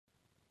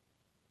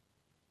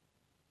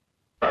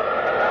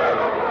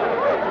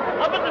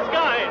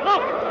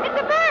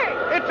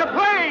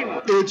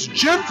It's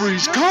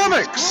Jeffrey's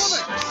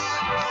Comics!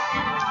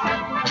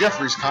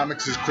 Jeffrey's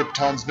Comics is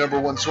Krypton's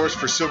 #1 source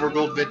for silver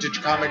gold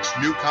vintage comics,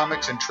 new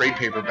comics, and trade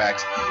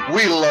paperbacks.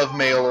 We love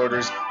mail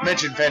orders.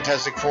 Mention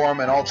Fantastic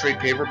Forum and all trade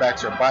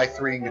paperbacks are buy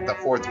 3 and get the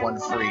 4th one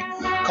free.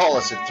 Call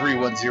us at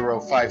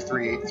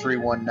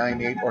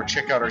 310-538-3198 or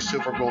check out our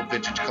silver gold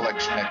vintage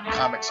collection at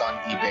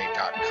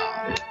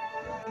comicsonebay.com.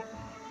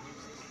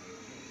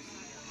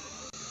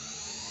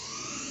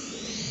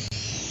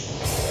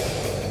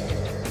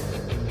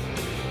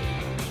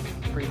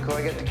 Pretty cool.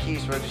 I got the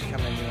keys, so I just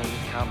come in and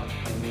comic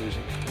and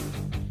music.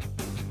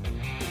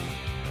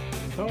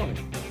 Tony.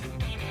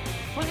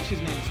 Flash's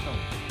name is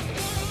Tony.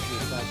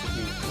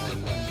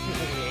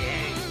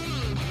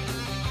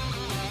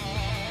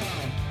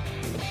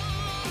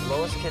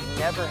 Lois could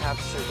never have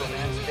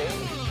Superman's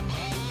baby.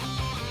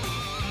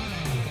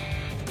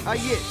 Ah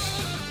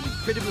yes,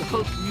 Incredible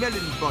Hulk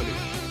Melon Volley.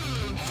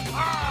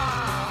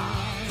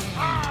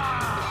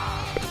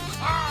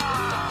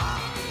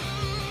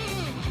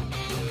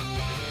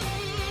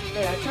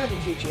 Hey, I tried to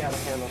teach you how to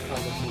handle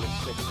comics in the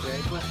 6th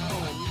grade, but oh no,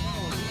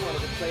 you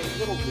wanted to play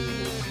Little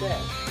League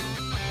instead.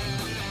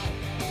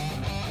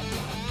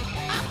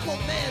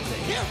 Aquaman's a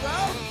hero!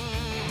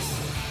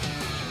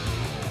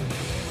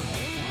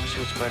 Wanna see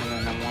what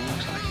Spider-Man #1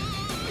 looks like?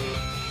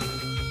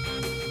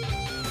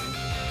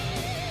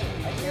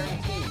 I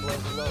guarantee you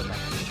blows the load like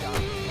a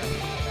shot.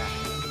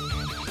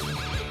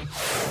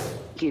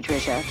 Thank you,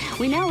 Trisha.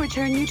 We now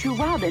return you to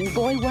Robin,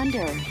 Boy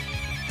Wonder.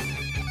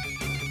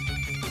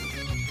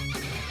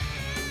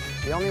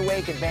 The only way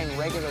he could bang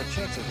regular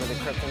chicks is with a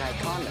kryptonite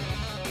condom.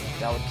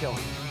 That would kill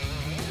him.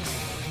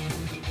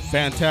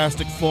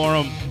 Fantastic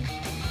Forum.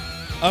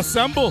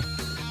 Assemble.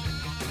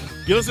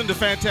 You listen to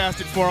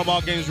Fantastic Forum,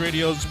 All Games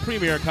Radio's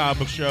premier comic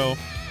book show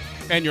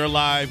and your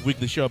live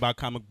weekly show about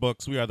comic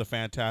books. We are the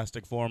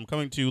Fantastic Forum,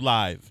 coming to you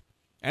live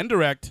and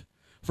direct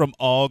from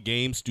All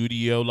Game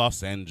Studio,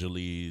 Los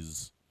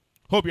Angeles.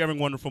 Hope you're having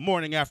a wonderful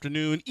morning,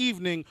 afternoon,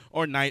 evening,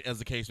 or night, as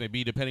the case may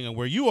be, depending on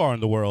where you are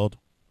in the world.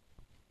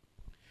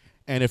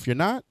 And if you're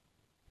not,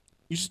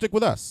 you should stick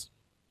with us.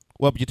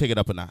 Well, you take it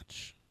up a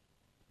notch.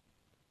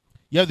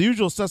 You have the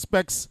usual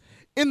suspects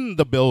in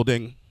the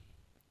building.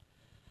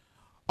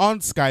 On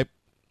Skype,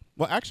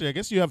 well, actually, I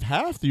guess you have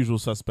half the usual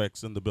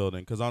suspects in the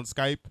building, because on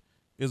Skype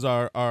is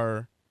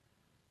our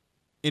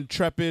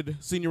intrepid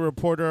senior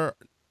reporter,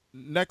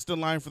 next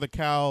in line for the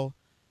Cal,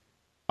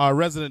 our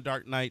resident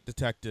Dark Knight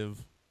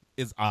detective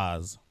is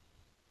Oz.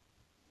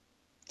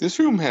 This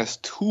room has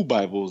 2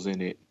 Bibles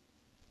in it.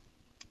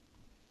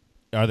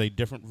 Are they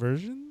different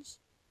versions?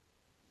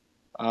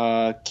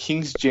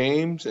 King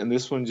James, and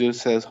this one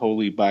just says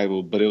Holy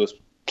Bible, but it was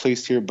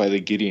placed here by the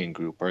Gideon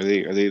Group. Are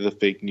they the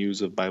fake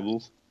news of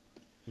Bibles?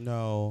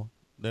 No,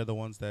 they're the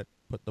ones that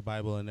put the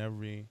Bible in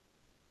every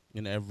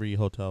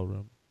hotel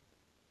room.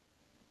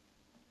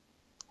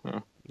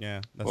 Huh.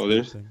 Yeah, that's well,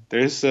 the thing.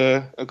 There's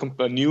a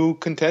new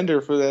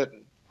contender for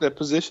that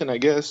position, I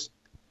guess.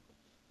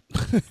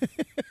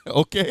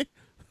 Okay.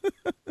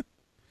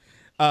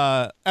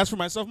 As for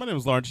myself, my name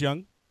is Lawrence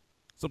Young.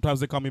 Sometimes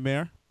they call me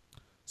Mayor.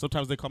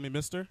 Sometimes they call me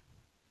Mister.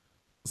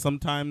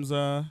 Sometimes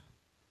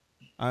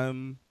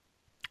I'm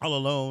all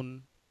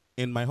alone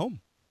in my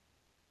home.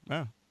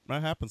 Yeah,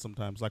 that happens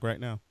sometimes, like right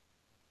now.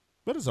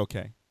 But it's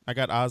okay. I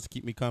got Oz to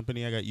keep me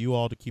company. I got you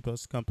all to keep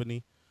us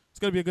company. It's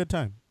going to be a good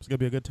time. It's going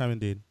to be a good time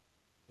indeed.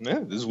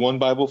 Yeah, there's one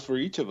Bible for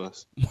each of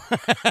us.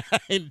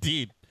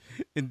 Indeed.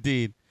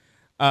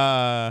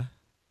 Yeah.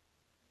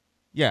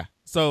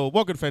 So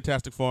welcome to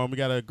Fantastic Forum. We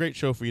got a great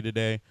show for you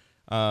today.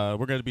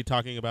 We're going to be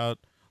talking about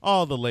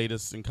all the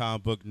latest in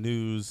comic book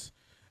news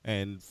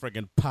and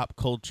friggin' pop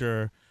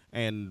culture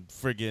and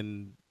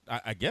friggin',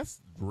 I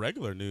guess,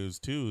 regular news,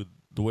 too,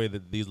 the way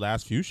that these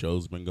last few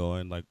shows been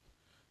going. Like,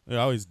 they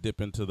always dip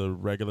into the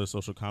regular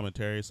social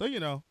commentary. So,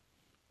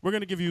 we're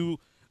going to give you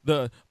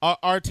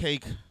our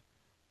take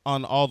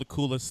on all the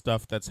coolest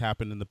stuff that's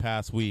happened in the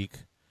past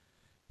week,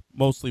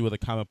 mostly with a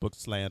comic book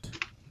slant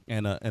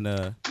and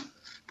a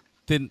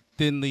thin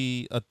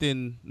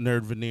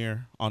nerd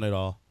veneer on it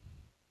all.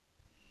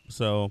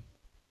 So,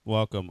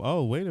 welcome.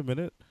 Oh, wait a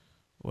minute.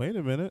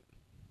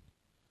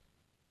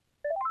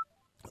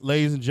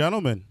 Ladies and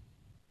gentlemen,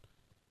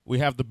 we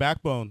have the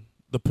backbone,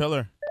 the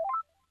pillar,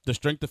 the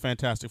strength of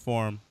Fantastic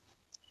Forum.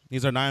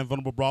 He's our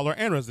non-vulnerable brawler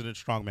and resident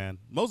strongman.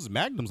 Moses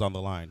Magnum's on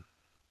the line.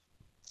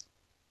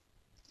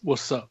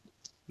 What's up?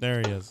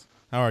 There he is.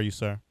 How are you,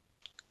 sir?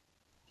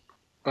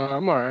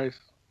 I'm all right.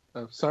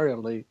 Sorry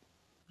I'm late.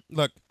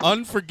 Look,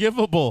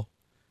 unforgivable.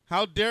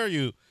 How dare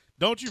you?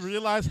 Don't you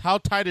realize how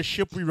tight a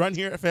ship we run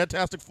here at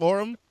Fantastic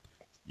Forum?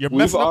 You're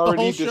messing up the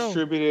whole show. We've already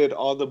distributed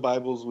all the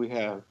Bibles we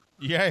have.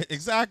 Yeah,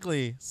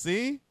 exactly.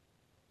 See?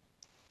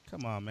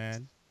 Come on,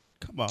 man.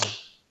 Come on.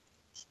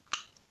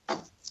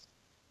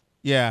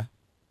 Yeah.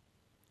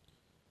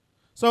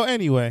 So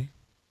anyway,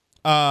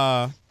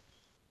 I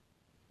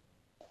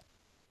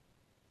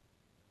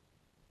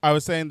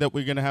was saying that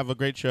we're going to have a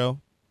great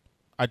show.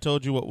 I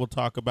told you what we'll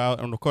talk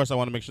about, and of course I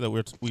want to make sure that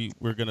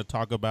we're going to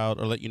talk about,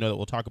 or let you know that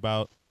we'll talk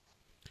about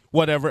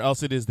whatever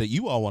else it is that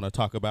you all want to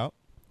talk about.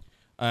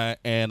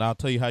 and I'll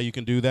tell you how you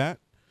can do that.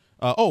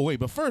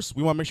 But first,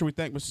 we want to make sure we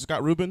thank Mr.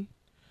 Scott Rubin,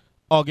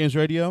 All Games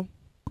Radio,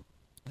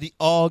 the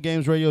All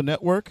Games Radio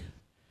Network,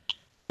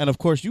 and of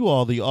course, you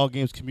all, the All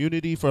Games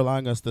community, for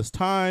allowing us this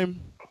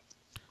time,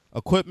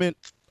 equipment,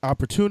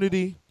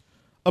 opportunity,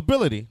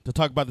 ability to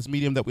talk about this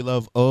medium that we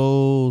love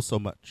so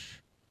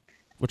much,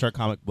 which are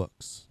comic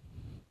books.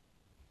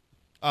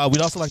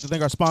 We'd also like to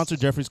thank our sponsor,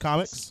 Jeffries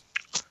Comics.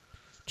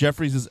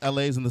 Jeffries is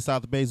LA's and the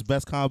South Bay's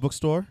best comic book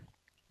store.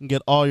 You can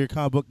get all your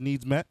comic book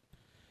needs met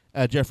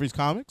at Jeffries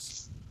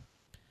Comics.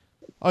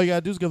 All you got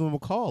to do is give them a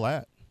call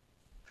at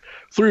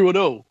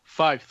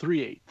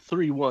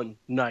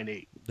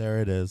 310-538-3198. There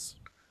it is.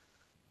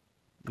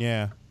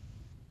 Yeah.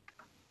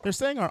 They're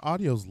saying our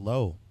audio's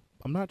low.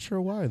 I'm not sure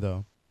why,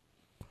 though.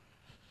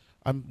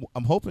 I'm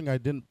hoping I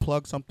didn't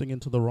plug something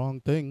into the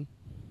wrong thing.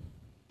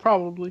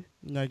 Probably.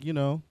 Like,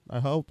 I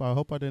hope I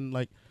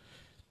didn't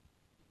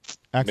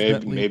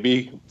accidentally.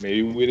 Maybe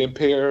we didn't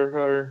pay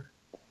our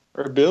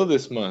bill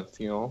this month.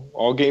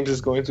 All Games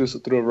is going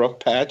through a rough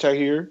patch. I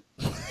hear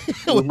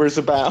rumors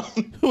about.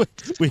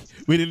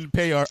 we didn't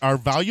pay our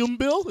volume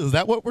bill. Is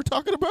that what we're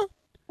talking about?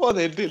 Well,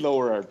 they did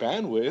lower our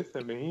bandwidth.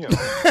 I mean,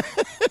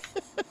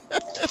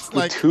 It's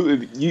like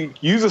you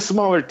use a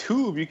smaller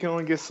tube, you can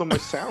only get so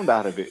much sound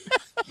out of it.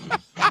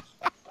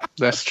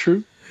 That's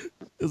true.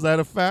 Is that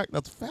a fact?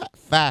 That's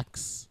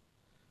facts.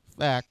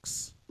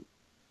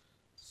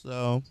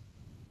 So,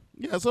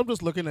 yeah, so I'm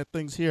just looking at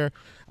things here.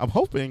 I'm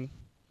hoping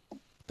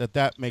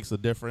that makes a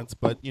difference,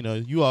 but,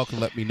 you all can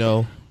let me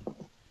know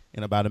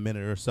in about a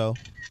minute or so.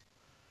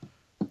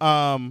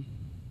 Yeah.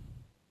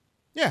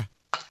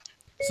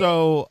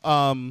 So,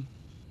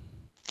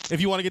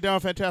 if you want to get down on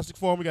Fantastic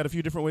Forum, we got a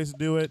few different ways to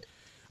do it.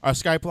 Our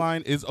Skype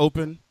line is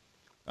open,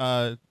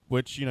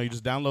 which, you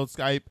just download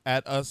Skype,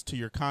 add us to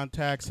your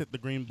contacts, hit the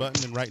green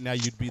button, and right now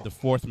you'd be the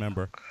fourth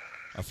member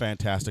of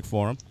Fantastic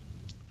Forum.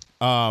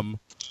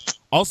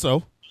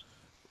 Also,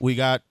 we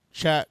got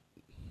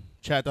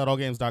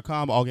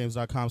chat.allgames.com,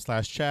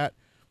 allgames.com/chat.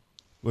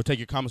 We'll take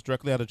your comments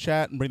directly out of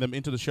chat and bring them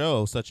into the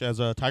show, such as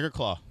Tiger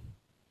Claw,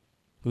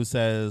 who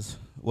says,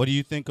 what do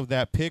you think of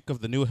that pick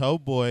of the new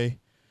Hellboy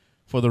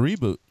for the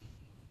reboot?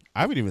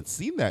 I haven't even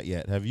seen that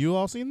yet. Have you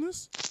all seen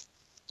this?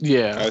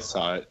 Yeah. I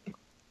saw it.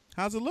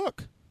 How's it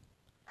look?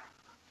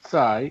 It's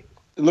all right.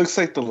 It looks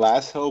like the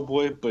last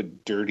Hellboy,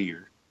 but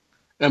dirtier.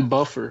 And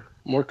buffer.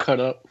 More cut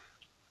up.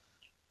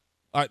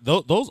 All right,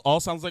 those all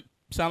sound like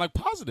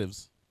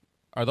positives.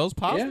 Are those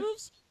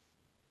positives? Yeah.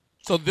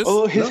 So this.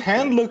 Oh, his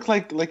hand looked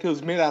like it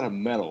was made out of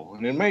metal,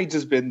 and it might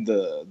just been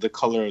the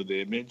color of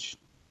the image,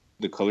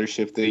 the color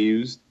shift they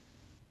used.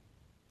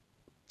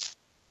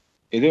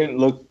 It didn't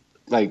look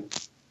like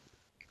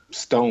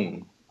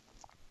stone.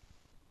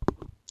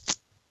 Okay.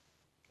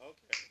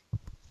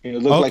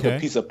 It looked like a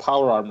piece of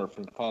power armor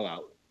from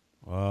Fallout.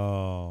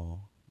 Oh,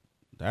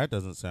 that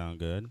doesn't sound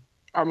good.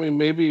 I mean,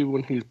 maybe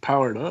when he's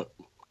powered up,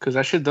 because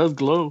that shit does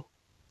glow.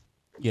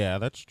 Yeah,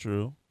 that's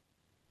true.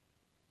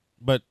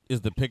 But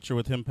is the picture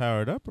with him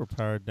powered up or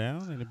powered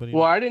down? Anybody?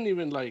 Well, I didn't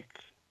even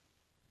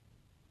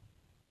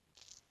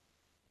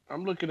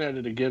I'm looking at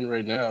it again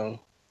right now.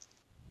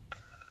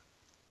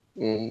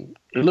 It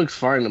looks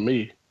fine to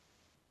me.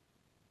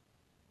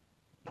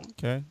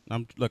 Okay,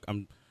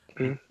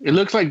 It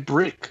looks like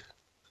brick.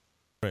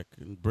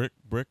 Brick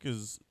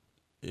is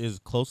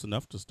close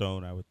enough to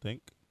stone, I would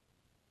think.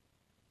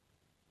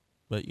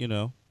 But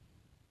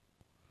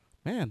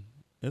man,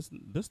 this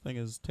thing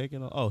is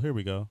taking. Oh, here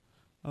we go.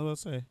 I was about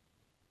to say,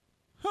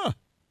 huh?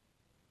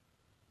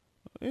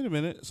 Wait a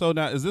minute. So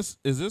now is this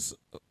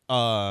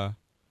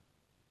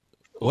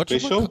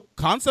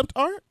concept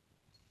art?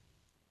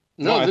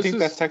 No, I think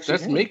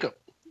that's makeup.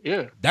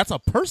 Yeah, that's a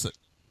person.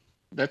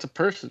 That's a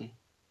person.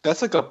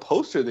 That's like a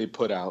poster they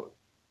put out.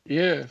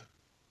 Yeah,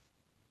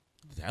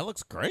 that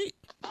looks great.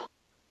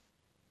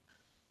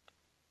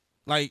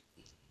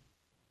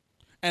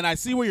 And I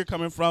see where you're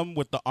coming from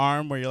with the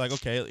arm, where you're like,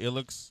 okay, it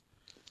looks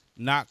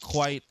not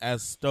quite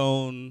as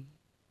stone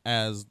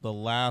as the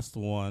last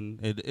one.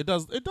 It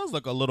does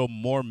look a little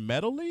more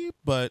metally,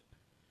 but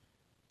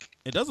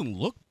it doesn't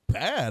look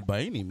bad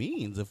by any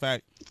means. In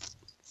fact,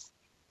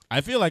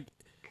 I feel like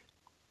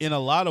in a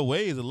lot of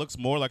ways it looks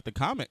more like the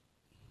comic.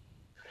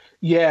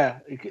 Yeah,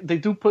 they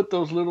do put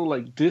those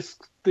little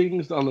disc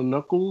things on the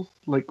knuckles,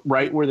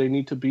 right where they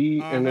need to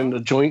be, and then the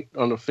joint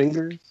on the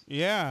fingers.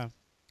 Yeah,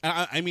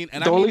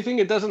 the only thing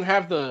it doesn't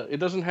have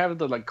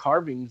the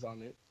carvings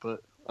on it,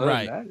 but other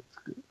than that, it's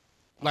good.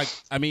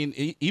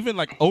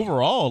 Even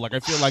overall, I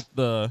feel like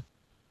the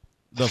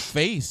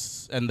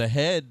face and the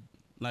head,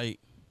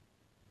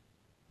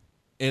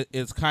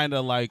 it's kind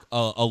of like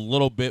a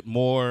little bit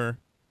more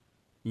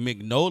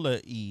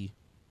Mignola-y,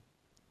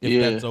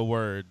 if that's a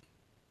word.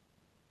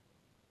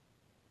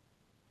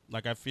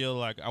 I feel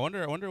like I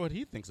wonder what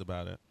he thinks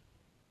about it.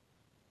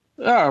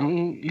 Yeah, I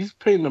mean, he's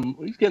paying them.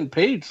 He's getting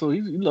paid, so he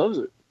loves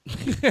it.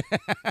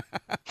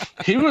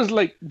 He was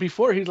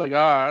before. He's like,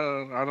 I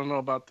don't know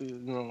about the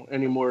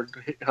anymore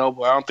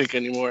help. I don't think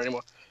anymore.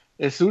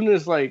 As soon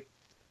as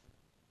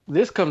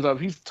this comes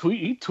up, he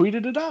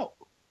tweeted it out.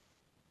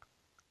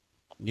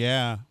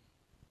 Yeah.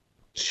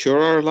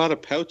 Sure are a lot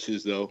of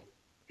pouches though.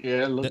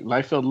 Yeah, look,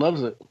 Liefeld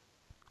loves it.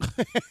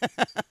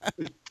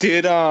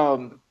 Did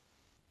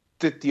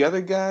the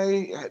other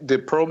guy,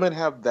 did Perlman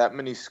have that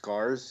many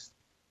scars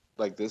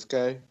like this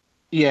guy?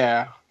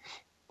 Yeah.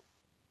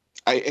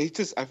 I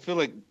feel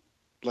like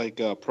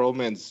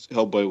Perlman's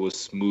Hellboy was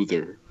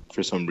smoother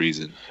for some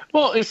reason.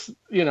 Well, it's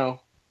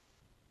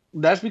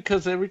that's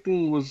because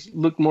everything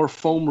looked more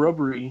foam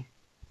rubbery,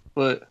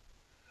 but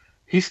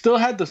he still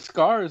had the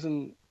scars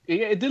and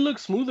it did look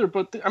smoother.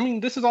 But I mean,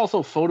 this is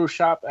also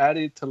Photoshop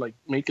added to like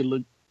make it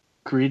look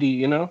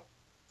gritty, Like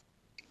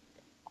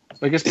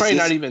it's probably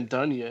not even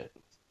done yet.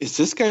 Is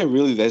this guy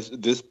really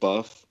this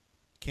buff?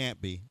 Can't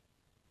be.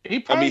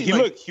 He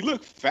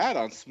looked fat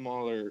on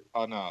smaller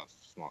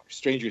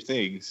Stranger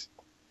Things.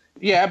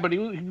 Yeah, but he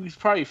was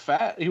probably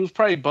fat. He was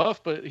probably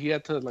buff, but he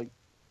had to like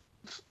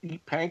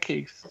eat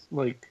pancakes,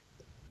 like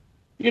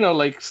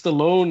like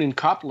Stallone in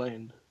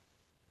Copland.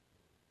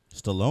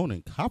 Stallone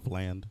in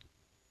Copland.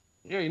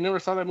 Yeah, you never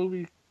saw that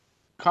movie,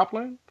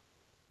 Copland?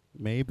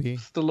 Maybe.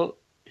 Stallone,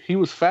 he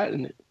was fat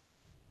in it.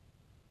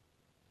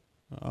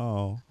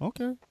 Oh,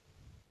 okay.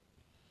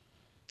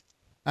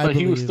 But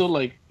he was still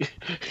like,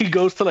 he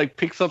goes to like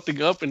pick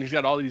something up and he's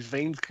got all these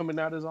veins coming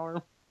out his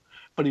arm.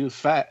 But he was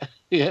fat.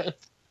 Yeah.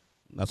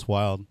 That's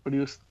wild. But he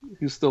was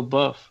still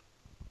buff.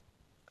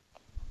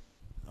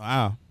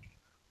 Wow.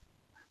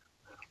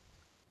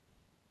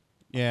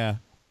 Yeah.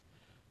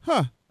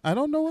 Huh. I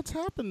don't know what's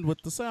happened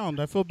with the sound.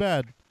 I feel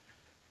bad.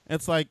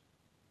 It's like,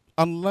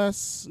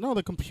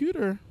 the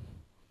computer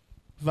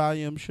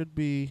volume should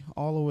be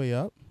all the way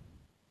up.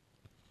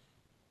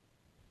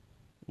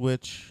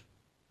 Which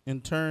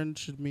in turn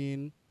should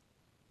mean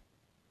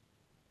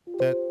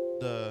that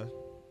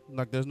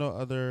there's no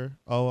other.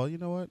 Oh well, you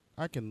know what?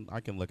 I can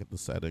look at the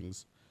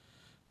settings.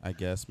 I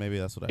guess maybe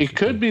that's what I. It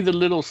could be the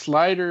little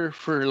slider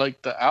for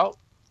like the out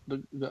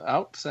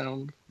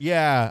sound.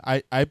 Yeah,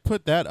 I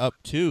put that up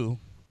too,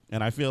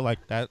 and I feel like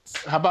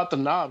that's. How about the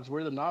knobs?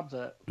 Where are the knobs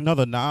at? No,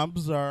 the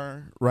knobs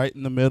are right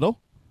in the middle,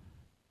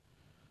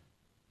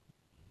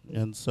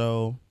 and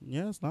so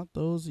yeah, it's not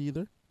those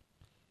either.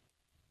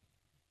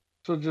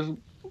 So just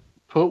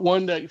put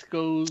one that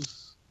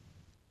goes.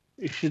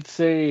 It should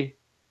say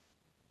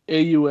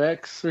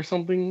AUX or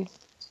something.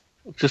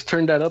 Just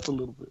turn that up a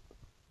little bit.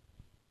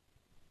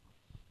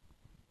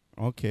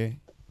 Okay.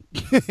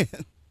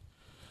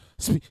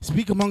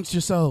 Speak amongst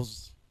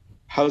yourselves.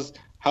 How's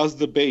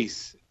the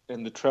bass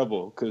and the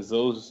treble? Because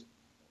those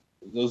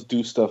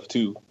do stuff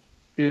too.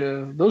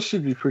 Yeah, those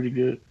should be pretty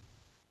good.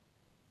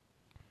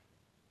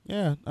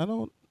 Yeah, I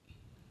don't.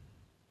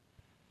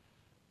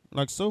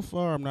 Like so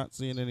far, I'm not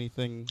seeing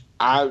anything.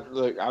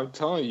 I'm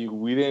telling you,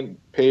 we didn't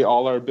pay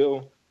all our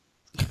bill.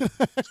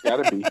 It's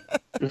gotta be.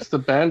 It's the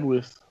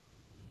bandwidth.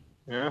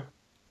 Yeah.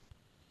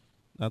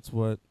 That's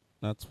what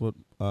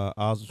Oz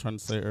was trying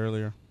to say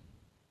earlier.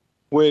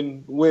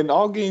 When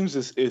All Games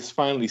is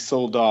finally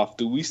sold off,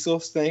 do we still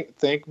thank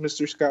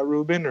Mr. Scott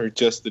Rubin or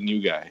just the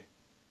new guy?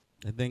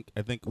 I think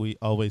we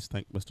always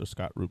thank Mr.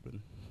 Scott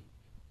Rubin.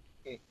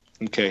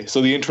 Okay,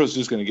 so the intro is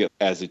just gonna get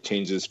as it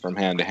changes from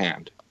hand to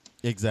hand.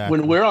 Exactly.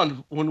 When we're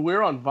on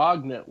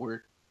VOG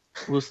Network,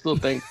 we'll still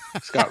thank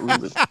Scott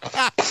Rubin.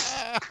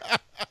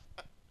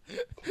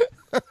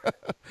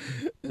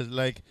 It's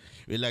like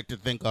we like to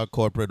thank our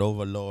corporate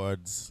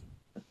overlords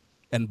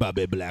and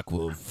Bobby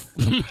Blackwolf.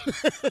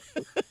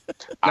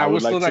 We're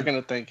still not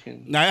going to thank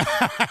him.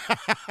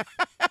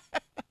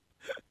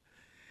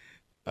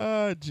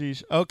 Oh,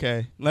 geez.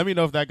 Okay. Let me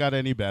know if that got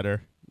any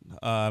better.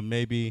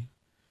 Maybe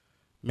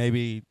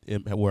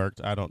it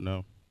worked. I don't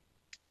know.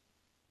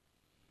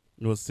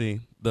 We'll see.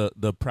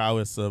 The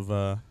prowess of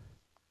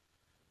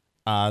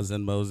Oz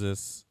and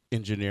Moses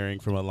engineering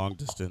from a long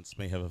distance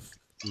may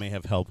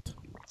have helped.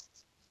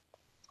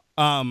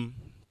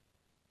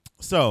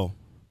 So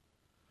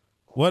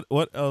what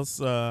else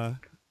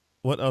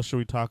should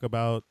we talk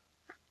about?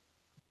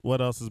 What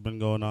else has been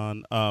going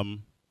on?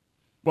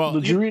 Well,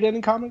 did you read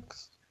any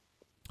comics?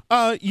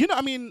 I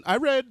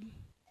read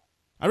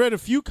a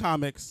few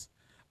comics.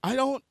 I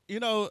don't,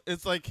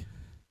 it's like,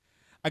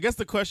 I guess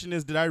the question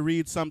is, did I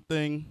read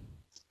something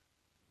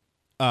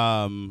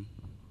to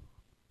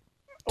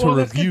review?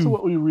 Let's get to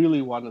what we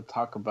really want to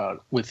talk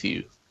about with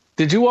you.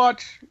 Did you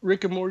watch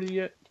Rick and Morty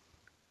yet?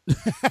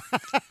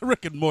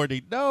 Rick and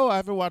Morty. No, I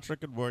haven't watched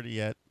Rick and Morty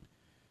yet.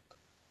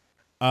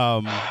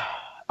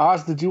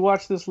 Oz, did you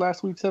watch this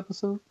last week's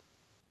episode?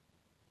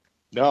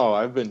 No,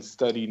 I've been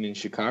studying in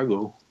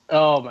Chicago.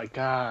 Oh my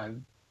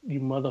God, you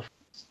mother!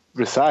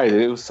 Besides,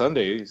 it was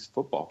Sunday. It's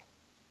football.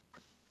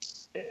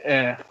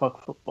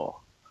 Fuck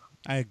football.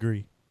 I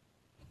agree.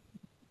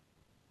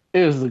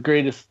 It was the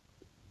greatest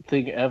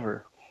thing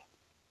ever.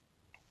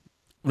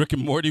 Rick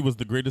and Morty was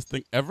the greatest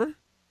thing ever?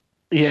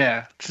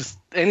 Yeah, just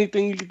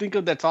anything you can think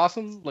of that's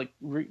awesome. Like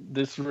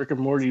this Rick and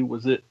Morty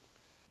was it.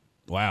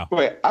 Wow.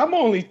 Wait, I'm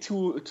only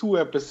two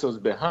episodes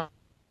behind.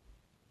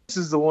 This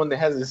is the one that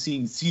hasn't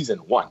seen season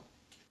 1.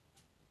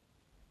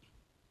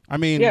 I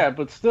mean, Yeah,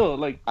 but still,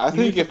 like I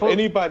think you're if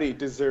anybody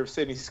deserves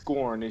any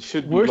scorn, it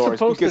should be we're Lawrence,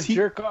 supposed to because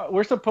jerk off.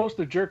 We're supposed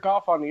to jerk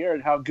off on the air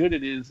at how good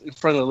it is in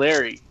front of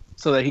Larry,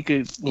 so that he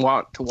could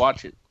want to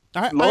watch it.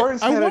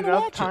 Lawrence I had wanna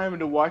enough watch it. time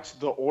to watch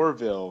the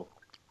Orville,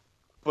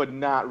 but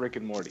not Rick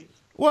and Morty.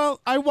 Well,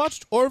 I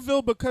watched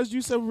Orville because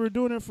you said we were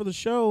doing it for the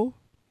show,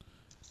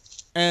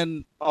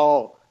 and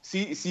Oh,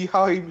 see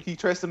how he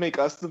tries to make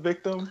us the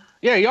victim?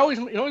 Yeah, he always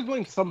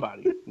blames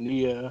somebody.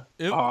 Yeah.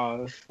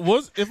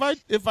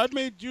 if if I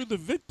made you the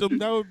victim,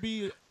 that would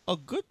be a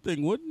good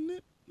thing, wouldn't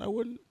it? I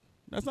wouldn't.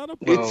 That's not a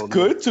problem. It's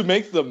good to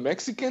make the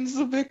Mexicans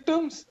the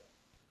victims?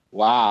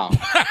 Wow.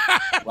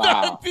 That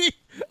Wow. would be-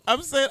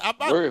 I'm saying I'm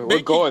not.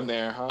 We're going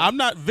there, huh? I'm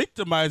not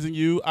victimizing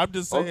you. I'm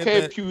just saying.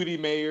 Okay, that, Pewdie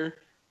Mayor.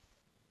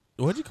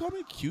 what'd you call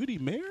me? Cutie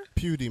Mayor?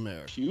 Pewdie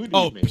Mayor. Pewdie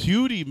Oh, Mayor.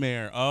 Pewdie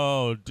Mayor.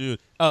 Oh, dude.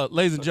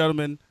 Ladies and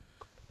gentlemen,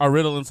 our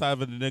riddle inside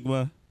of an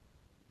enigma,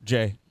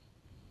 Jay.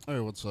 Hey,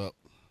 what's up?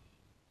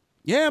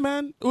 Yeah,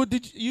 man. Oh,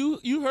 did you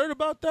heard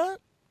about that?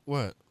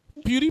 What?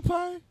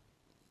 PewDiePie?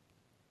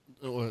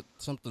 What?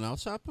 Something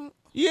else happened?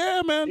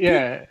 Yeah, man.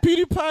 Yeah.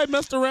 PewDiePie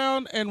messed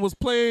around and was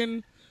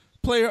playing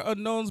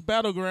PlayerUnknown's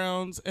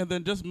Battlegrounds, and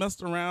then just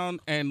messed around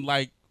and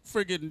like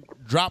friggin'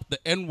 dropped the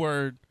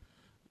N-word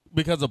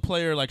because a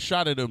player like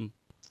shot at him.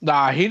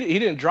 Nah, he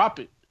didn't drop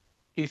it.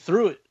 He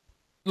threw it.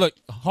 Like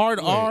hard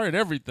R and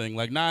everything.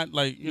 Like not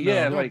like you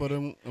Yeah, know. like- but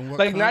in what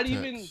Like not context?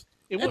 even.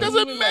 It wasn't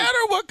doesn't even, matter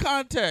what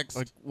context.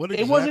 Like what Like,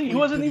 exactly he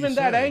wasn't did even he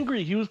that say?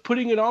 angry. He was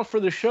putting it on for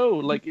the show.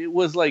 Like it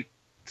was like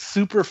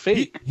super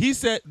fake. He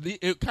said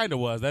it kind of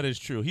was. That is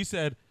true. He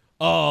said,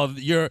 "Oh,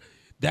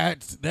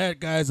 that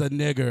guy's a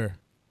nigger."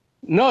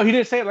 No, he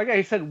didn't say it like that.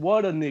 He said,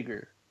 "What a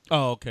nigger."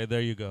 Oh, okay. There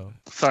you go.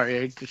 Sorry,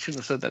 I shouldn't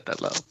have said that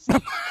loud.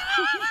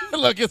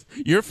 Look, it's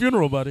your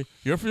funeral, buddy.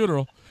 Your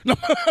funeral. No,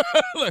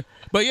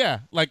 but yeah,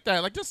 like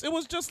that. Like just it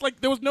was just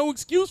like there was no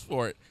excuse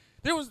for it.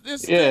 There was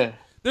this. Yeah.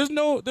 There's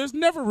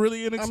never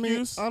really an I mean,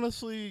 excuse.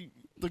 honestly,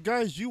 the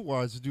guys you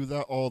watch do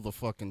that all the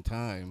fucking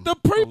time. The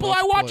people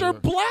I Let's watch are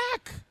Player.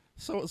 black.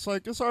 So it's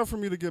like it's hard for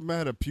me to get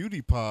mad at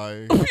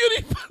PewDiePie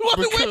PewDiePie.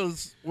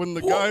 because when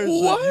the guys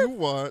What? that you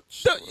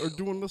watch The- are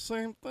doing the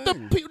same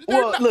thing.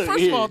 Well, look, first of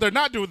here. all, they're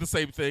not doing the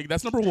same thing.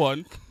 That's number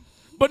one.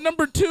 But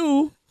number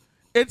two,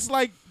 it's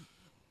like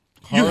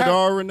you Hard have-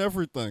 R and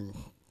everything.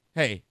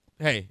 hey,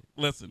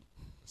 listen,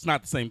 it's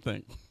not the same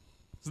thing.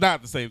 It's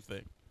not the same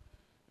thing.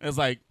 It's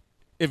like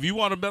if you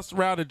want to mess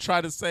around and try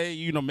to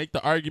say, make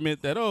the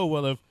argument that, oh,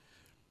 well,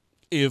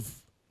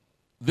 if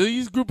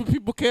these group of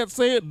people can't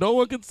say it, no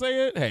one can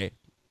say it. Hey,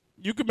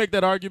 you can make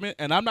that argument,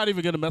 and I'm not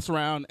even going to mess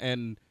around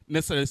and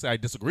necessarily say I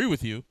disagree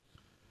with you.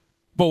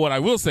 But what I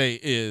will say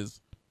is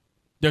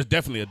there's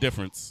definitely a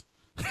difference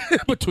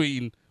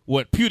between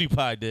what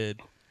PewDiePie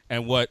did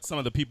and what some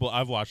of the people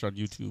I've watched on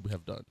YouTube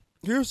have done.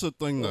 Here's the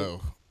thing,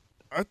 though.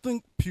 I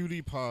think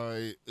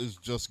PewDiePie is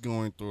just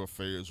going through a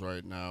phase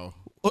right now.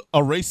 A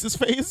racist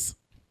phase?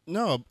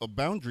 No, a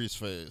boundaries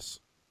phase.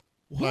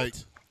 What? Like,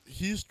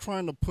 he's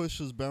trying to push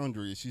his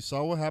boundaries. He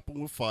saw what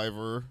happened with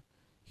Fiverr.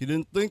 He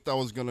didn't think that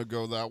was going to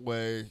go that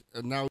way.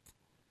 And now,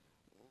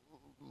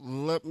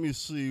 let me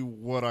see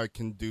what I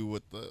can do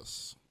with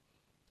this.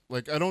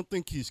 Like, I don't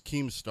think he's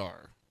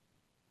Keemstar,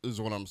 is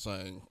what I'm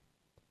saying.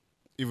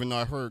 Even though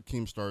I heard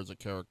Keemstar is a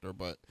character,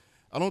 but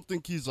I don't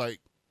think he's, like,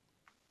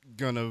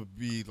 gonna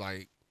be,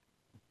 like,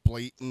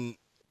 blatant,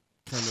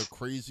 kind of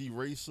crazy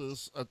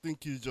racist. I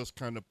think he's just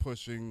kind of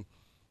pushing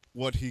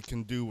what he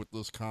can do with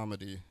this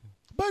comedy.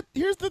 But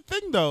here's the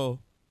thing, though.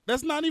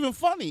 That's not even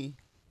funny.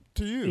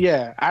 To you.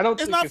 Yeah, I don't.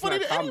 It's think not funny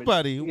to comedy.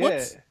 anybody.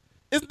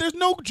 Yeah. There's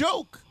no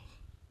joke.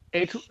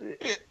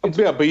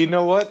 Yeah, but you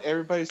know what?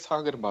 Everybody's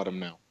talking about him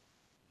now.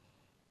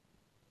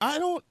 I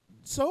don't.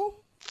 So?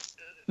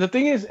 The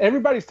thing is,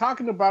 everybody's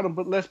talking about him,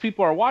 but less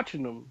people are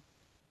watching them.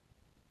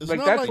 It's Like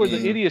not that's like where he-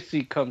 the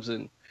idiocy comes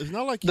in. It's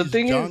not like The he's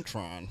thing is-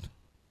 JonTron.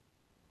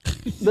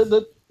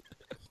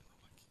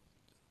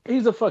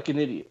 He's a fucking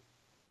idiot.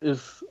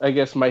 Is I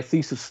guess my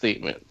thesis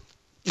statement.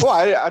 Well,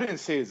 I didn't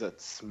say it's a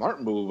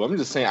smart move. I'm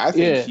just saying I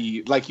think Yeah.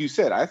 he, like you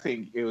said, I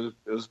think it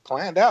was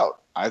planned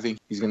out. I think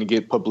he's going to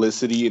get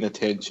publicity and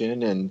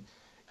attention, and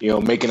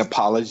make an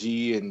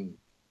apology, and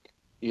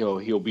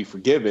he'll be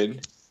forgiven.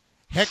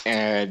 Heck.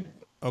 And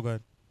Oh,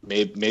 good.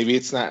 maybe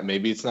it's not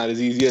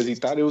as easy as he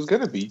thought it was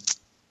going to be.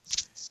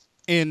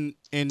 In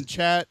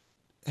chat,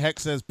 Heck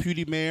says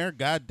Pewdie Mayor.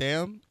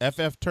 Goddamn,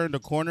 FF turned a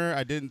corner.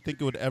 I didn't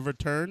think it would ever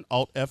turn.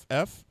 Alt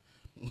FF.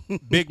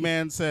 Big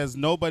Man says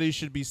nobody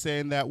should be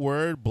saying that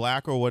word,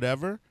 black or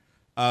whatever.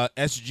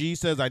 SG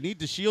says I need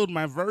to shield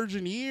my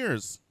virgin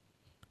ears.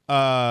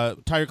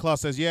 Tiger Claw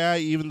says yeah,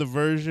 even the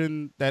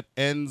version that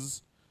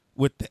ends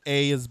with the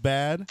A is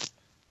bad.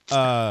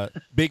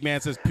 Big Man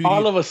says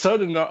All of a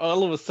sudden,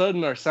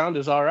 our sound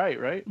is all right,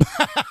 right?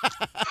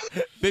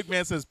 Big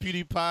Man says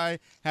PewDiePie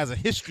has a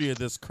history of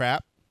this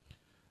crap.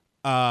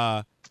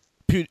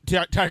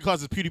 Tiger Claw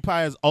says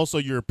PewDiePie is also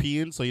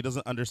European, so he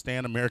doesn't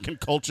understand American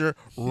culture.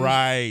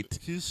 Right.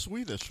 He's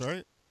Swedish,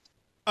 right?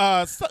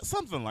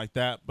 Something like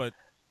that, but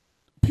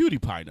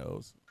PewDiePie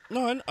knows.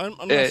 No, I'm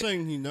not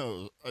saying he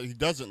knows. He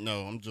doesn't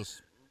know. I'm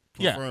just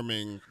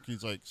confirming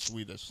he's like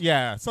Swedish.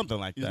 Yeah, something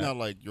like He's that. not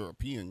like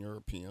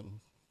European.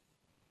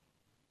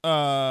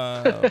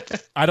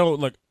 I don't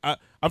look.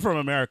 I'm from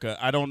America.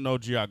 I don't know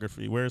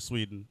geography. Where's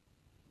Sweden?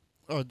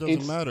 Oh, it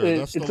doesn't matter.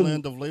 That's the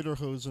land of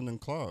lederhosen and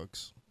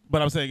clogs.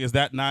 But I'm saying, is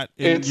that not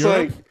in It's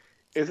Europe? like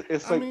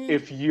it's like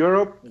if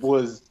Europe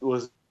was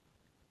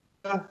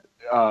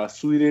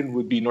Sweden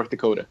would be North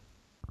Dakota.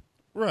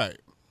 Right.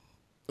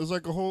 It's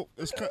like a whole.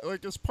 It's kind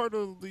like it's part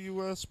of the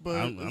U.S., but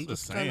I'm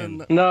just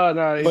saying. No.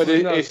 But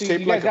it's see,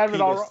 shaped you like guys a have it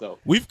all penis, wrong. though.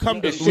 We've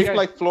come to. It's shaped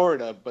like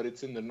Florida, but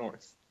it's in the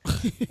north.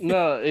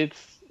 No,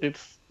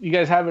 it's you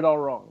guys have it all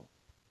wrong,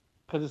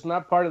 because it's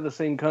not part of the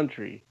same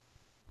country.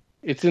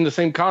 It's in the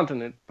same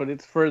continent, but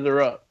it's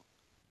further up.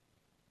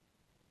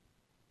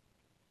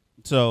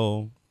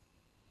 So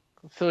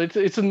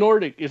it's a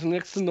Nordic. It's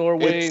next to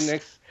Norway.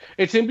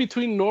 It's in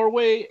between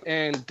Norway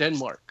and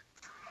Denmark.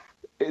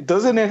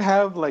 Doesn't it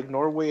have like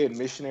Norway in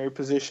missionary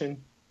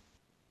position?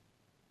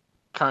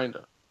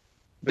 Kinda.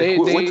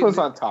 Which one's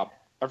on top?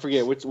 I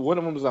forget which one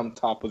of them is on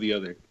top of the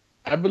other.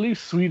 I believe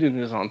Sweden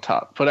is on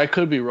top, but I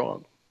could be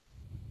wrong.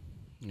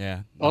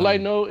 Yeah. All I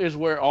know is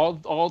where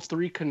all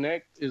three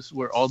connect is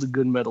where all the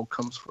good metal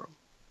comes from.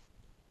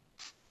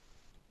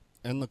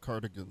 And the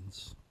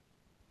cardigans.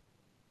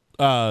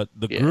 The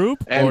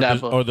group and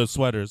or the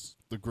sweaters?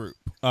 The group.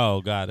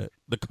 Oh, got it.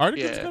 The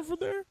cardigans Yeah. come from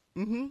there?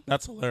 Mm-hmm.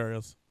 That's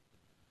hilarious.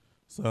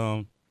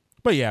 So,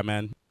 but yeah,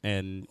 man.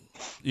 And,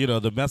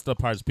 the messed up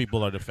part is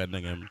people are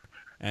defending him.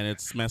 And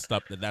it's messed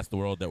up that that's the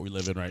world that we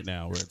live in right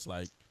now, where it's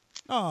like,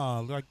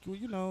 oh, like,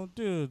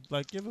 dude,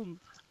 like, give him.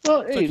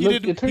 Well, It's hey,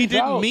 like look, he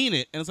didn't mean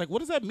it. And it's like, what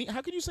does that mean?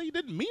 How can you say he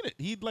didn't mean it?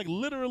 He, like,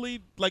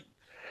 literally, like,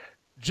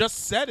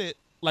 just said it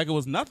like it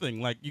was nothing.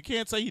 Like, you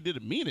can't say he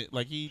didn't mean it.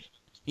 Like, he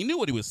knew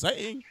what he was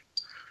saying.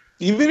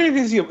 Even in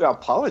his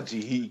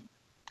apology, he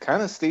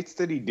kind of states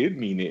that he did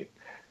mean it.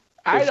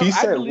 If he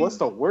said, what's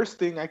the worst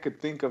thing I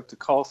could think of to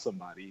call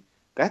somebody,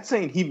 that's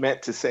saying he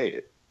meant to say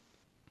it.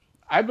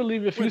 I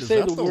believe if you Is say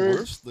that the worst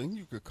words, thing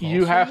you could call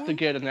you have to someone?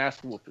 get an ass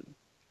whooping.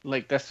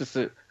 Like, that's just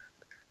it.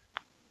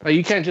 Like,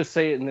 you can't just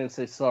say it and then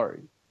say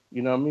sorry.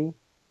 You know what I mean?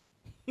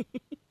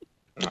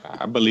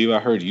 I believe I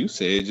heard you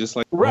say it, just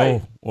like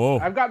Right. Whoa.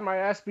 I've gotten my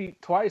ass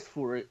beat twice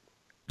for it,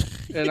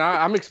 and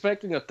I'm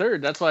expecting a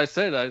third. That's why I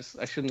said I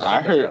shouldn't.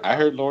 I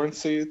heard Lauren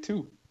say it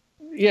too.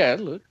 Yeah,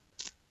 look,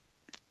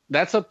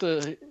 that's up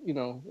to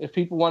if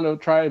people want to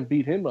try and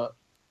beat him up.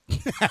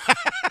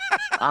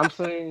 I'm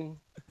saying,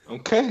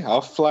 Okay,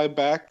 I'll fly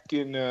back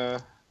in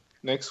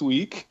next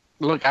week.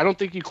 look, I don't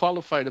think you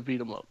qualify to beat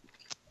him up.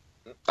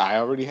 I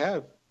already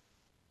have.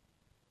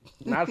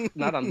 Not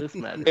on this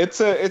matter.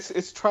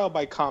 It's trial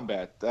by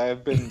combat. I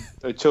have been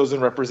a chosen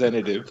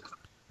representative.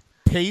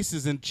 Pace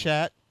is in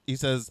chat. He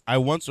says, I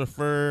once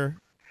referred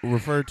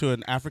to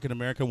an African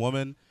American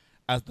woman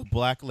as the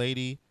black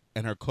lady,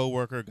 and her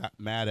coworker got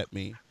mad at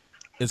me.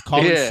 Is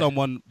calling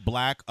someone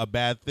black a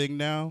bad thing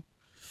now?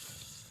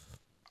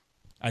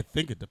 I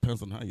think it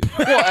depends on how you.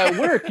 Well, at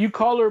work, you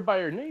call her by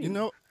her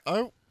name.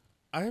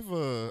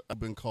 I've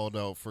been called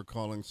out for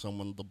calling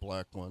someone the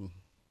black one.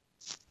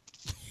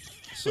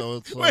 So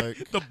it's like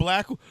Wait,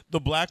 the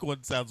black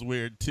one sounds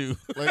weird too.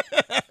 like,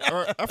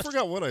 or I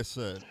forgot what I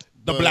said.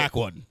 The but black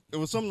one. It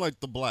was something like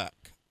the black.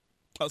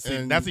 Oh, see,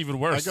 And that's even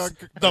worse. I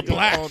the got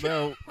black. called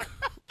out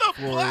The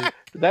for black.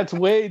 That's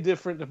way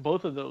different than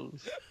both of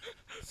those.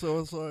 So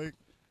it's like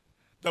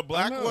The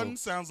black know. one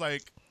sounds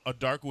like a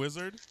dark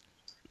wizard.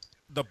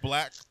 The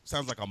black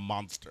sounds like a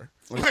monster.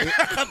 Like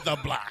The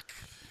black.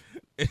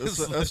 it's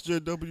the like-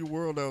 SJW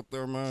world out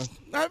there, man.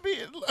 I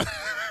mean,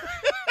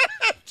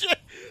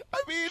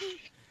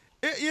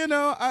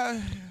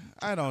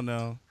 I don't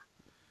know.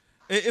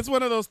 It's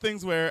one of those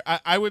things where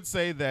I would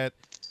say that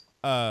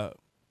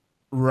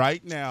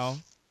right now,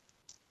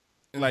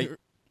 And like, here-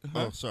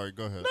 huh? oh, sorry,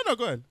 go ahead. No,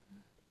 go ahead.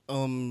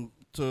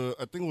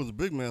 I think it was a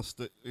big man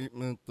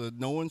statement that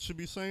no one should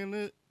be saying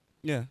it.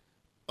 Yeah.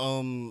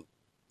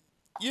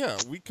 Yeah,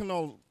 we can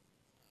all.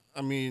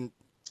 I mean,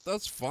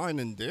 that's fine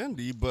and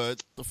dandy,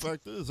 but the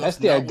fact is That's that's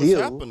the not ideal.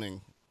 what's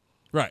happening.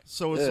 Right.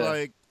 So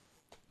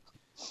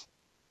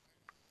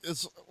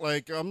it's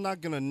like I'm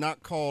not gonna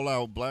not call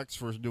out blacks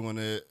for doing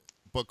it,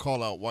 but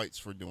call out whites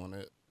for doing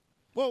it.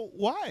 Well,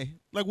 why?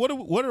 Like, what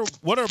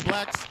are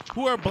blacks?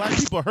 Who are black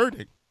people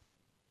hurting?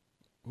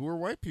 Who are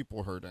white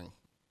people hurting?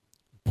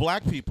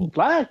 Black people.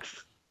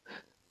 Blacks.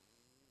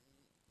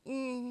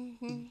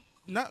 Mm-hmm.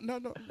 No.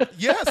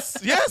 Yes.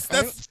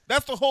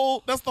 That's the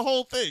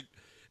whole thing.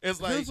 It's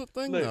like Here's the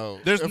thing, look, though.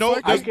 there's If no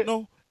I could-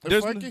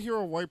 there's If I no, could hear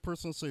a white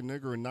person say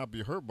nigger and not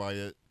be hurt by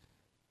it,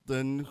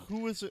 then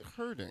who is it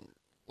hurting?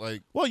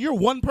 Like, well, you're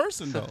one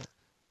person though.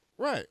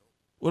 right.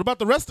 What about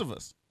the rest of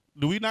us?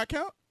 Do we not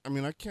count? I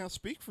mean, I can't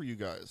speak for you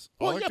guys.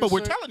 All Well, I yeah, can but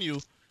we're say- telling you,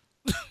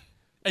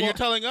 and you're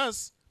telling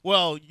us.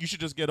 Well, you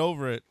should just get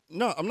over it.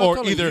 No, I'm not Or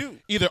telling you.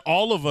 either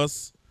all of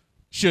us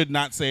should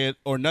not say it,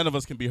 or none of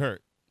us can be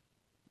hurt.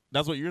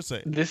 That's what you're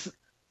saying.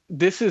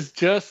 This is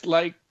just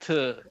like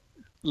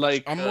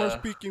I'm more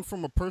speaking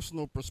from a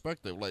personal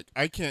perspective. Like,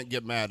 I can't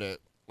get mad at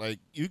Like,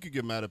 you could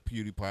get mad at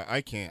PewDiePie.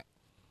 I can't.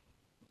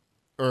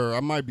 Or I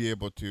might be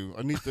able to.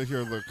 I need to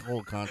hear the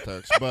whole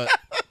context. But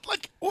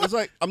it's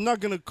like, I'm not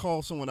going to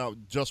call someone out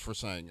just for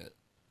saying it.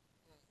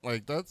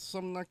 Like, that's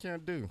something I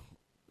can't do.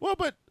 Well,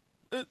 but,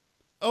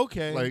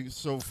 okay. Like,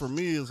 so for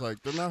me, it's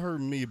like, they're not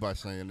hurting me by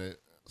saying it.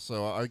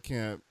 So I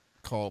can't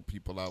call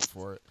people out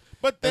for it.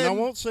 But then, and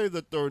I won't say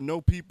that there are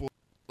no people,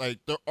 like,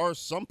 there are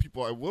some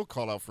people I will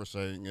call out for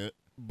saying it,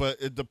 but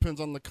it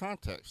depends on the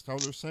context, how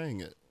they're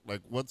saying it.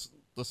 Like, what's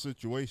the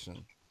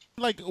situation?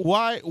 Like,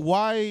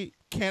 why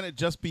can't it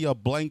just be a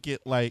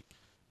blanket, like,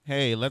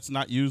 hey, let's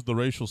not use the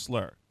racial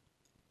slur,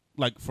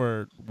 like,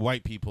 for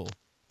white people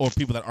or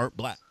people that aren't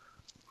black?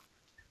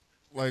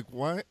 Like,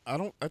 why? I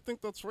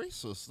think that's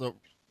racist.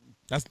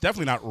 That's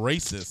definitely not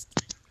racist.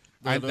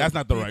 That's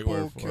not the right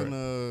word for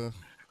it.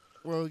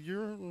 Well,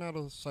 you're not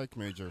a psych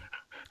major.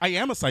 I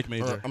am a psych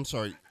major. I'm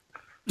sorry.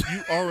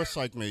 You are a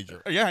psych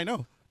major. Yeah, I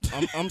know.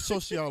 I'm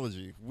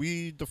sociology.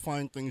 We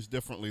define things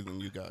differently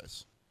than you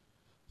guys.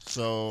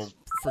 So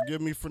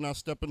forgive me for not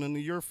stepping into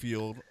your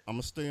field. I'm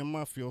going to stay in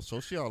my field,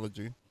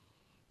 sociology,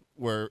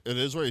 where it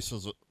is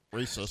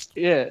racist.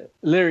 Yeah,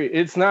 Larry,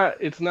 it's not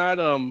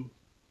racism,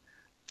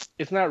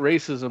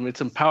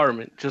 it's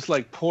empowerment. Just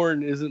like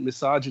porn isn't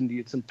misogyny,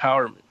 it's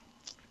empowerment.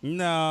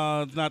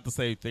 No, it's not the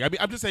same thing. I mean,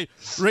 I'm just saying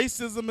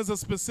racism is a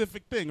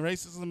specific thing.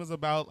 Racism is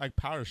about like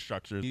power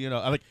structures. You know,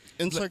 like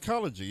in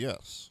psychology,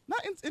 yes.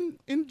 Not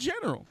in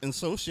general. In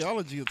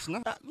sociology, it's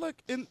not. Look,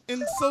 in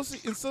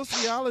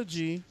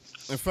sociology.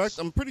 In fact,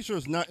 I'm pretty sure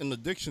it's not in the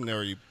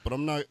dictionary, but I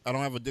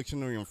don't have a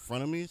dictionary in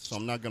front of me, so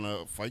I'm not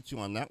gonna fight you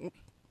on that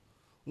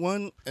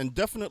one. And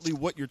definitely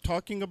what you're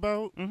talking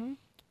about.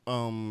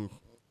 Mm-hmm.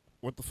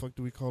 What the fuck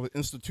do we call it?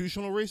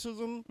 Institutional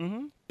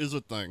racism is a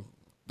thing.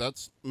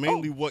 That's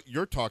mainly what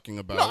you're talking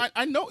about. No,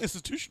 I know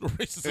institutional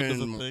racism is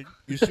a thing.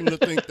 You seem to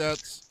think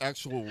that's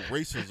actual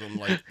racism,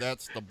 like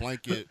that's the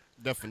blanket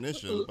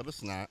definition, but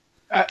it's not.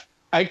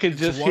 I could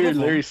just hear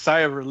Larry's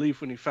sigh of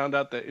relief when he found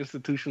out that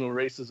institutional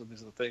racism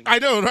is a thing. I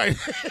know, right?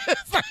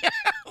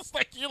 It's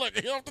like you don't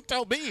have to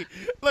tell me.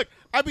 Look,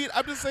 I mean,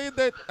 I'm just saying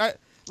that.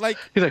 He's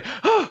like,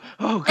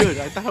 oh, good.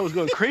 I thought I was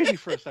going crazy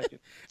for a second.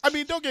 I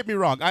mean, don't get me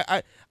wrong.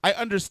 I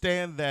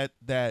understand that.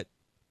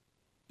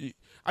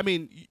 I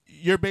mean,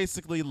 you're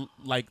basically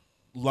like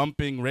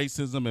lumping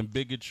racism and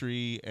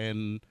bigotry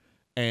and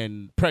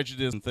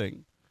prejudice and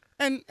thing,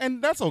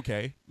 and that's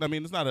okay. I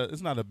mean, it's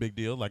not a big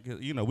deal. Like,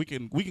 you know, we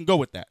can go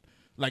with that.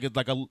 Like it's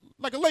like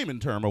a layman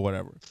term or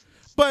whatever.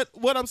 But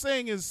what I'm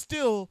saying is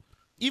still,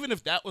 even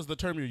if that was the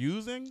term you're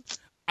using,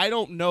 I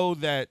don't know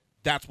that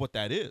that's what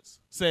that is.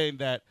 Saying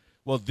that,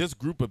 well, this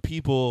group of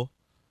people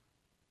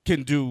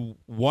can do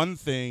one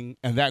thing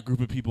and that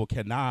group of people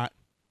cannot.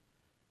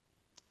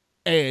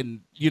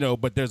 And, you know,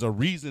 but there's a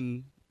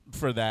reason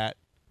for that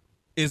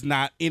is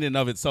not in and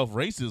of itself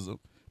racism.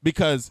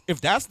 Because if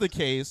that's the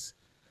case,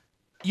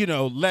 you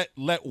know, let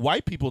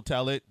white people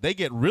tell it. They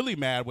get really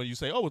mad when you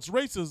say, oh, it's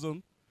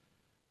racism.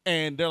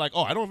 And they're like,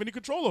 oh, I don't have any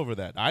control over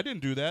that. I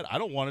didn't do that. I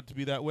don't want it to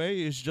be that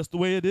way. It's just the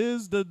way it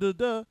is.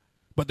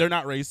 But they're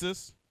not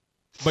racist.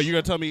 But you're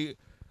going to tell me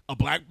a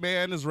black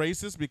man is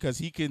racist because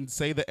he can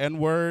say the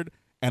N-word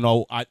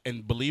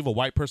and believe a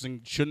white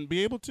person shouldn't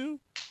be able to?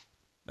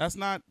 That's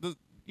not the...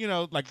 You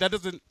know, like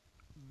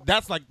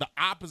that's like the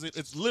opposite.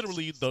 It's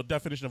literally the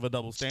definition of a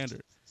double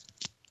standard.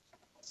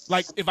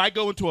 Like if I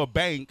go into a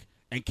bank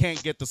and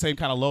can't get the same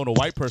kind of loan a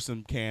white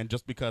person can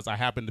just because I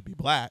happen to be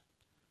black,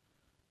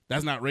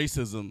 that's not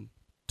racism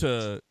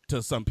to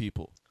some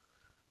people.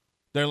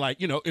 They're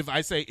like, you know, if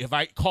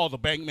I call the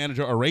bank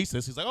manager a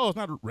racist, he's like, oh, it's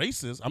not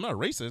racist. I'm not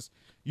racist.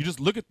 You just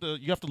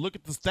you have to look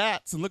at the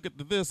stats and look at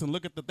the this and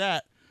look at the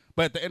that.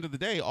 But at the end of the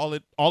day, all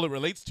it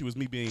relates to is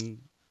me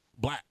being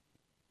black.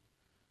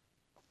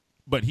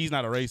 But he's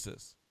not a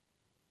racist.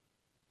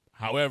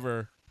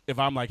 However, if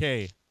I'm like,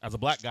 hey, as a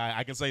black guy,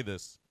 I can say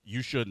this.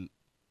 You shouldn't.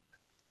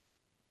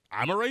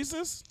 I'm a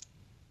racist?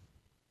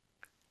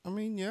 I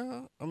mean,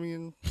 yeah. I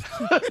mean,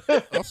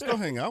 I'll still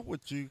hang out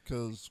with you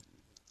because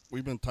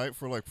we've been tight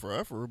for like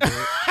forever. But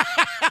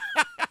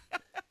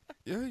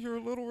yeah, you're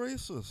a little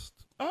racist.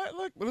 All right,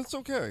 look. But it's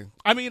okay.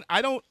 I mean,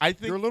 I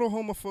think... You're a little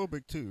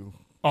homophobic, too.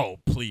 Oh,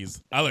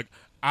 please.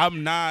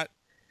 I'm not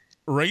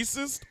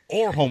racist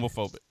or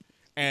homophobic.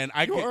 And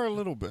you are a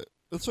little bit.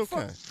 It's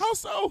okay. How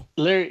so?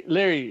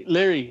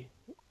 Larry,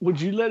 would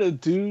you let a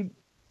dude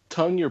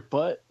tongue your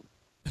butt?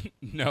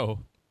 No.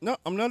 No,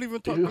 I'm not even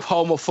talking. You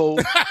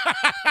homophobe.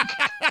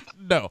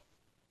 No.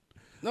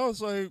 No,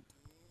 it's like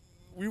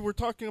we were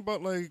talking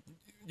about like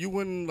you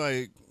wouldn't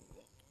like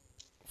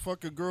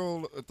fuck a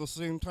girl at the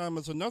same time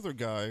as another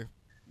guy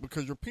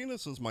because your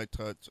penises might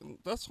touch, and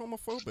that's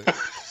homophobic.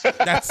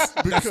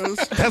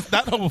 That's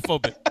not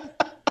homophobic.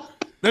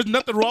 There's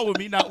nothing wrong with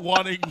me not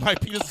wanting my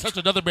penis to touch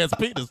another man's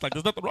penis. Like,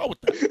 there's nothing wrong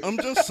with that. I'm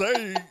just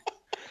saying,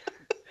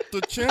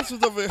 the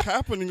chances of it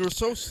happening are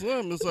so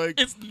slim. It's like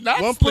it's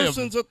not one slim.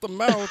 Person's at the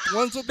mouth,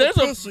 one's at the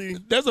pussy.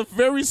 There's a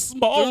very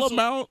small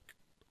amount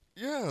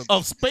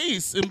of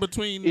space in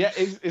between. Yeah,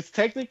 it's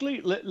technically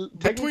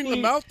between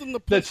the mouth and the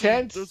pussy.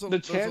 The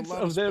chance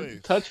of them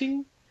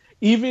touching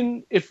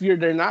even if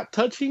they're not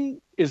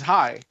touching, is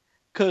high.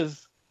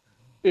 Because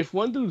if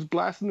one dude's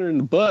blasting her in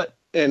the butt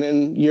and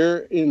then you're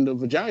in the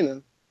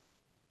vagina,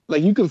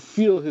 like you can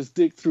feel his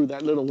dick through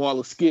that little wall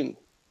of skin.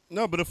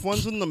 No, but if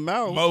one's in the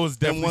mouth, Mo is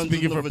definitely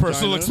speaking from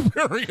personal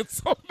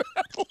experience on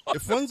that one.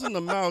 If one's in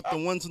the mouth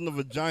and one's in the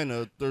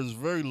vagina, there's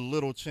very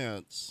little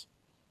chance.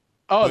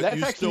 Oh,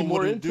 that's actually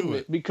more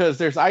intimate because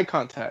there's eye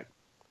contact.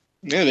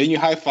 Yeah, then you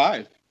high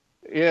five.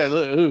 Yeah,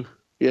 look, ooh,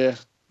 yeah.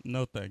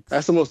 No thanks.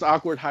 That's the most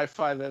awkward high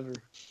five ever.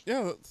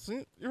 Yeah,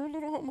 see, you're a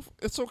little homophobic.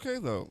 It's okay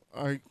though.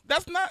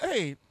 That's not.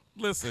 Hey,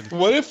 listen.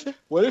 What if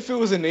it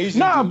was an Asian?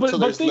 Nah, dude, but so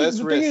the there's thing less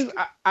is, risk?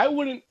 I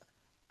wouldn't.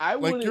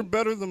 Like you're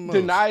better than most.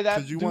 Deny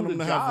that you dude want him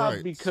a to have job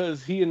rights.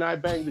 because he and I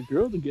banged a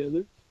girl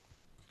together.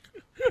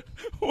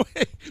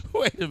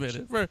 Wait a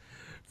minute.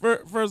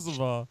 First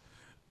of all,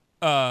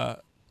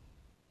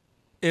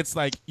 it's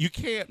like you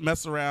can't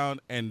mess around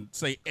and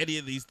say any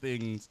of these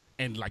things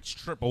and like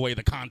strip away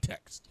the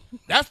context.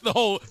 That's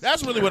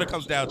really what it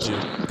comes down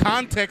to.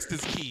 Context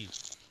is key.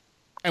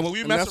 And when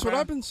we mess that's around, what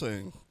I've been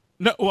saying.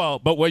 No, well,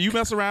 but when you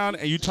mess around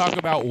and you talk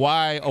about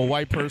why a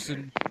white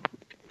person,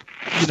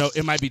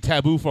 it might be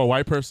taboo for a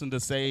white person to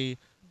say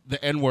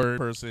the N-word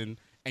person,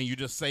 and you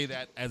just say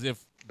that as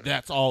if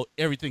that's all,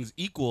 everything's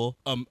equal,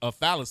 a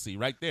fallacy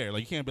right there.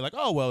 Like you can't be like,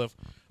 oh, well, if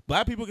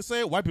black people can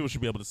say it, white people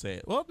should be able to say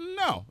it. Well,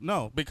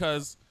 no,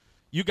 because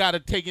you got to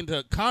take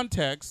into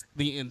context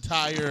the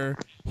entire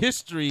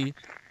history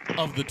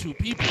of the two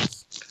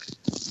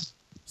peoples.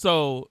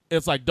 So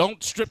it's like,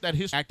 don't strip that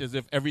history, act as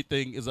if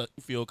everything is a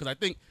field. Because I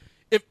think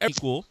if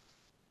equal,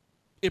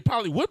 it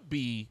probably would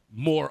be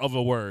more of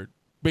a word.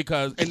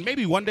 And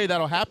maybe one day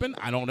that'll happen.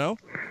 I don't know.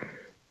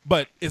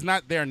 But it's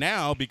not there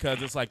now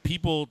because it's like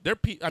people,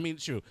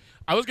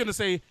 I was going to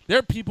say there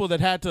are people that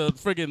had to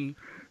friggin'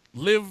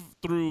 live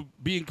through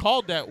being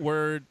called that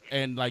word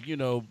and like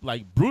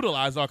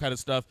brutalized, all kind of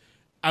stuff.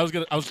 I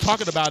was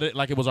talking about it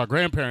like it was our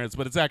grandparents,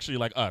 but it's actually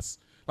like us.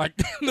 Like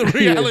the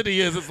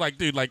reality is, it's like,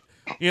 dude, like,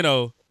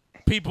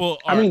 people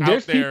are there's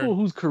out there. People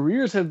whose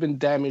careers have been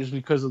damaged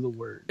because of the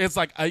word. It's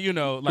like,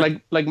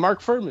 like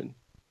Mark Furman.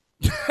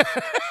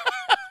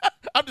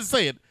 I'm just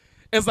saying.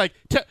 It's like,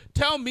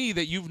 tell me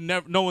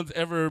that no one's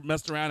ever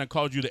messed around and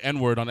called you the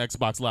N-word on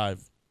Xbox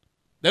Live.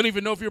 They don't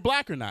even know if you're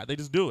black or not. They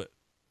just do it.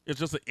 It's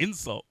just an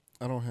insult.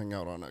 I don't hang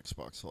out on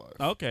Xbox Live.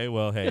 Okay,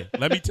 well, hey,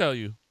 let me tell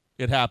you,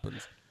 it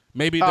happens.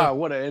 Maybe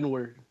what an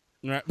N-word.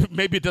 Right?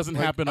 Maybe it doesn't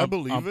happen I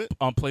believe it.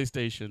 On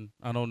PlayStation.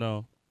 I don't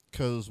know.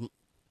 Because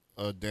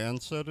Dan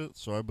said it,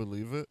 so I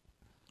believe it.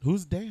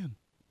 Who's Dan?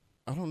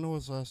 I don't know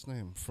his last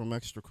name. From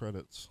Extra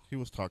Credits. He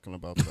was talking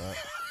about that.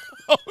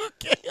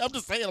 Okay, I'm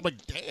just saying. I'm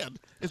like, Dan.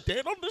 Is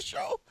Dan on the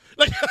show?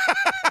 Like,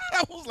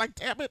 I was like,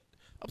 damn it.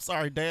 I'm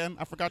sorry, Dan.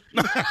 I forgot.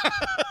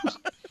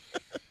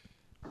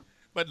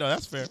 But no,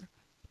 that's fair.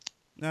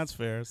 That's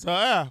fair. So,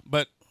 yeah,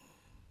 but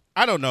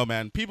I don't know,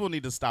 man. People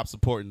need to stop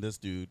supporting this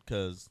dude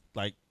because,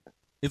 like,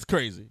 it's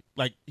crazy.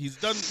 Like, he's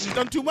done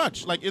too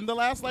much. Like, in the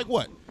last,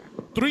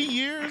 3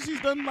 years,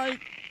 he's done,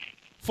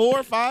 4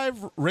 or 5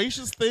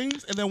 racist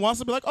things and then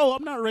wants to be like, oh,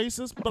 I'm not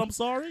racist, but I'm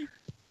sorry.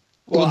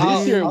 Well,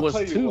 this year was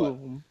 2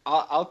 of them.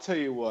 I'll tell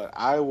you what.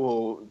 I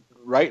will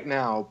right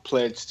now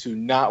pledge to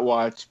not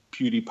watch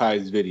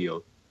PewDiePie's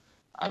video.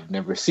 I've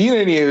never seen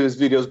any of his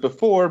videos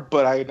before,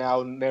 but I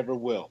now never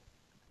will.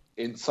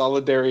 In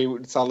solidarity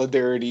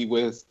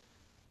with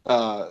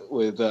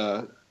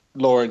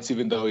Lawrence,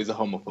 even though he's a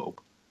homophobe.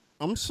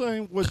 I'm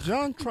saying what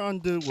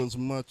JonTron did was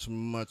much,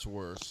 much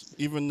worse.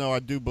 Even though I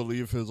do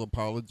believe his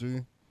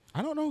apology.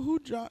 I don't know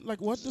who's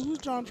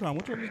JonTron?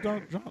 Which one is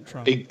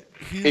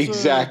JonTron?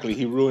 Exactly.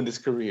 He ruined his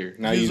career.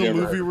 Now he's a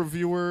movie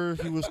reviewer.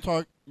 He was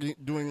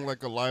doing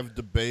a live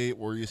debate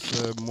where he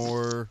said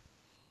more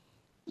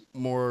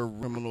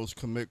criminals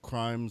commit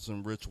crimes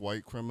than rich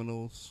white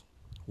criminals.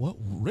 What?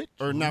 Rich?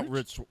 Or not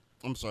rich.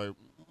 I'm sorry.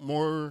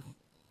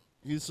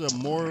 He said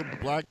more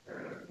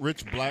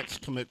rich blacks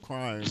commit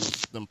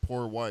crimes than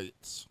poor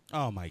whites.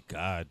 Oh my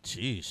God.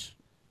 Jeez.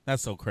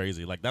 That's so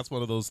crazy. Like, that's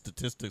one of those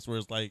statistics where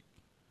it's like,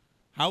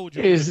 how would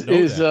you know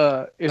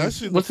that?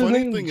 Actually, what's his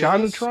name?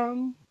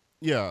 JonTron?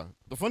 Yeah.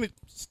 The funny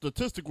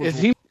statistic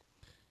was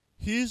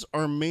he's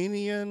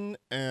Armenian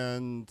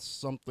and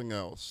something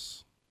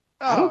else.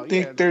 I don't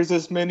think there's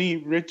as many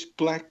rich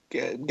black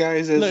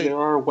guys as there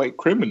are white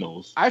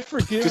criminals. I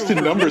forget just the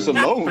numbers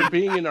alone for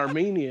being in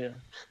Armenia.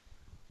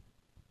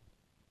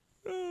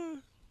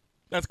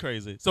 That's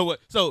crazy. So what?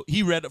 So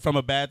he read it from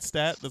a bad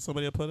stat that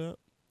somebody had put up?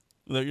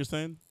 Is that what you're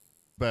saying?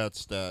 Bad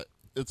stat.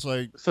 It's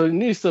like, so he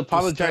needs to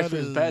apologize for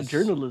his bad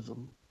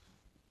journalism.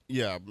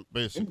 Yeah,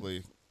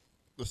 basically.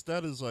 The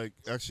stat is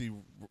actually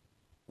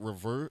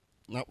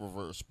not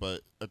reverse,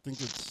 but I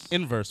think it's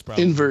inverse,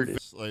 probably. Inverted.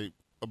 It's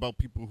about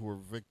people who are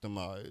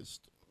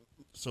victimized.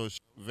 So it's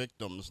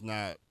victims,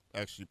 not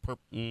actually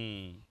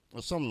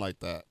or something like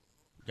that.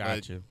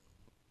 Gotcha.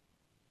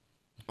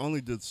 I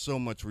only did so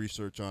much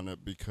research on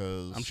it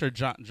because I'm sure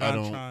JonTron. I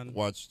don't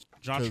watch.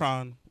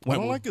 JonTron. I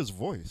don't like his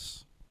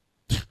voice.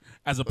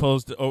 As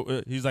opposed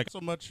to, he's like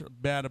so much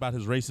bad about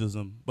his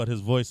racism, but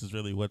his voice is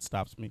really what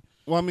stops me.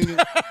 Well, I mean,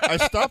 I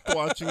stopped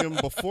watching him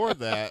before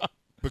that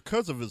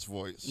because of his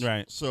voice.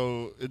 Right.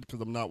 So, because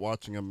I'm not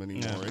watching him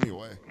anymore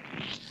anyway.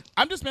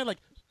 I'm just mad, like,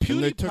 PewDiePie.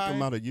 And they took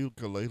him out of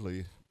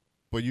ukulele,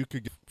 but you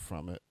could get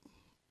from it.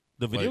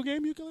 The video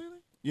game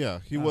ukulele? Yeah,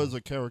 he was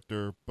a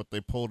character, but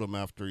they pulled him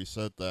after he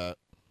said that.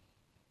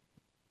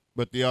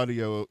 But the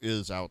audio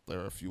is out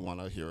there if you want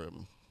to hear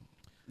him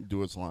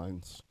do his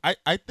lines.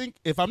 I think,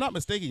 if I'm not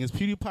mistaken, is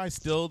PewDiePie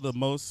still the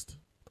most...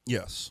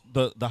 Yes.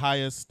 The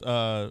highest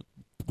grossing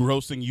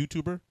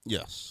YouTuber?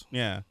 Yes.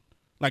 Yeah.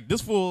 Like, this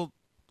fool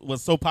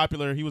was so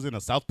popular, he was in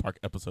a South Park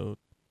episode.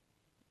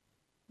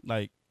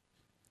 Like,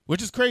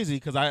 which is crazy,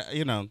 because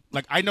I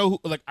know who,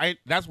 like,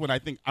 that's when I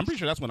think, I'm pretty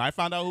sure that's when I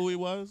found out who he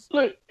was.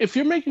 Look, if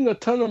you're making a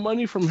ton of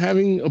money from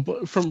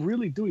from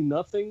really doing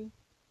nothing,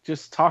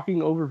 just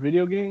talking over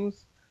video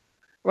games,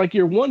 like,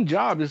 your one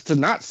job is to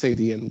not say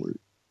the N-word.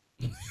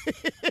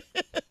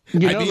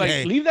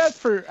 Hey, leave that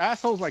for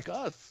assholes like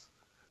us.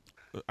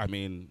 I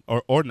mean,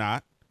 or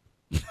not.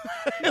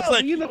 It's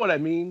like, you know what I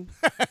mean.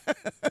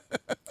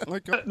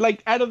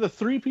 like out of the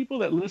 3 people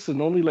that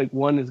listen, only like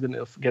 1 is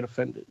gonna get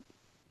offended.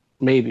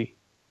 Maybe.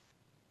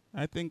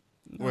 I think.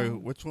 Wait,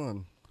 which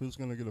one? Who's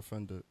gonna get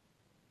offended?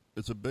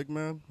 It's a big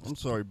man. I'm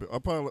sorry, but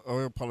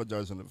I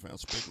apologize in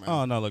advance, big man.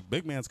 Oh no, look,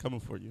 big man's coming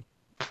for you.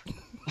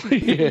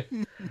 Yeah.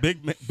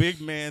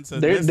 Big man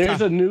said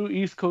there's a new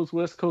East Coast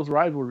West Coast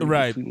rivalry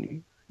between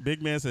you.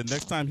 Big man said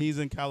next time he's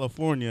in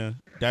California,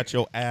 that's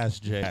your ass,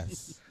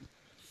 Jazz.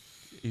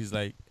 He's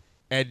like,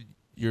 Ed,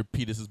 your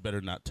penis is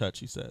better not touch.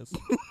 He says.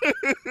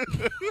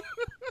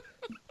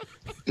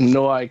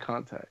 No eye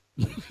contact.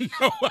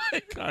 No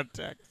eye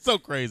contact. So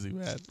crazy,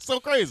 man. So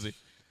crazy.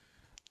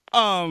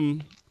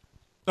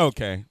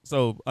 Okay,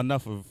 so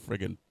enough of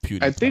friggin'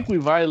 PewDiePie. I think we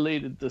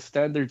violated the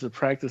standards of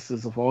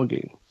practices of all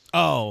games.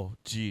 Oh,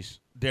 jeez.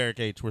 Derek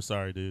H., we're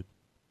sorry, dude.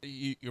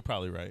 You're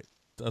probably right.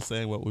 Us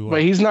saying what we want.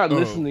 But he's not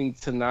listening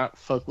to not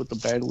fuck with the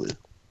bandwidth.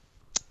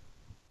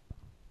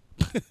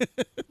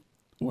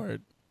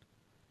 Word.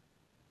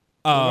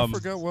 I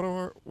forgot what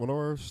are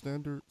our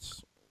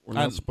standards? We're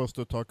not supposed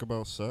to talk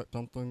about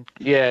something.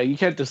 Yeah, you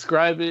can't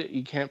describe it.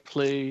 You can't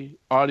play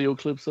audio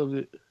clips of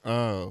it.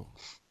 Oh,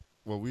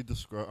 well, we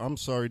describe. I'm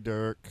sorry,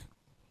 Derek.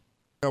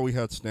 Yeah, we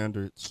had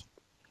standards.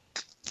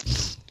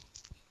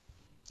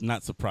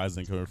 Not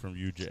surprising coming from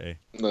you, Jay.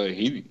 No,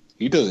 he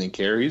doesn't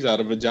care. He's out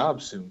of a job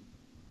soon.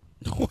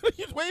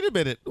 Wait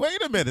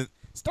a minute.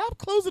 Stop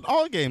closing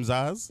all games,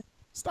 Oz.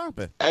 Stop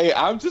it. Hey,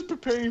 I'm just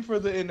preparing for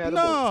the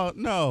inedible.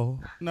 No.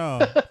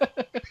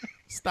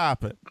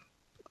 Stop it.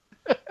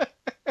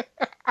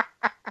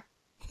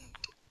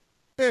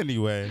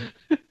 Anyway.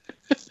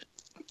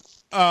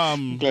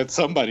 Glad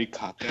somebody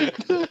caught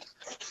that.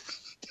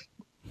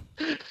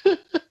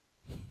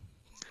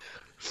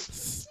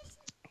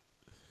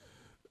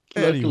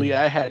 Luckily,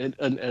 I had an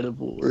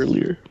unedible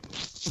earlier.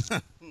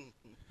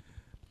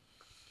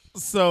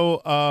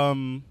 So,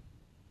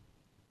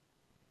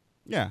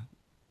 yeah.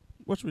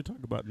 What should we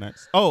talk about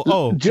next?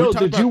 Oh, Joe,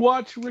 did you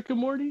watch Rick and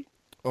Morty?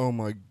 Oh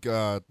my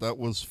God, that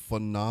was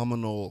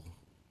phenomenal.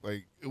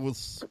 Like, it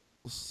was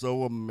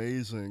so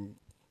amazing.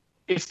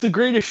 It's the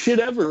greatest shit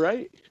ever,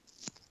 right?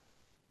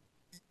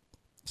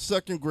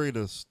 Second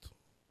greatest.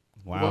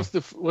 Wow.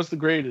 What's the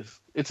greatest?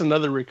 It's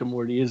another Rick and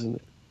Morty, isn't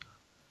it?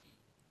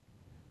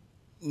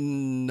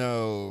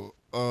 No.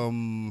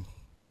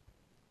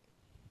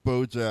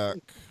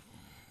 BoJack.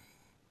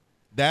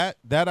 That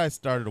I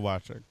started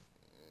watching.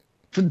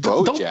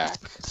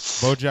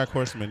 BoJack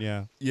Horseman,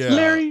 yeah. Yeah.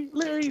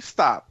 Larry,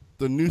 stop.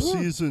 The new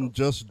season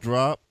just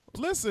dropped.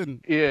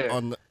 Listen. Yeah.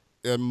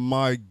 And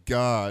my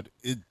God,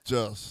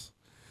 it's.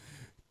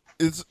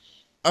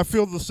 I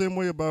feel the same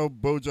way about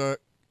BoJack,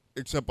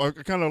 except I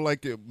kind of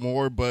like it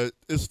more. But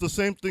it's the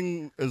same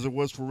thing as it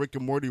was for Rick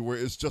and Morty, where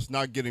it's just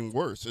not getting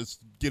worse; it's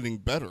getting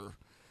better.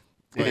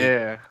 Like,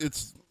 yeah.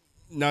 It's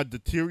not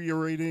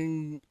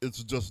deteriorating.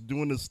 It's just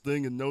doing its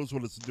thing and knows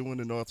what it's doing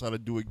and knows how to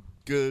do it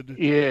good.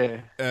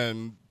 Yeah.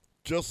 And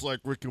just like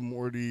Rick and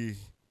Morty,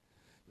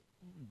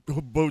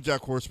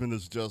 BoJack Horseman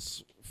is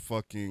just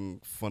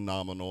fucking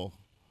phenomenal.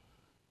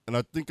 And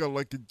I think I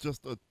like it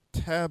just a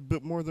tad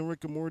bit more than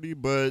Rick and Morty,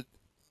 but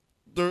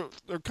they're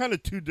kind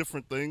of two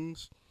different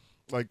things.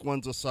 Like,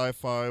 one's a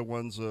sci-fi,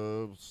 one's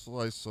a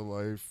slice of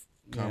life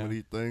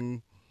comedy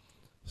thing.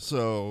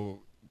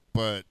 So,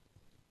 but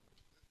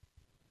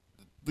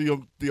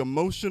the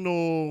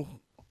emotional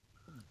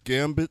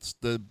gambits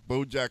that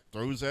BoJack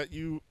throws at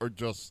you are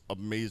just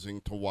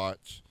amazing to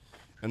watch,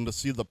 and to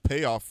see the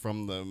payoff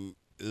from them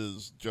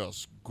is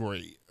just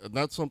great. And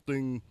that's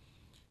something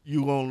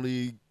you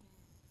only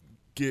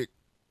get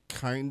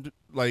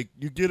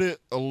you get it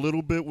a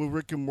little bit with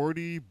Rick and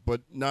Morty,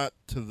 but not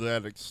to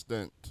that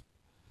extent.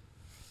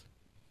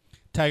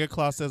 Tiger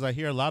Claw says, I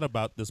hear a lot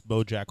about this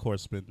BoJack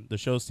Horseman. The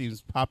show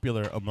seems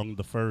popular among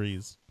the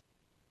furries.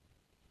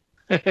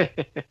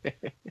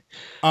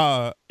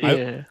 I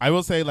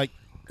will say, like,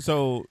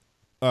 so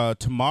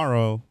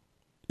tomorrow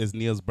is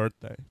Nia's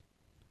birthday.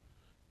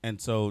 And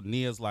so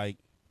Nia's like,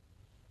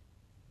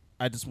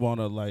 I just want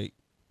to like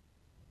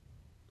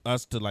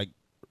us to like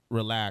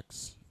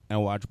relax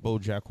and watch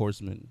BoJack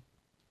Horseman.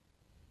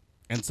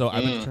 And so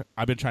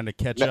I've been trying to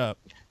catch up.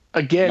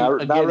 Again,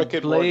 Not Rick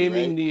and Morty,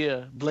 blaming right?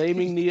 Nia,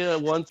 blaming Nia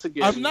once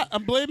again.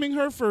 I'm blaming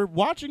her for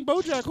watching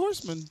BoJack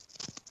Horseman.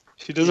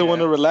 She doesn't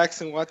want to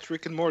relax and watch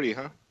Rick and Morty,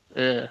 huh?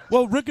 Yeah.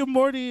 Well, Rick and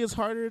Morty is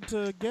harder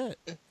to get.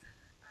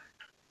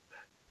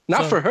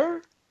 Not for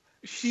her.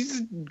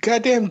 She's a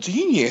goddamn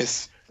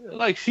genius.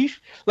 Like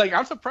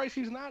I'm surprised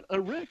she's not a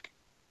Rick.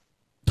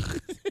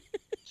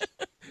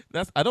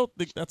 I don't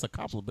think that's a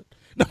compliment.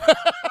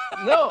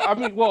 No, I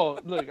mean, well,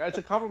 look, it's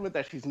a compliment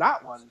that she's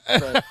not one.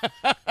 But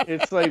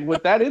it's like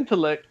with that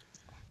intellect.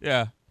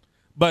 Yeah,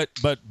 but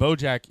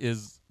BoJack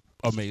is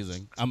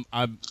amazing.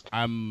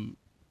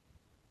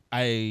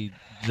 I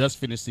just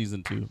finished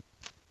season 2.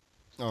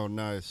 Oh,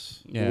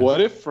 nice. Yeah. What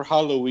if for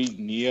Halloween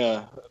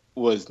Nia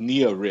was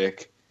Nia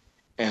Rick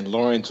and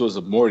Lawrence was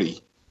a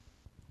Morty?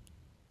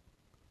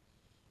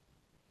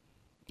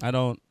 I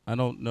don't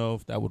know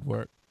if that would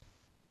work.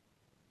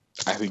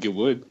 I think it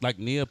would. Like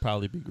Nia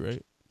probably be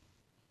great.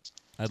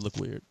 I'd look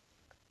weird.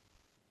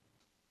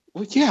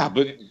 Well, yeah,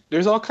 but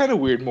there's all kind of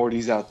weird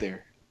Mortys out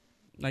there.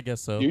 I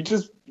guess so.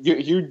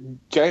 You're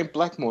giant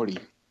black Morty.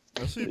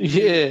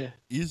 Yeah.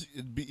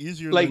 It'd be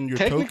easier Like than your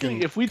technically,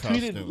 token if we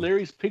costume. tweeted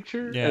Larry's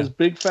picture as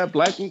big fat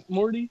black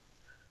Morty,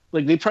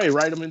 like they'd probably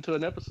write him into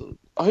an episode.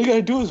 All you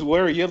gotta do is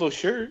wear a yellow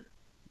shirt.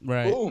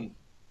 Right.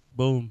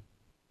 Boom.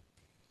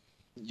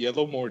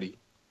 Yellow Morty.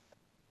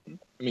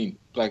 I mean,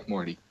 black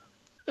Morty.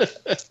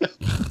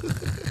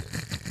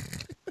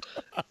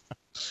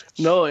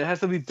 No, it has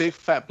to be big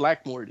fat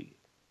black Morty.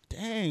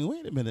 Dang,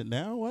 wait a minute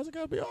now. Why's it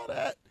gotta be all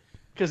that?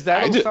 Because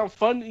that'll sound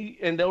funny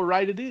and they'll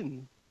write it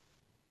in.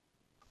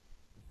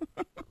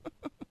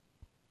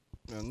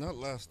 And that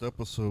last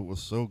episode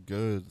was so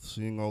good.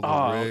 Seeing all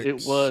the rigs.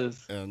 It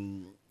was.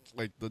 And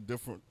like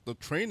the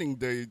training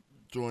day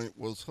joint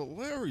was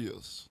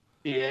hilarious.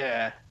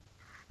 Yeah.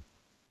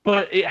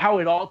 But how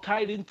it all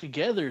tied in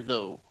together,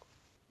 though.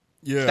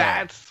 Yeah.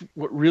 That's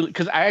what really,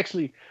 because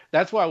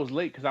that's why I was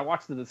late, because I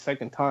watched it the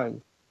second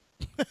time.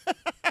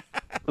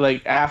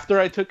 Like after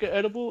I took an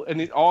edible, and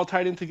it all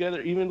tied in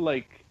together. Even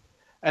like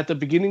at the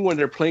beginning when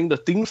they're playing the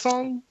theme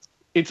song,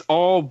 it's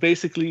all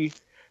basically,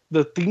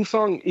 the theme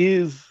song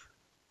is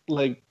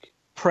like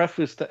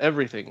preface to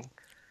everything.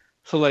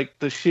 So like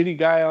the shitty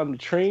guy on the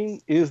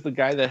train is the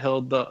guy that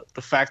held the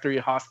factory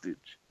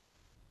hostage.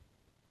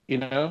 You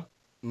know?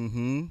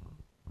 Mm-hmm.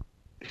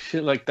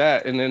 Shit like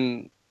that. And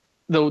then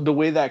the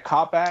way that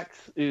cop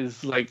acts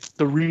is like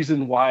the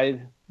reason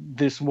why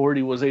this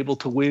Morty was able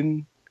to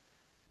win.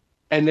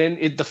 And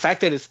then the fact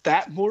that it's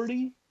that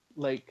Morty,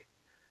 like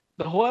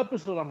the whole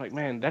episode, I'm like,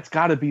 man, that's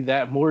got to be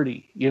that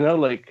Morty, you know,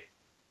 like.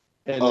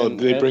 And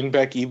did they bring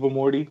back Evil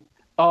Morty?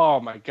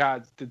 Oh my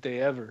God, did they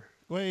ever?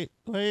 Wait,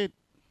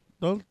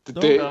 don't. Did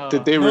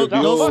they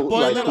reveal?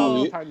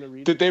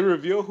 Did they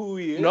reveal who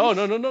he is?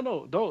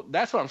 No. Don't.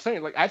 That's what I'm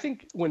saying. Like, I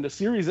think when the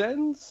series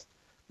ends,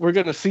 we're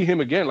gonna see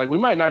him again. Like, we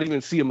might not even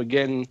see him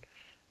again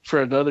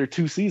for another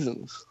 2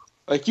 seasons.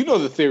 Like, you know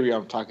the theory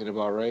I'm talking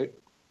about, right?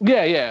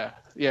 Yeah.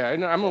 I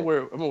know. I'm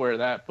aware of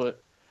that.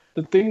 But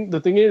the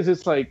thing is,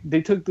 it's like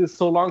they took this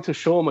so long to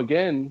show him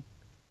again,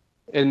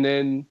 and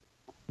then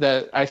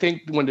that I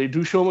think when they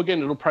do show him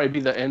again, it'll probably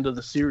be the end of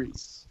the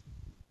series.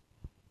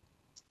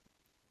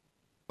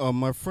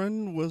 My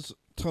friend was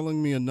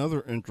telling me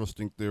another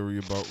interesting theory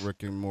about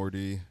Rick and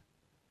Morty,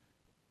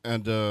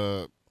 and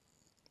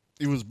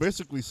he was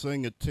basically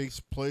saying it takes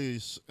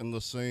place in the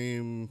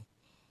same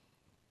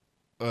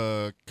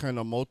kind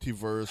of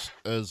multiverse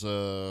as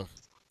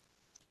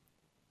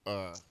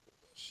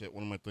shit.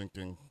 What am I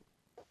thinking?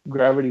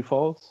 Gravity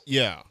Falls.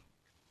 Yeah,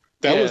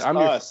 that was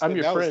us. I'm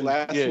your that friend.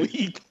 Was last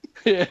week.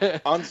 Yeah.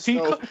 On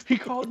Snow. He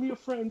called me a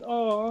friend.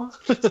 Oh.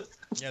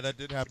 Yeah, that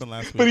did happen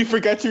last week. But he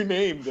forgot your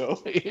name,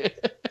 though. Yeah.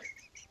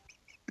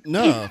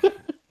 No.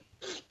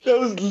 That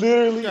was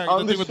literally Yeah,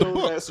 on the with show the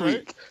books, last right?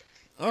 week.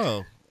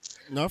 Oh,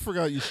 no, I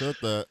forgot you said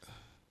that.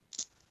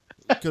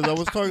 Because I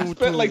was talking I to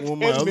spent like one of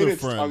 10 my other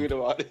minutes friends. talking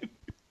about it.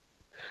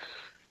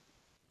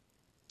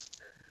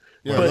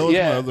 Yeah, But that was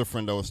yeah. my other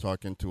friend I was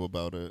talking to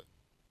about it.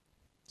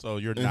 So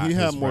you're And not he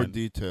had his more friend.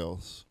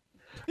 details.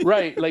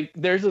 Right. Like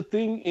there's a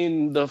thing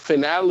in the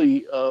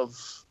finale of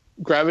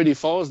Gravity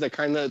Falls that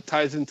kind of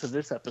ties into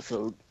this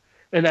episode.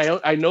 And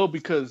I know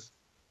because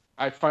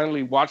I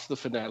finally watched the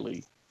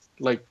finale.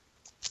 Like,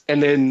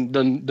 and then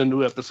the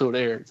new episode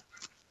aired.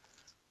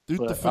 Dude,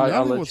 But the finale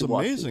I'll let was you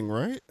watch amazing,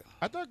 right?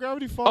 I thought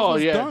Gravity Falls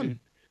was done. Dude.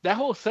 That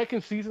whole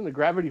second season of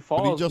Gravity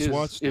Falls just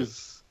watched it.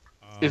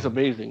 is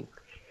amazing.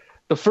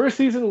 The first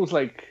season was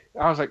like,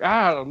 I was like,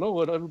 I don't know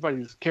what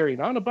everybody's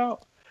carrying on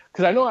about.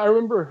 Because I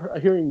remember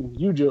hearing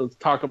you, Joe,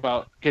 talk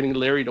about getting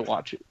Larry to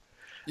watch it.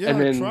 Yeah, And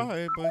I then-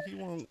 tried, but he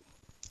won't.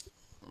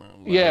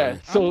 Yeah,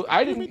 so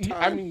Give me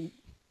time.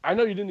 I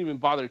know you didn't even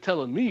bother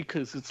telling me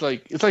because it's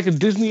like a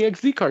Disney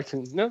XD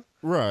cartoon, you know?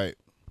 Right.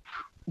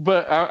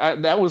 But I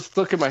that was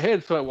stuck in my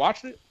head, so I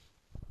watched it.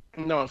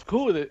 And I was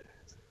cool with it.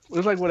 It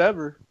was like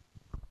whatever.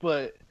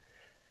 But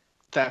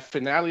that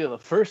finale of the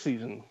first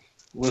season,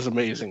 was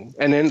amazing.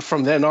 And then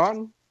from then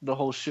on, the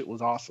whole shit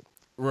was awesome.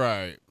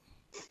 Right.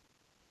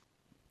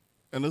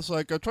 And it's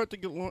like I tried to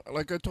get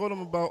like I told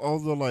him about all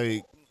the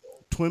like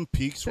Twin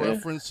Peaks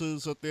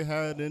references that they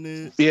had in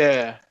it.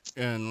 Yeah.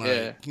 And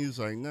like he's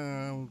like,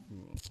 nah, all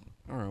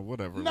right,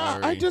 whatever. Nah,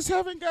 Larry. I just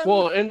haven't gotten.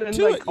 Well, and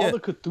like all the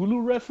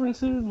Cthulhu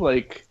references,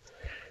 like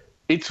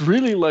it's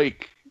really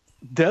like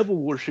devil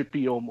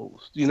worshipy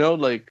almost. You know,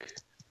 like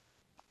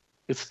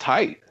it's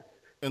tight.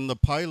 In the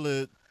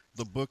pilot,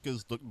 the book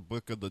is the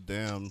Book of the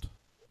Damned.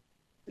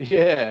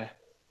 Yeah.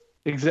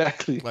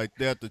 Exactly. Like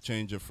they had to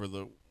change it for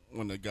the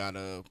when it got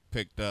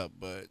picked up,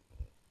 but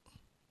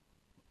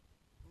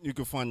you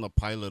can find the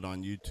pilot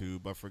on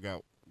YouTube. I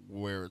forgot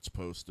where it's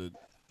posted.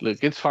 Look,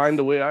 it's fine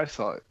the way I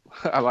saw it.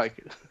 I like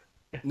it.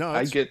 No,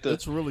 I get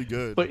it's really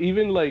good. But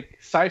even like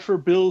Cypher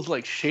Bill's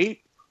like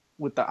shape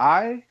with the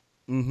eye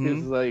Mm-hmm.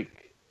 is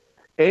like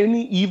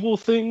any evil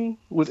thing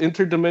with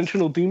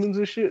interdimensional demons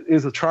and shit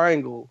is a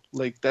triangle.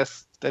 Like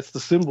that's the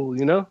symbol,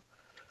 you know?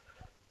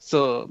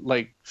 So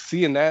like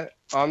seeing that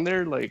on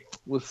there like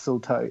was so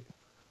tight.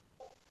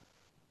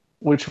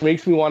 Which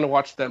makes me want to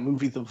watch that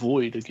movie The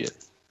Void again.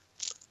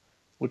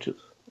 Which is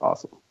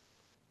awesome.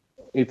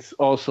 It's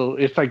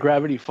like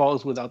Gravity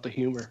Falls without the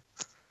humor.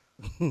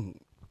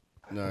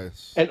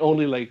 Nice. And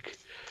only like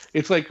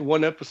it's like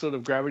one episode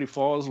of Gravity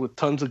Falls with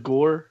tons of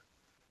gore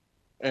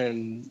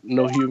and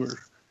no humor.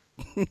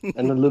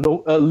 And a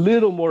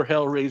little more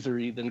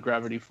Hellraiser-y than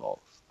Gravity Falls.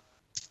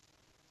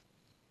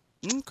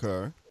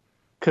 Okay.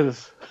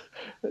 Because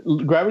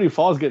Gravity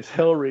Falls gets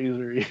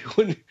Hellraiser-y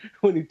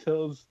when he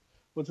tells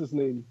what's his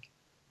name?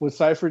 When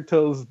Cypher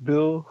tells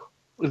Bill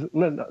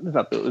no, it's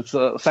not Bill.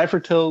 It's Cypher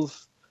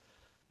tells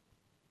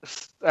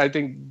I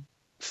think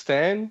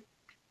Stan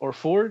or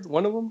Ford,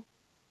 one of them,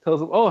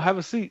 tells him, "Oh, have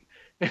a seat."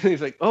 And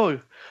he's like, "Oh,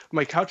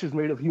 my couch is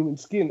made of human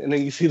skin." And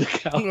then you see the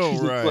couch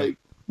right. like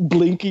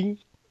blinking.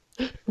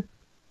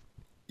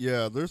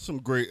 Yeah, there's some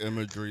great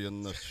imagery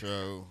in this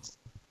show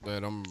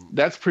that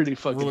That's pretty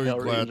fucking really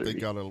glad Hellraiser-y.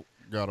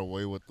 they got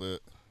away with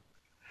it.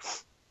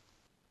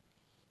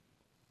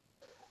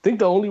 I think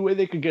the only way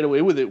they could get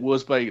away with it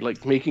was by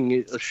like making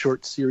it a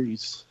short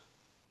series.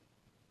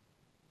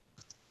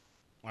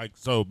 Like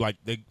so, like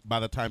by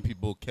the time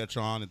people catch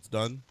on, it's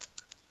done.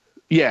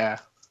 Yeah,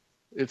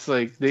 it's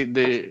like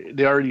they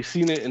already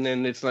seen it, and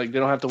then it's like they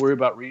don't have to worry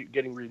about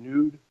getting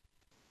renewed.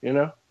 You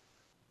know.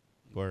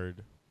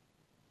 Word.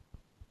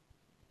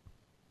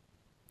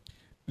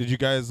 Did you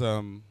guys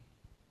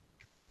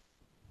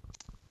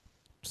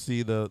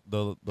see the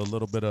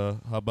little bit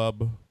of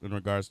hubbub in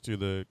regards to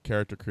the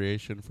character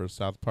creation for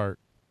South Park,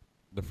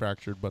 The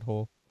Fractured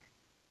Butthole?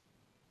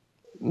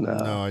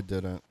 No, I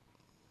didn't.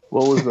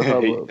 What was the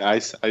hubbub?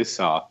 I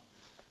saw.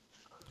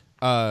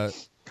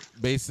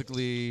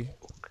 Basically,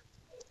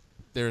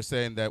 they're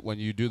saying that when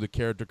you do the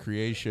character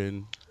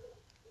creation,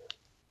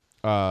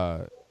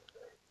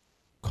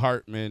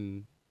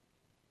 Cartman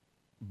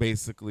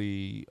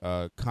basically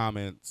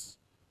comments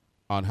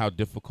on how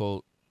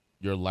difficult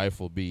your life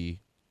will be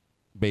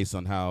based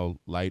on how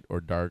light or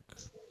dark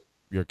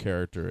your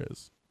character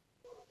is.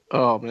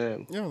 Oh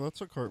man. Yeah,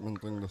 that's a Cartman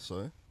thing to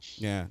say.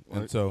 Yeah,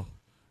 Like-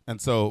 and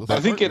so I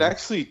think it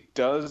actually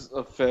does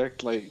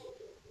affect like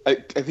I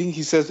think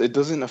he says it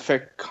doesn't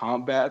affect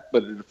combat,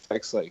 but it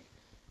affects like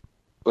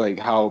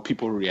how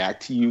people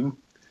react to you,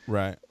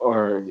 right,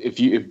 or if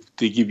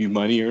they give you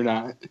money or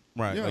not.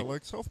 right, Yeah,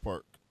 like South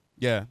Park.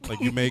 yeah, like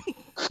you make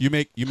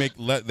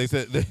they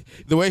said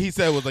the way he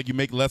said was like you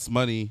make less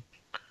money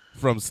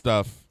from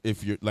stuff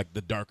if you're like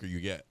the darker you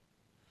get.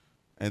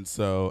 And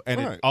so and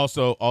Right. it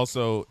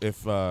also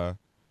if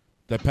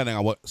depending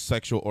on what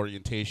sexual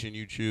orientation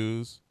you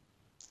choose,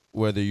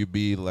 whether you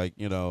be like,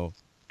 you know,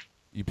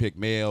 you pick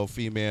male,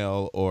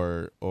 female,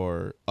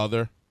 or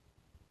other,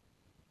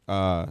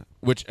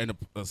 which and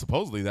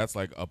supposedly that's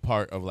like a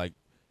part of like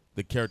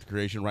the character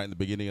creation right in the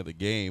beginning of the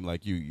game.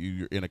 Like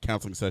you're in a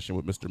counseling session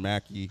with Mr.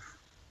 Mackey,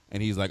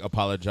 and he's like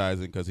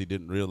apologizing because he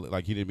didn't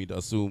mean to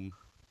assume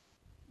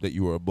that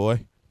you were a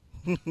boy,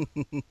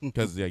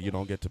 because yeah, you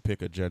don't get to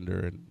pick a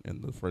gender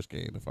in the first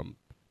game if I'm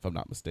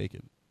not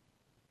mistaken.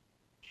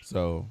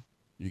 So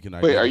you can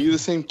Wait, are you the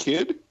same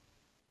kid?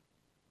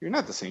 You're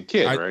not the same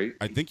kid, right?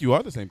 I think you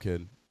are the same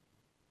kid.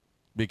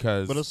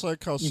 Because But it's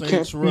like how You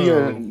Saints can't be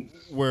Row,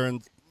 where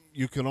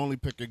you can only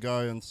pick a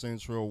guy in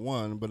Saints Row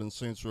 1, but in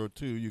Saints Row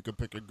 2, you could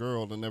pick a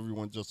girl, and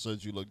everyone just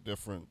says you look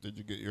different. Did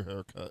you get your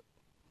hair cut?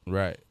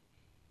 right.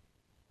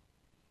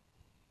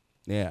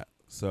 Yeah.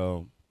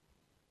 So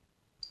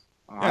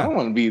I don't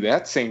want to be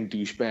that same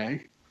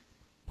douchebag.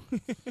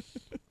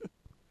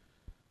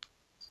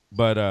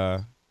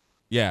 but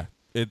yeah,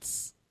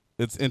 it's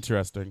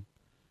interesting.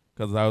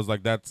 Because I was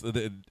like,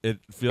 it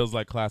feels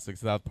like classic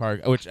South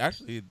Park, which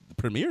actually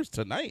premieres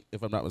tonight,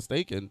 if I'm not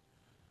mistaken.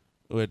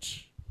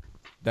 Which,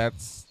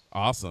 that's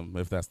awesome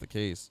if that's the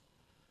case.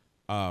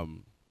 But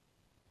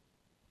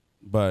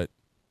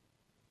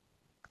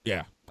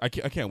yeah, I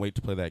can't wait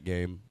to play that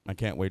game. I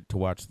can't wait to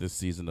watch this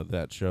season of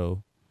that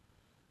show.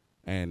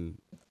 And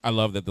I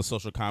love that the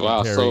social Wow,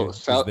 commentary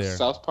so is there.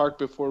 South Park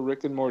before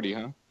Rick and Morty,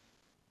 huh?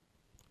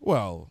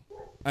 Well,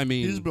 I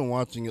mean, He's been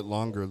watching it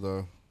longer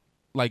though.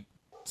 like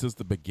since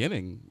the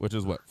beginning, which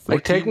is what 14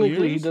 Like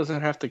technically, he years?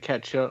 doesn't have to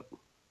catch up.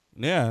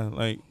 Yeah,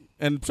 like,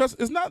 and trust,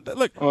 it's not that,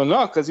 like, Oh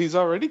no, because he's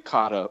already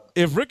caught up.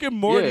 if Rick and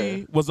Morty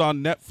Yeah. was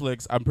on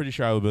Netflix, I'm pretty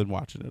sure I would have been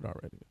watching it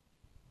already.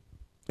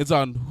 It's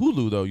on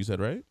Hulu though, you said,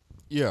 right?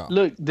 Yeah.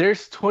 Look,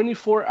 there's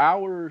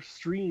 24-hour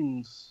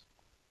streams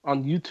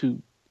on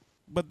YouTube.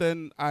 But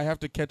then I have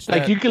to catch that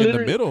Like you can in the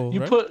literally middle. you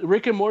right? put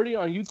Rick and Morty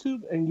on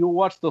YouTube and you'll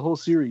watch the whole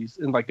series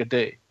in like a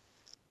day.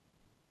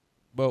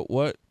 But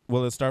what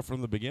will it start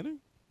from the beginning?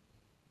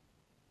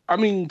 I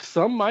mean,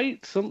 some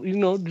might, some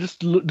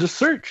just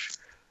search,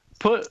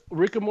 put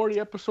Rick and Morty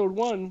episode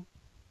 1,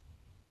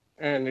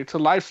 and it's a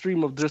live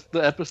stream of just the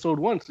episode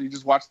 1. So you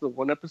just watch the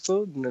one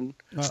episode and then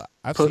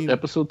I've put seen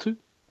episode 2.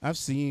 I've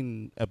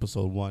seen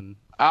episode 1.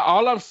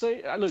 All I'm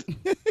saying, look,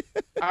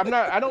 I'm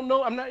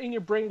not in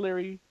your brain,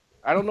 Larry.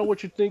 I don't know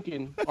what you're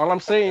thinking. All I'm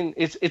saying,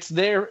 it's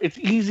there. It's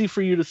easy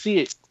for you to see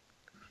it.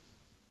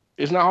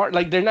 It's not hard.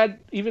 Like they're not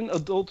even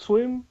Adult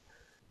Swim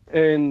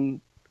and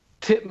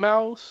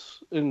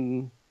Titmouse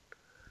and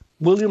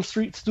William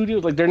Street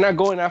Studios. Like they're not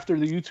going after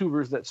the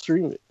YouTubers that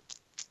stream it.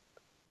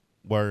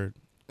 Word.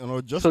 You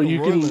know, Justin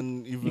you can-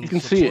 Roiland even you can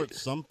see supports it.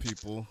 some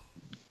people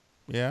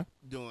Yeah.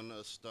 doing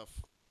this stuff.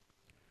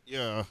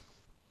 Yeah.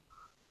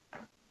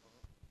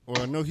 Or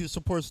I know he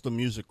supports the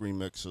music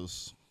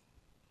remixes.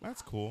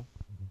 That's cool.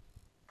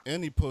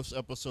 And he posts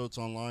episodes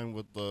online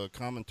with the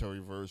commentary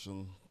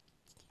version.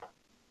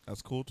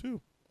 That's cool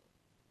too.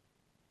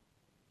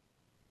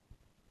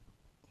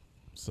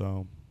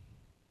 So,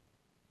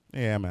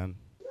 yeah, man.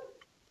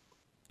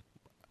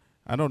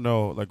 I don't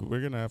know. Like,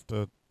 we're gonna have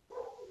to.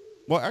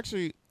 Well,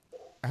 actually,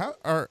 how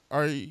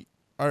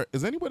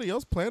is anybody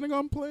else planning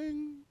on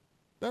playing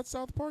that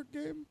South Park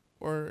game?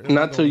 Or am I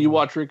Not the till you only one?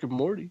 watch Rick and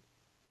Morty.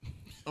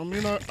 I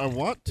mean, I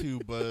want to,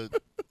 but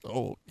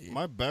Oh,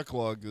 my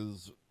backlog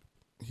is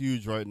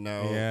huge right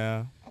now.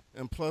 yeah.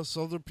 And plus,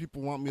 other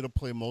people want me to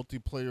play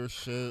multiplayer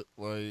shit.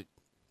 Like,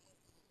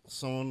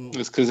 someone.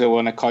 It's because they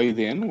want to call you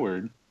the N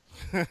word.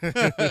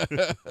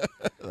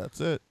 That's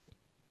it.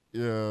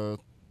 Yeah,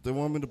 they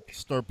want me to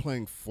start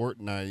playing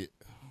Fortnite,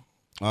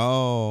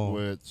 Oh,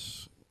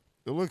 which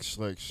it looks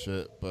like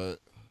shit, but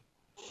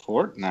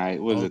Fortnite?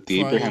 Was I'll it the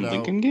try Abraham it out.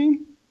 Lincoln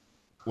game?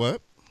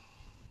 what?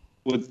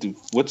 What's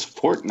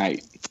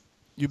Fortnite?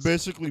 You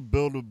basically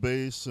build a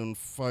base and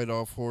fight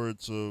off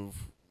hordes of,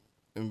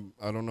 and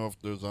I don't know if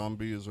they're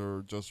zombies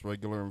or just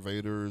regular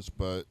invaders,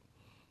 but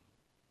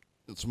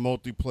it's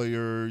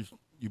multiplayer.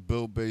 You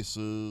build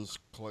bases,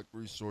 collect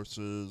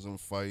resources,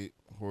 and fight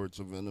hordes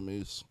of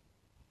enemies.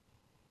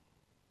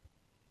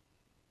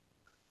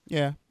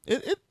 yeah.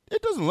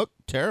 It doesn't look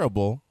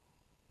terrible.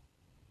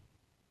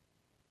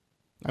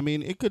 I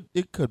mean, it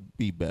could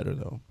be better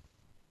though.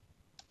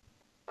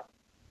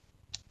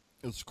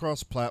 It's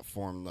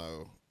cross-platform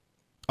though.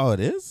 Oh, it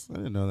is? I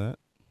didn't know that.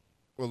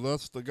 Well,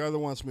 that's the guy that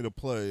wants me to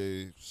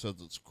play says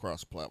it's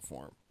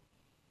cross-platform.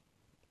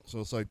 So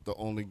it's like the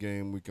only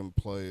game we can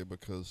play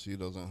because he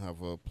doesn't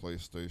have a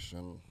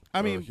PlayStation.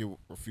 I or mean- he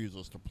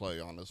refuses to play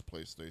on his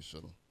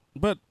PlayStation.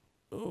 But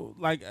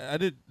like,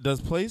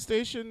 does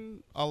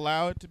PlayStation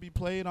allow it to be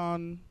played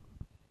on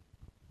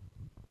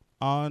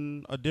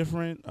a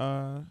different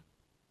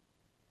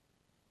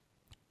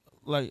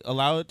like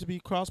allow it to be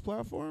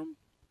cross-platform?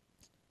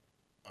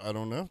 I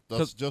don't know. 'Cause-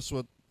 That's just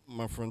what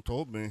my friend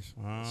told me.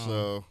 Oh.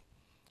 So,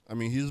 I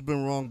mean, he's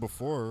been wrong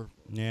before,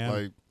 Yeah,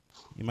 like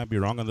you might be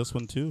wrong on this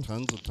one too.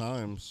 tons of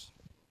times.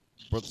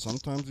 But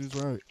sometimes he's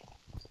right.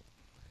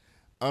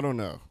 I don't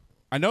know.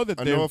 I know that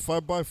I they're. know if I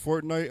buy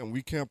Fortnite and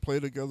we can't play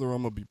together,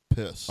 I'm going to be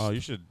pissed. Oh, you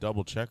should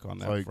double check on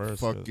that like,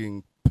 first.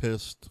 fucking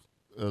pissed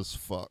as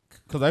fuck.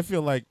 Because I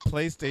feel like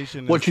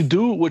PlayStation. What you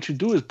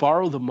do is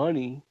borrow the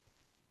money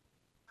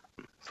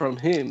from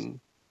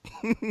him.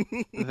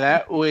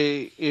 That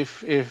way,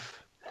 if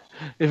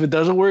it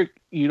doesn't work,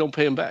 you don't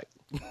pay him back.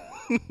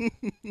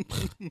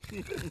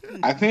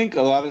 I think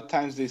a lot of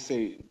times they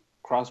say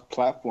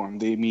cross-platform.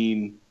 They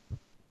mean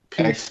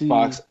PC.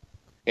 Xbox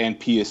and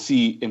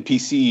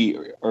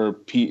PC or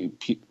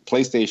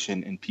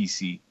PlayStation and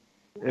PC.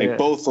 Like Yeah.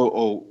 both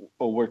will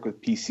work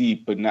with PC,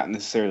 but not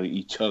necessarily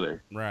each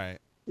other. Right.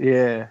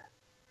 Yeah.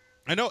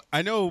 I know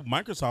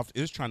Microsoft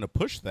is trying to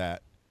push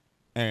that,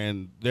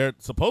 and they're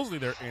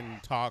in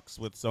talks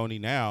with Sony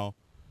now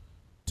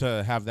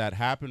to have that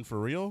happen for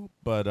real,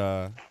 but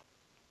I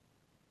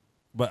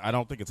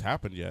don't think it's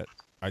happened yet.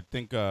 I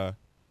think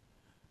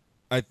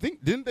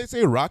didn't they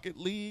say Rocket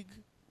League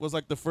was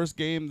like the first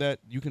game that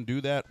you can do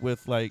that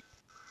with like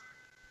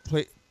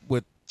play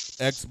with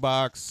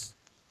Xbox,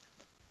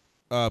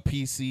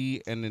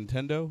 PC and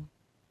Nintendo?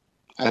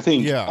 I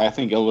think Yeah.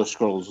 Elder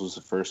Scrolls was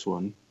the first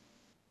one.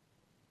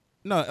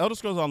 No, Elder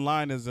Scrolls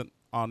Online isn't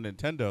on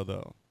Nintendo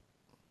though.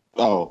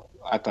 Oh,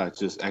 I thought it's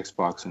just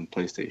Xbox and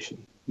PlayStation.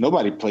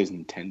 Nobody plays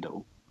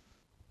Nintendo.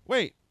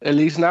 Wait, At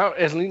least not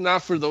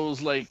for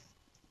those like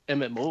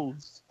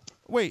MMOs.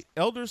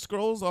 Elder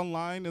Scrolls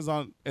Online is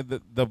on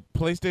the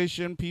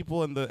PlayStation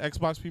people and the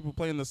Xbox people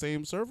play in the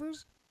same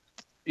servers?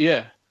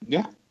 Yeah.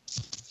 Yeah.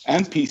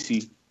 and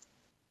PC.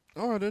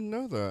 Oh, I didn't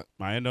know that.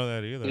 I didn't know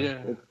that either.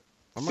 Yeah.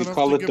 I'm They gonna have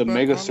call to it get the back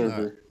Mega on that.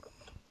 Server.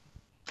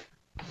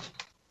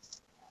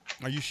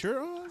 Are you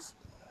sure, Oz?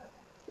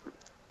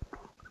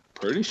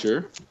 Pretty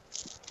sure.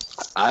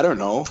 I don't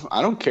know.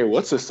 I don't care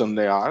what system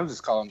they are. I'm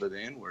just calling them the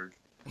N-word.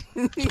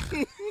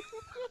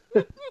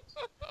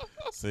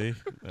 See,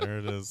 there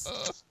it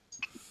is.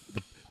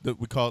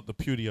 We call it the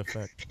Pewdie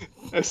effect.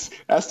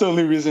 That's the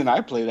only reason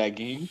I play that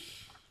game.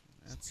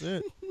 That's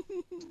it.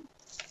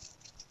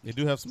 They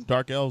do have some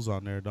dark elves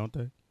on there, don't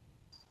they?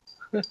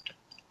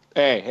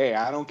 Hey,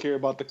 I don't care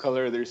about the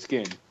color of their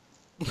skin.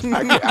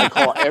 I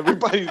call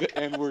everybody the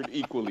N-word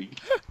equally.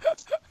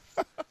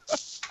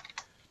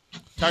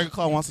 Tiger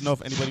Claw wants to know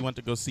if anybody went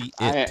to go see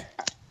it.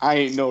 I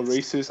ain't no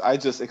racist. I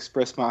just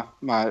express my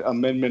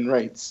amendment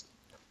rights.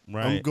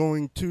 Right. I'm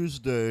going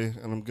Tuesday,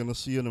 and I'm gonna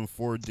see it in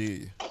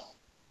 4D,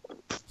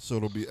 so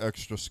it'll be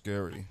extra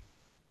scary.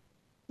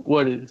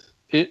 What is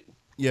it?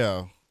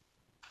 Yeah,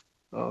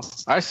 Oh,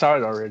 I saw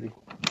it already.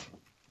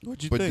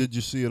 What'd you but think? did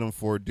you see it in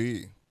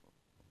 4D?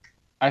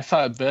 I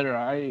saw it better.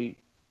 I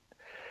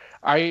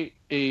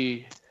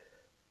a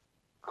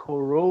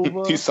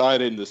Corova. He saw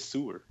it in the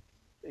sewer.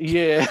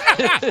 Yeah.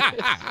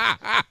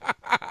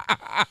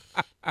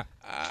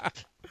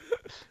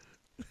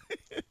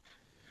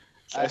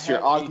 That's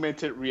your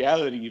augmented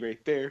reality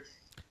right there.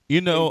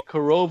 You know,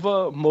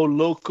 Corova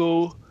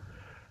Moloko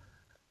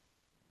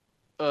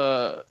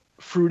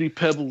Fruity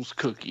Pebbles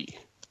cookie.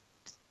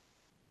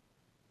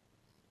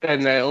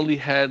 And I only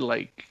had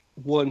like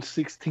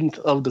 1/16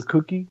 of the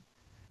cookie,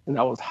 and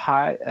I was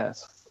high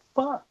as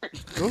fuck.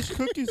 Those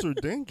cookies are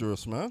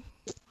dangerous, man.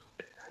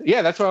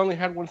 Yeah, that's why I only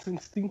had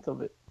 1/16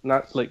 of it.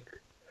 Not like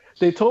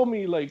they told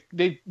me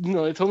they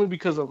told me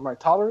because of my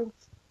tolerance,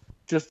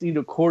 just eat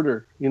a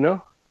quarter,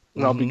 and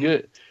I'll be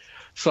good.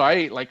 So I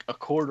ate like a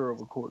quarter of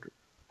a quarter,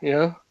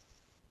 because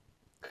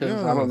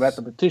I'm a Yes.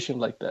 mathematician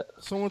like that.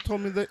 Someone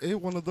told me they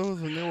ate one of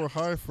those and they were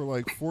high for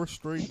like 4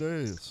 straight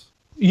days.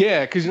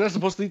 Yeah, because you're not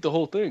supposed to eat the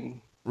whole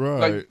thing. Right.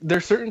 Like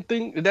there's certain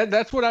things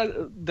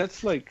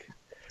that's like.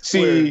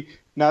 See,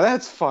 now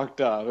that's fucked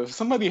up. If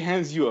somebody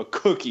hands you a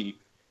cookie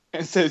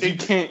and says you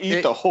can't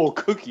eat the whole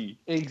cookie,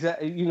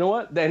 Exactly. You know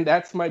what? Then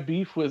that's my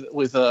beef with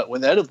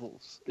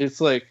edibles.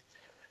 It's like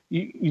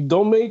you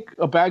don't make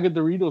a bag of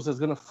Doritos that's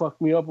gonna fuck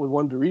me up with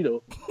one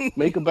Dorito.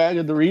 Make a bag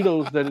of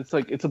Doritos that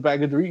it's a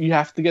bag of Doritos. You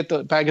have to get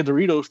the bag of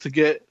Doritos to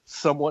get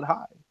somewhat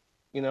high.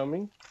 You know what I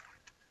mean?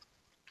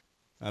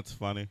 that's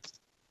funny.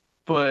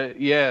 But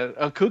yeah,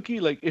 a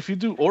cookie, like if you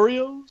do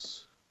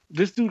Oreos,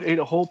 this dude ate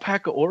a whole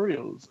pack of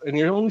Oreos, and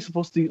you're only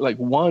supposed to eat like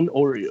one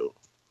Oreo.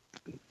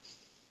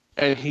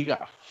 And he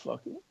got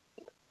fucking.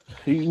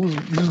 He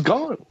was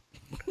gone.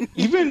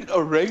 even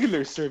a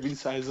regular serving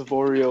size of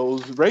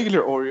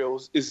regular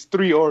Oreos is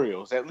 3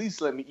 Oreos. At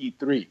least let me eat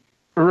 3.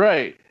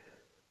 Right.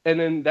 And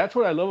then that's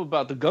what I love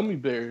about the gummy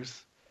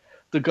bears.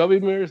 The gummy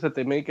bears that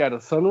they make out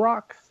of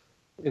Sunrocks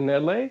in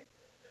LA.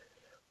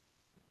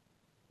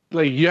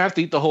 Like you have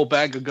to eat the whole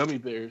bag of gummy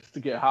bears to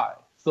get high.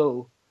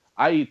 So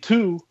I eat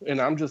 2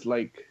 and I'm just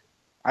like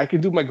I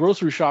can do my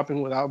grocery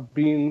shopping without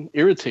being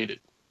irritated.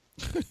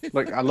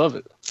 Like I love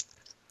it.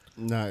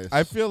 Nice.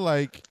 I feel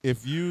like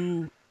if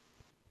you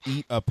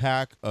eat a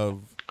pack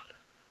of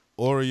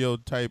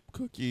Oreo type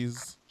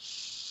cookies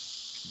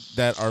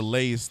that are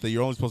laced that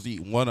you're only supposed to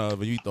eat one of,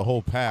 and you eat the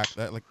whole pack,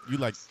 that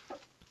you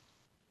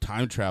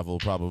time travel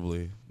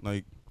probably.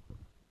 Like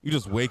you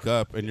just wake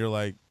up and you're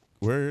like,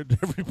 where did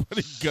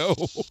everybody go?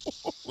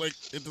 Like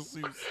it just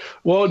seems.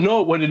 Well,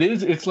 no, what it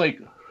is, it's like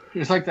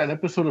that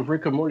episode of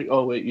Rick and Morty.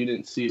 Oh wait, you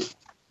didn't see it.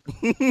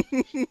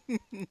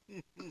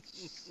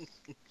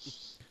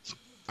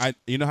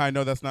 You know how I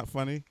know that's not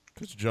funny?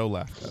 Because Joe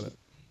laughed at it.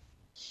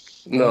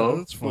 No,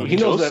 that's funny. he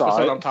knows Joe the saw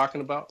episode it. I'm talking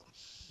about.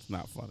 It's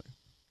not funny.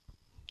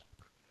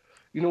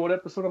 You know what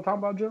episode I'm talking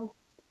about, Joe?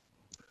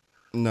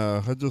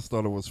 No, I just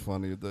thought it was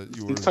funny that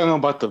you were. He's talking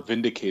about the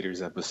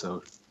Vindicators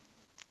episode.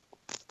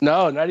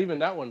 No, not even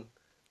that one.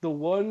 The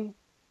one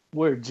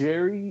where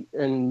Jerry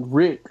and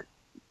Rick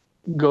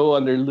go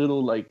on their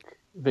little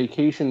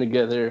vacation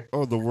together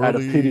Oh, the out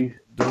of pity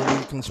Whirly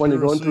Dirty Conspiracy. when they're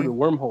going through the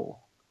wormhole.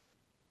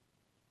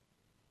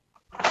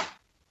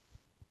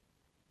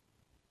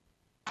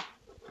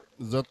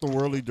 Is that the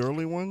Whirly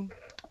Dirly one?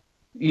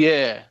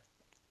 Yeah.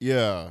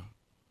 Yeah.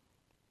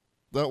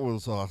 That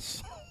was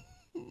awesome.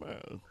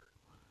 Man.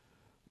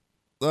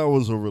 That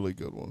was a really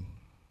good one.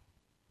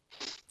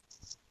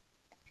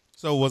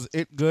 So was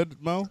it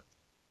good, Mo?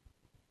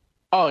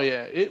 Oh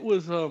yeah, it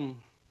was. I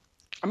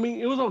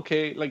mean, it was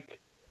okay. Like,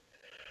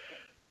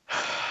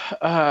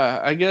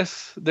 I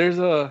guess there's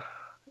a,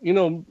 I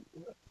don't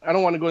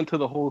want to go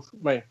into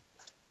my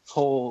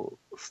whole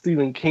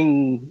Stephen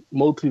King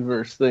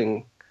multiverse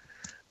thing,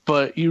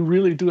 but you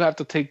really do have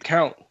to take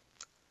count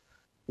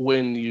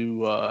when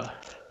you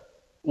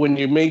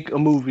make a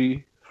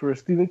movie for a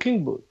Stephen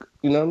King book.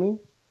 You know what I mean?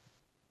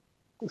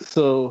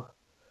 So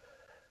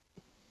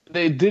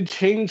they did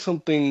change some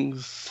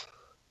things.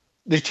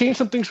 They changed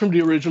some things from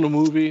the original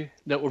movie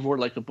that were more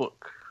like the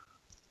book.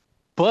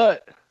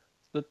 But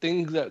the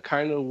things that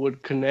kind of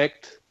would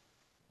connect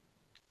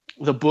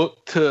the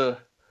book to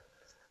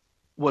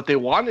what they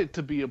wanted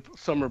to be a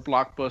summer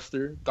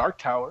blockbuster, Dark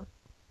Tower.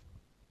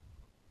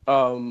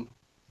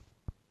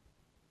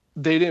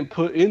 They didn't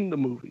put in the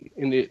movie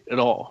in it at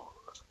all.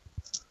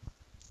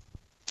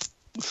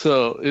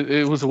 So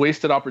it was a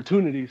wasted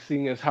opportunity,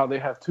 seeing as how they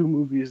have two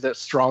movies that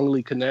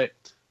strongly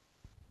connect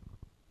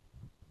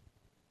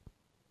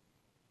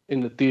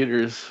in the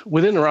theaters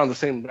within around the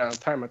same amount of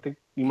time. I think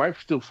you might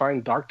still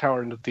find Dark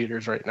Tower in the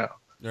theaters right now.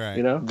 Right.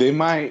 You know, They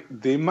might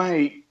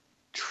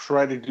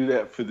try to do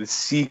that for the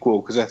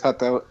sequel, because I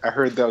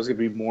heard that was going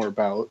to be more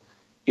about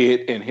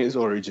it and his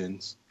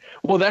origins.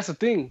 well, that's the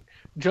thing.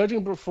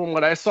 Judging from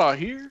what I saw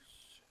here,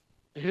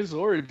 his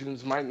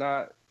origins might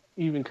not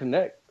even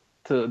connect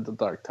to the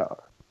Dark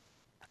Tower.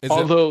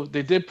 Although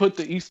they did put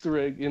the Easter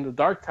egg in the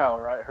Dark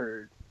Tower, I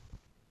heard,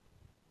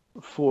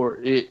 for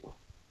it.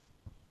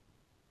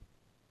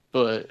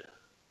 But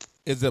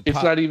it's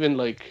not even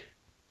like,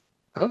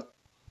 huh?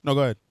 No,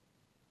 go ahead.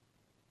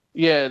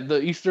 Yeah,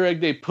 the Easter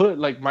egg they put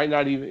might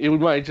not even. It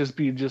might just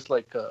be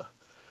like a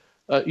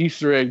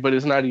Easter egg, but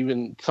it's not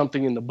even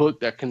something in the book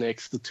that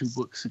connects the two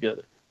books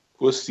together.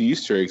 What's the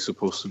Easter egg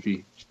supposed to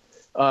be?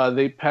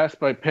 They passed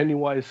by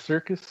Pennywise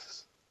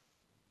Circus.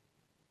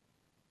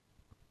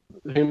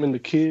 Him and the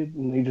kid,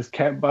 and they just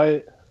camped by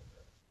it.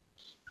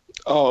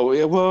 Oh,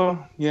 yeah,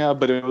 well, yeah,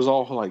 but it was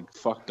all like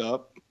fucked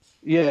up.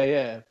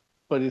 Yeah,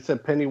 but it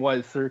said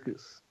Pennywise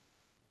Circus.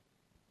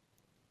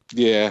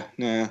 Yeah,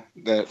 nah,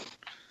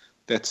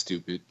 that's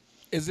stupid.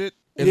 Is it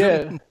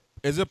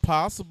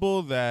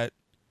possible that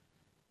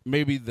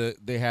maybe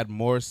they had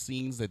more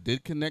scenes that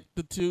did connect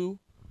the two,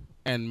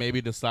 and maybe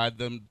decide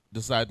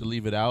to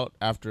leave it out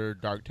after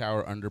Dark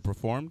Tower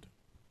underperformed?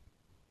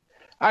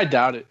 I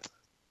doubt it.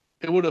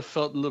 It would have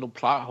felt a little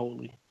plot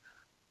holey.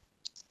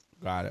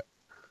 Got it.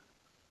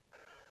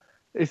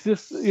 It's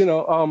just,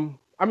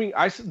 I mean,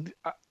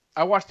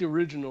 I watched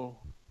the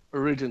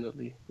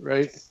originally,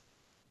 right?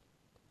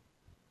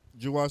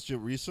 Did you watch it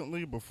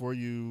recently before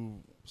you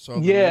saw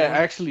the Yeah, new one?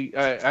 actually,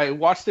 I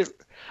watched it.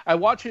 I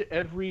watch it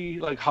every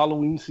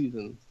Halloween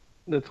season.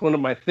 That's one of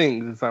my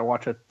things. Is I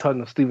watch a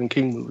ton of Stephen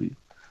King movies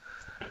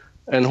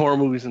and horror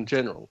movies in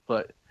general.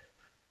 But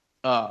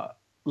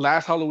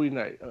last Halloween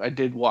night, I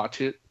did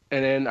watch it,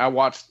 and then I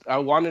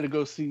wanted to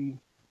go see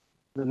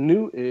the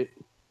new It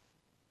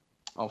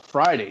on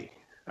Friday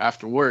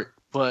after work,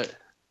 but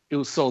it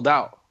was sold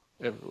out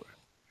everywhere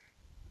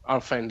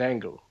on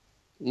Fandango.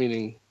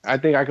 Meaning, I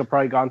think I could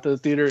probably gone to the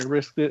theater and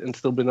risked it and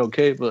still been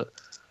okay, but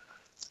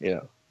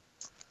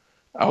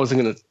I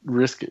wasn't gonna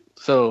risk it.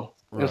 So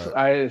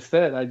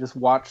I just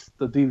watched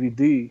the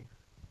DVD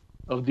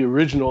of the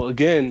original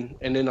again,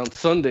 and then on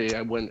Sunday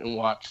I went and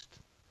watched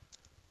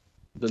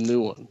the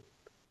new one.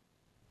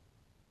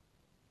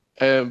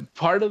 And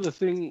part of the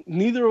thing,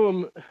 neither of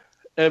them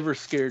ever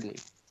scared me.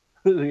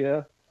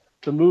 Yeah,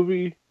 the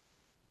movie,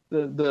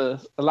 a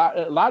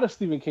lot of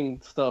Stephen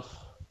King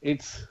stuff.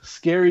 It's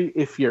scary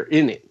if you're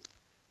in it.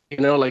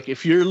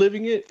 If you're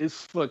living it,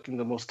 it's fucking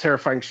the most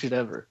terrifying shit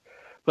ever.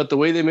 But the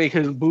way they make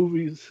his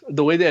movies,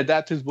 the way they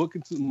adapt his book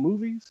into the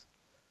movies,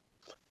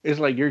 it's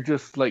like you're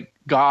just like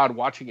God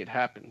watching it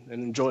happen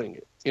and enjoying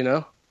it,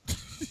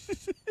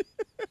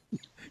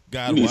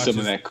 God you need watches, some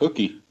of that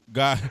cookie.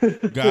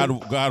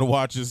 God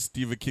watches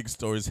Stephen King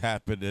stories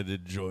happen and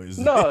enjoys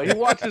it. No, he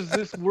watches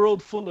this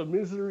world full of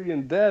misery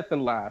and death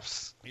and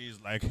laughs.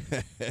 He's like,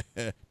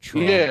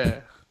 Trump.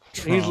 Yeah.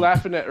 Trump. He's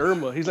laughing at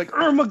Irma. He's like,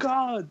 Irma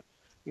God,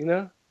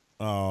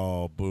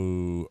 Oh,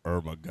 boo,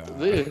 Irma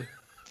God. Yeah.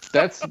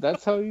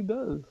 That's how he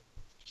does.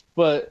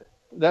 But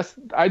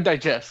I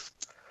digest.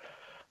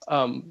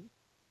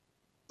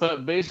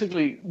 But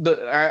basically,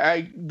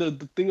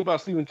 the thing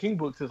about Stephen King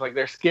books is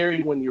they're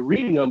scary when you're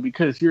reading them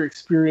because you're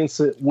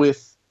experiencing it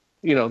with,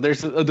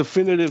 there's a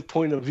definitive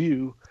point of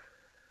view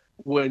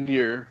when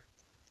you're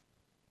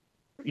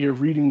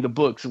reading the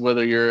books,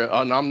 whether you're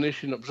an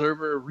omniscient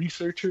observer,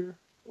 researcher,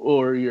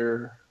 or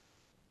you're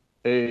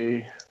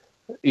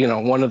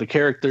one of the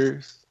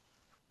characters,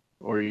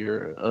 or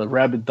you're a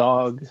rabid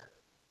dog.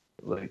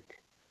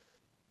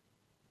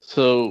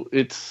 So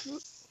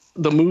it's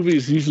the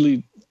movies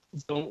usually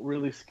don't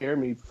really scare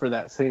me for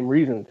that same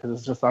reason,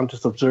 because I'm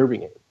just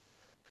observing it.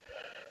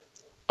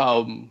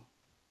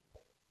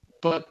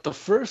 But the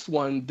first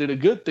one did a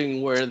good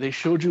thing where they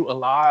showed you a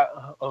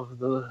lot of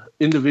the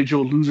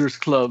individual Losers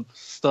Club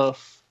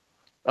stuff,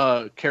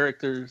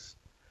 characters,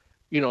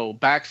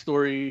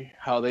 backstory,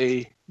 how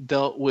they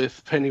dealt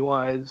with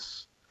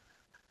Pennywise,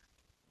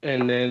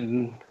 and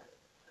then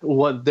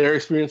what their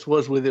experience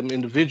was with him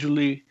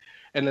individually,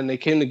 and then they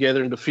came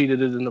together and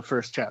defeated it in the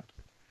first chapter.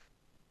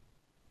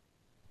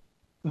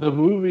 The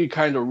movie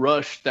kind of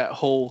rushed that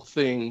whole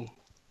thing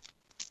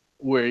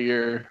where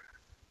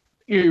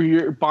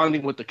you're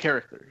bonding with the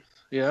characters,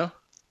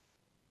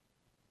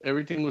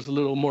 Everything was a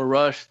little more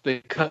rushed. They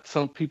cut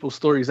some people's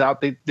stories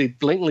out. They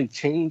blatantly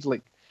changed,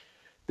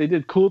 they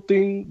did cool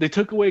things. They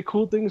took away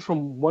cool things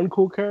from one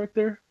cool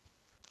character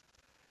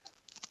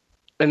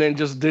and then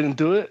just didn't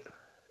do it.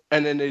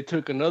 And then they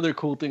took another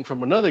cool thing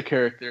from another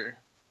character,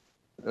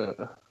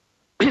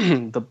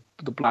 the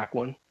black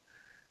one,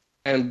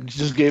 and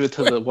just gave it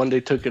to the one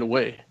they took it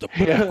away. The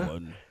black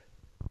one.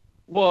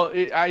 Well,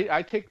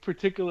 I take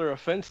particular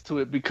offense to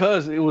it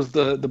because it was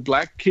the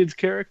black kid's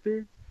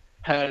character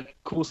had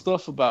cool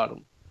stuff about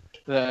him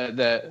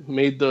that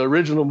made the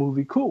original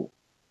movie cool.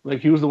 Like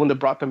he was the one that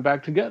brought them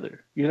back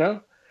together, you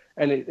know?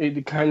 And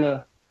it kind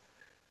of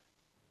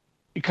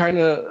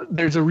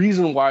there's a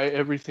reason why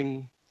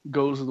everything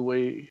goes the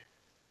way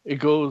it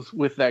goes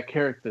with that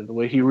character, the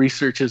way he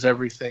researches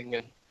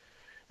everything,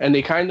 and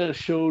they kind of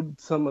showed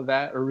some of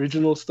that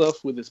original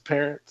stuff with his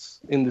parents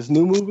in this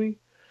new movie,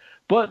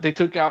 but they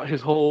took out his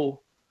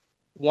whole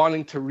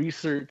wanting to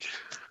research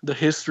the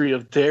history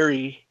of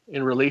Derry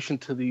in relation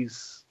to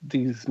these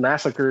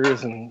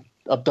massacres and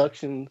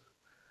abductions,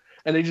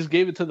 and they just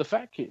gave it to the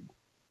fat kid.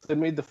 They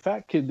made the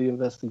fat kid the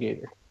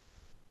investigator.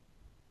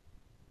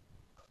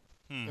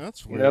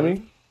 That's You weird. know what I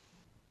mean?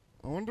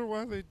 I wonder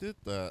why they did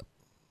that.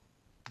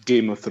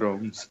 Game of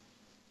Thrones.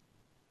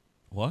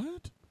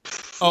 What?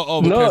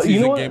 Oh, No, because you he's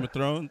know in what? Game of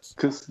Thrones.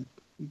 Because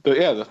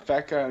the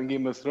fat guy on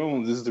Game of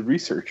Thrones is the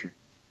researcher.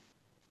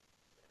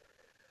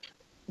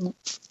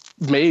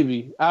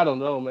 Maybe. I don't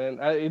know, man.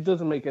 It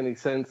doesn't make any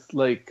sense.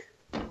 Like,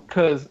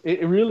 because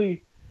it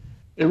really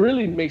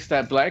makes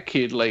that black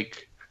kid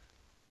like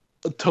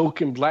a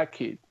token black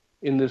kid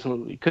in this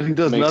movie because he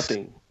does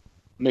nothing.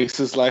 Makes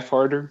his life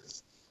harder.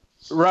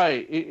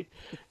 Right.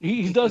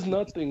 He does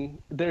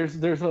nothing. There's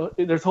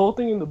a whole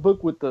thing in the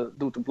book with the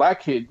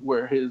black kid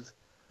where his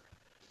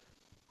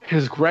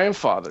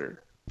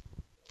grandfather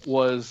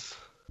was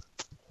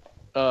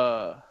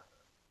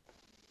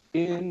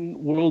in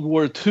World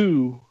War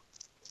II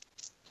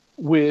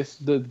with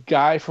the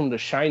guy from The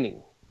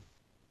Shining.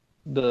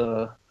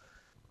 The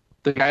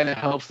guy that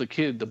helps the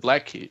kid, the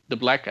black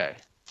guy.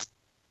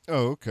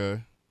 Oh,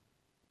 okay.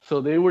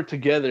 So they were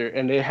together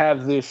and they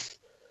have this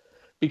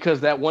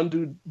because that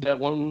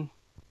one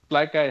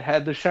black guy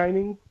had The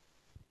Shining.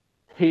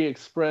 He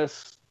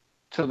expressed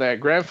to that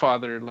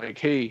grandfather like,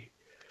 hey,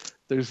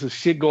 there's this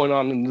shit going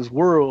on in this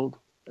world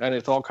and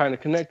it's all kind of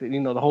connected. You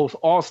know,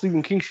 all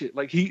Stephen King shit.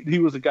 Like he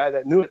was the guy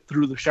that knew it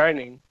through The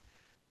Shining.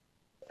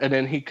 And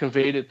then he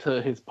conveyed it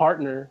to his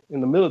partner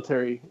in the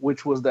military,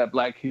 which was that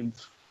black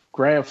kid's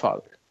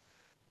grandfather.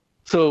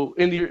 So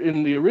in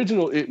the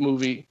original It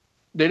movie,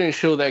 they didn't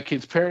show that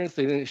kid's parents.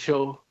 They didn't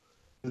show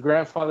his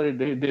grandfather.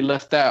 They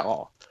left that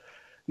all.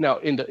 Now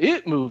in the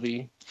It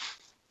movie,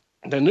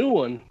 the new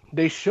one,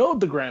 they showed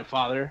the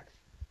grandfather,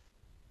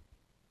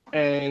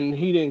 and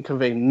he didn't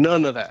convey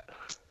none of that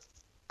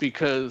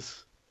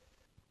because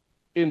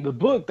in the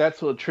book,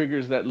 that's what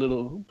triggers that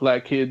little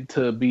black kid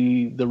to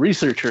be the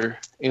researcher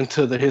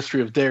into the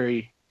history of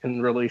Derry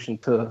in relation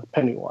to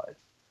Pennywise.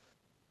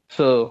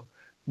 So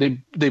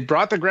they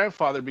brought the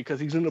grandfather because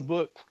he's in the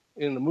book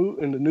in the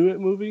new It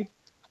movie,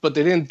 but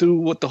they didn't do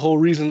what the whole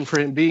reason for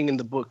him being in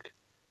the book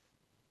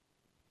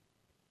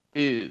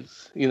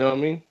is. You know what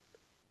I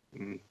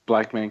mean?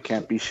 Black man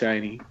can't be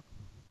shiny.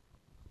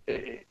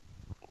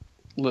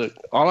 Look,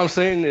 all I'm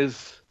saying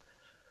is,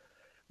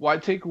 why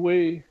take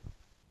away?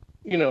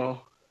 You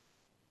know,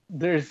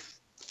 there's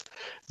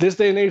this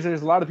day and age,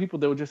 there's a lot of people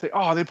that would just say,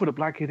 oh, they put a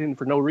black kid in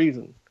for no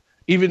reason,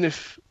 even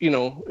if, you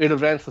know, it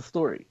advanced the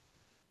story.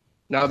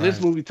 Now,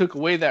 this movie took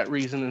away that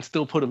reason and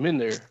still put him in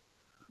there.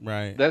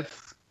 Right.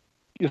 That's,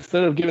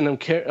 instead of giving them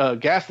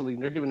gasoline,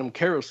 they're giving them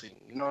kerosene.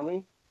 You know what I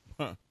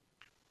mean?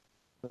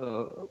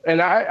 Huh.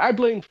 And I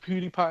blame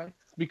PewDiePie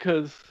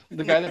because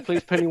the guy that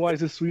plays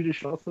Pennywise is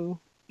Swedish also.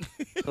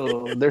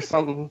 So there's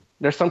some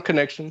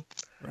connection.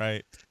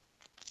 Right.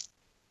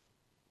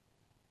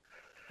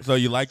 So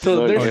you like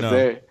So it? there's- Or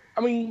no? I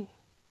mean,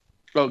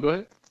 oh,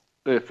 go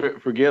ahead.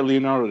 Forget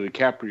Leonardo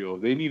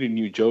DiCaprio. They need a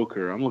new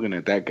Joker. I'm looking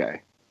at that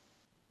guy.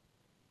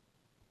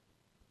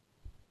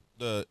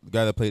 The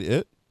guy that played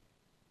It?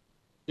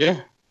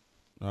 Yeah.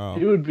 Oh.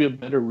 He would be a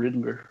better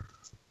Riddler.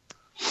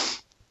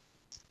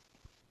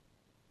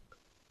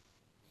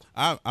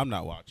 I'm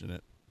not watching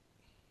it.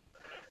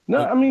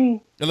 No, I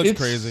mean, It looks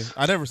it's- crazy.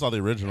 I never saw the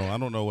original. I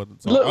don't know what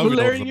it's Look, I don't even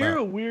know what Larry, it's you're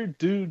a about. weird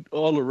dude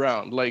all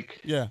around.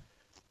 Like, Yeah.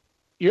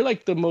 you're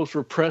like the most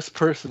repressed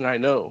person I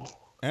know.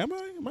 Am I?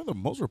 Am I the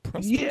most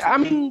repressed? Yeah, I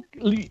mean,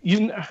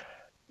 you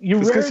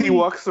It's because he rarely-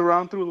 walks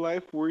around through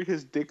life worried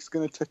his dick's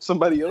gonna touch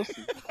somebody else.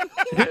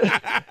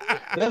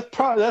 That's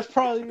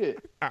probably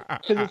it.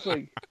 Because it's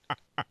like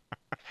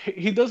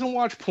he doesn't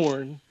watch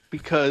porn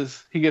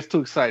because he gets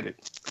too excited.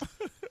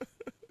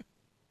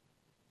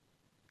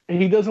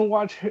 And he doesn't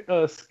watch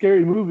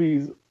scary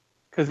movies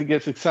because he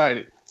gets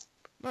excited.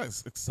 Not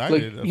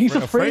excited. Like he's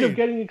afraid of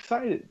getting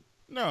excited.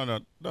 No.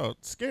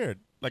 Scared.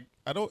 Like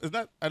I don't. It's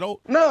not. I don't.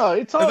 No,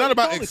 it's all. It's not it's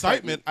about all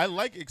excitement. I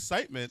like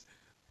excitement.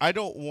 I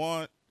don't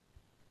want.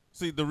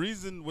 See, the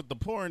reason with the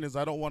porn is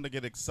I don't want to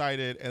get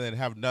excited and then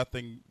have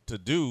nothing to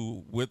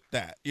do with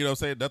that. You know what I'm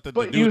saying? Nothing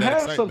But to do you with that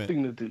have excitement.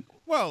 something to do.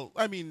 Well,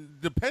 I mean,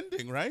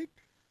 depending, right?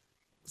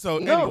 So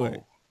No,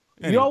 anyway.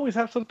 you always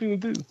have something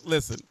to do.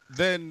 Listen,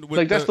 then with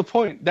Like that's the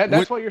point. That's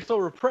with- why you're so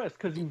repressed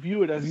because you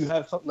view it as you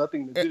have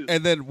nothing to do.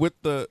 and then with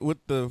the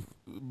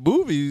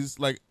movies,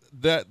 like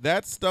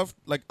that stuff,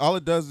 like, all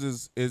it does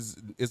is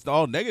it's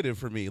all negative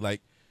for me.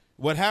 Like,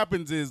 what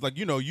happens is, like,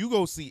 you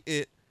go see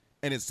it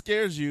and it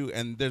scares you,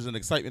 and there's an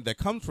excitement that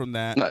comes from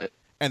that. No,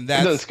 and it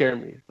that doesn't scare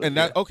me. And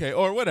that okay,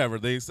 or whatever.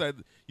 They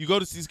said you go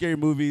to see scary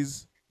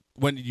movies.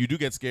 When you do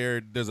get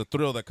scared, there's a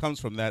thrill that comes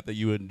from that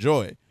you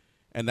enjoy,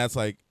 and that's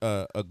like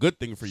a good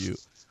thing for you.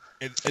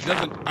 It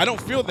doesn't. I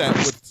don't feel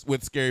that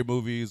with scary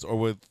movies or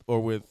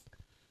with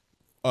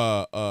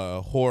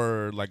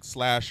horror, like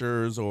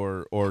slashers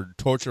or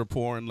torture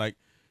porn. Like,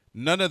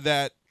 none of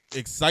that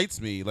excites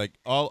me. Like,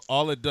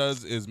 all it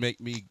does is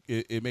make me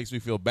it makes me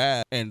feel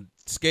bad and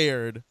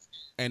scared,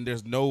 and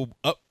there's no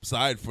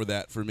upside for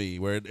that for me,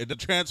 where it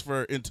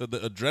transfer into the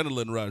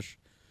adrenaline rush.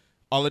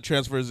 All it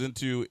transfers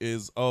into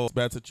is, oh,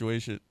 bad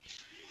situation,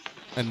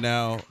 and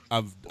now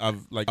I'm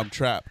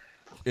trapped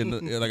in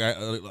the like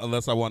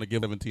unless I want to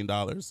give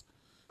 $17.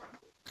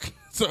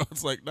 So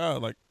it's like, no,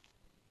 like,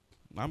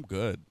 I'm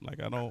good.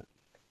 Like, I don't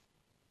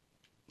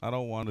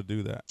want to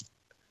do that.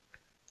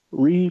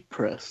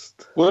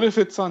 Repressed. What if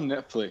it's on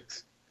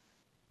Netflix?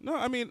 No,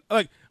 I mean,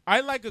 like,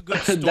 I like a good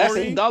story. That's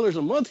 $8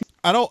 a month.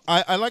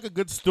 I like a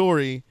good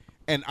story,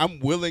 and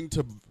I'm willing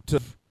to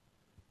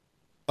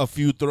a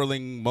few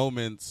thrilling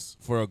moments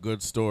for a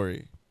good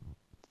story.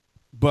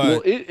 But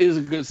well, it is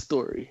a good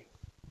story.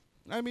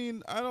 I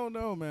mean, I don't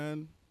know,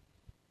 man.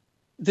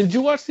 Did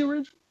you watch the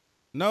original?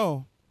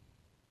 No.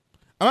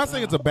 I'm not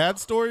saying it's a bad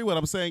story. What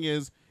I'm saying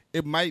is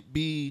it might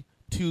be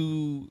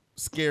too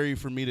scary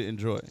for me to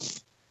enjoy.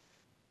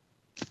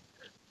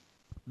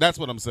 That's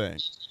what I'm saying.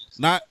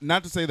 Not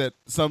to say that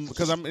some,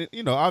 because I'm,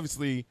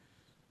 obviously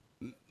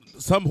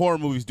some horror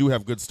movies do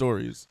have good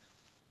stories.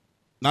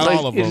 Not like,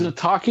 all of them. Is a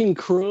talking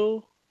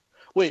crow?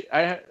 Wait,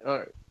 all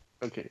right.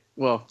 Okay.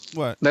 Well,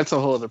 what? That's a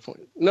whole other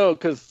point. No,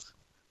 because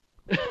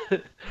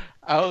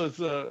I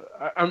was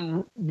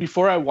I'm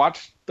before I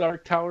watched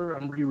Dark Tower,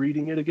 I'm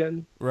rereading it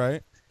again.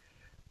 Right.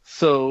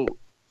 So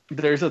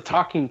there's a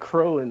talking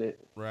crow in it.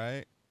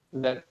 Right.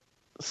 That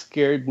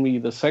scared me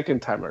the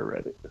second time I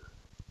read it.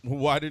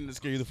 Why didn't it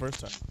scare you the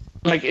first time?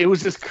 Like, it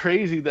was just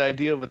crazy, the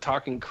idea of a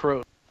talking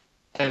crow.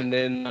 And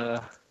then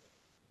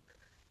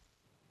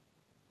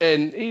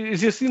and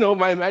it's just,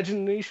 my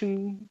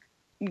imagination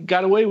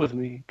got away with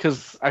me,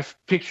 because I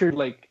pictured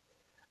like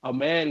a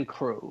man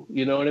crow,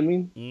 you know what I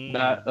mean?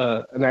 Not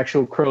an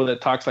actual crow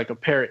that talks like a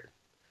parrot.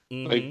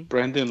 Like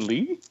Brandon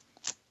Lee?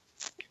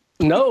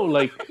 No,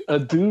 like a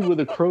dude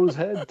with a crow's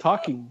head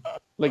talking,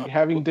 like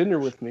having dinner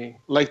with me.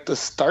 Like the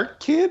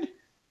Stark Kid?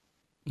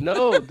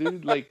 No,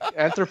 dude, like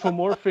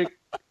anthropomorphic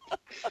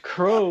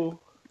crow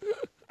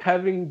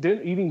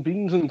eating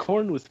beans and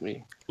corn with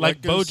me.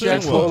 Like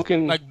BoJack,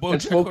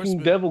 and smoking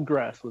devil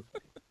grass with me.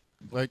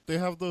 Like, they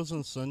have those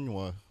in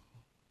Senua.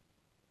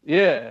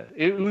 Yeah,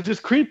 it was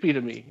just creepy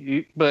to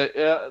me. But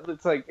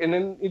it's like, and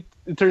then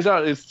it turns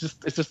out it's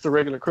just a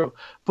regular crow.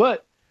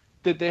 But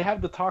did they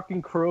have the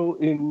talking crow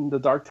in the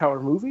Dark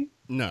Tower movie?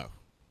 No.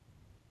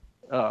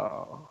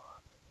 Oh.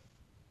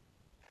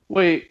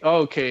 Wait.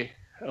 Okay.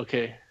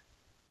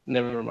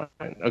 Never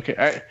mind.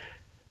 Okay.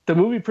 The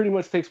movie pretty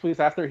much takes place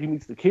after he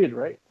meets the kid,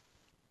 right?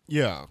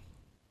 Yeah.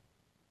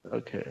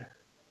 Okay.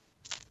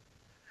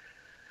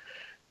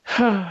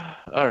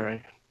 All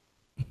right.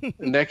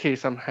 In that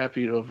case, I'm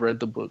happy to have read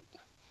the book.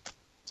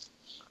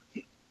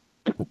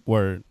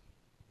 Word.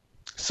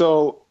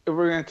 So, if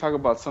we're going to talk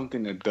about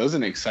something that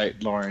doesn't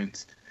excite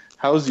Lawrence,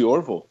 how's the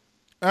Orville?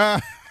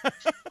 Did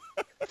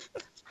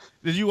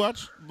you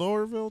watch the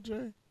Orville,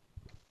 Jay?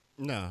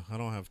 No, I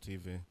don't have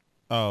TV.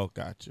 Oh,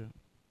 gotcha.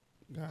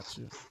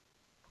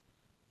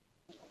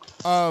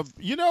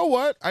 You know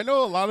what? I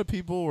know a lot of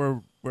people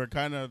were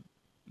kind of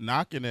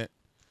knocking it,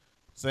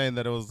 saying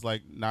that it was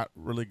like not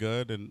really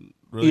good and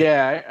really.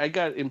 Yeah, I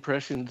got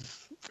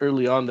impressions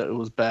early on that it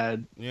was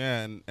bad.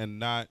 Yeah, and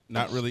not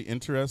really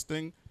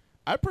interesting.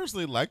 I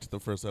personally liked the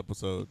first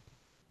episode.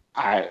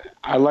 I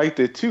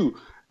liked it too.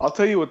 I'll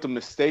tell you what the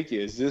mistake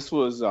is. This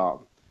was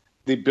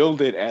they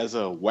billed it as a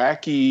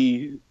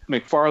wacky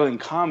McFarlane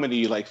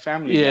comedy like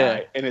Family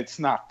Guy, and it's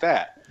not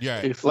that. Yeah,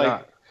 it's like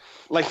not.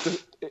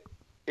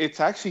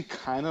 It's actually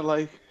kind of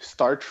like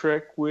Star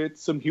Trek with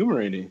some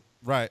humor in it.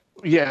 Right.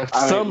 Yeah,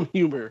 some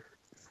humor.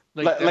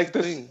 Like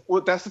this.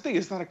 Well, that's the thing.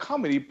 It's not a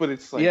comedy, but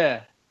it's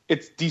like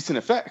it's decent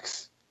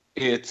effects.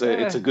 It's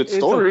a good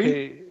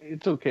story.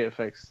 It's okay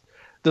effects.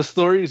 The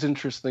story is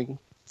interesting.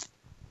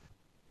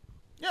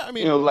 Yeah, I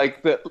mean,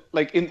 like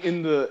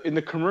in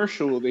the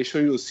commercial, they show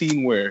you a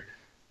scene where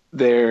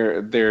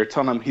they're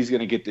telling him he's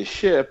gonna get this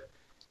ship,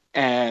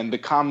 and the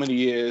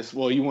comedy is,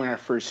 well, you weren't our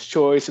first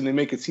choice, and they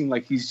make it seem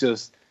like he's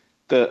just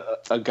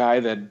a guy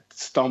that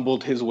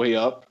stumbled his way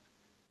up,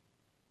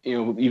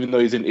 even though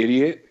he's an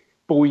idiot.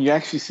 But when you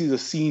actually see the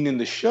scene in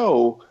the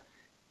show,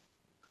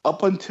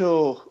 up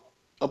until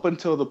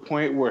the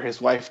point where his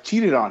wife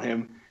cheated on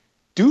him,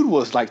 dude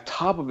was like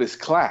top of his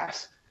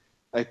class.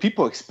 Like,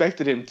 people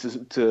expected him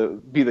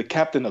to be the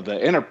captain of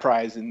the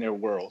Enterprise in their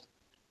world.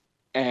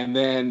 And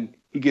then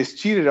he gets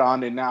cheated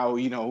on, and now,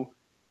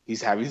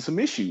 he's having some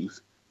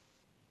issues.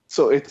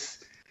 So it's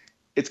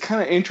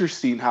kind of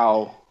interesting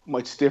how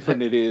much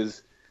different it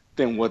is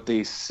than what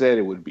they said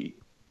it would be.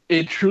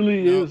 It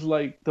truly is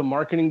like the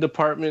marketing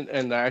department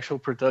and the actual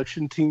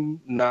production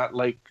team not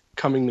like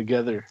coming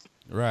together.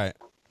 Right.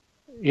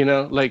 You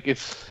know, like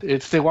it's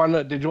did you want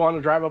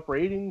to drive up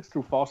ratings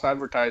through false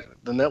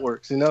advertisement? The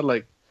networks, you know,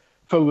 like,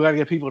 we gotta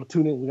get people to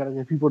tune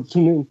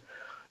in.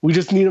 We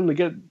just need them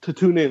to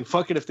tune in.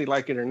 Fuck it if they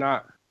like it or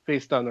not,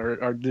 based on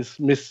our this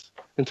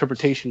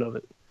misinterpretation of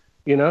it.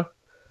 You know,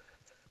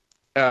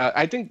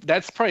 I think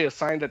that's probably a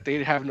sign that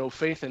they have no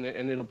faith in it,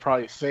 and it'll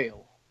probably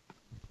fail.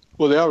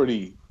 Well, it's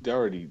already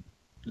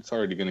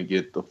going to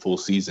get the full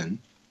season,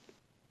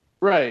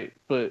 right?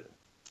 But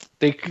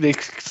they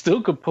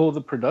still could pull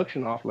the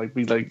production off, like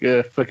be like,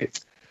 yeah, fuck it.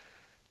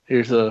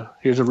 Here's a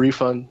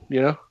refund,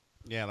 you know?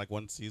 Yeah, like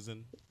one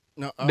season.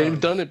 No, they've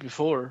done it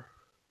before.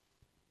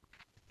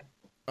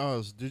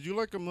 Did you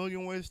like A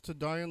Million Ways to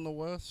Die in the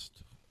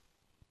West?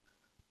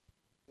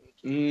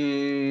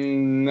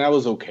 That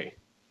was okay.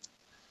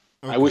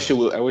 I wish it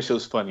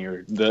was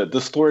funnier.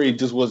 The story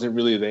just wasn't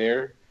really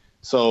there,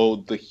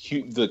 so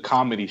the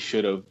comedy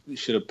should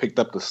have picked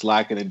up the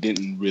slack, and it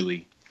didn't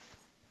really.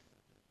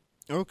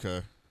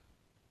 Okay.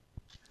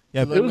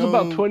 Yeah, it was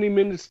about 20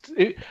 minutes.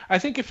 I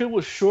think if it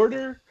was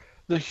shorter,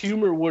 the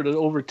humor would have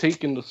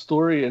overtaken the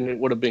story, and it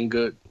would have been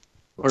good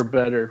or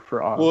better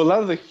for Oz. Well, a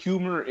lot of the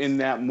humor in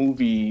that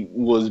movie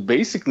was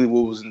basically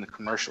what was in the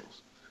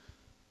commercials.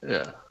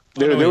 Yeah.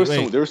 There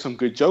were some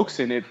good jokes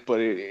in it, but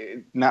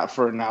it not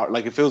for an hour.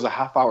 Like if it was a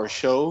half-hour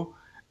show,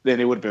 then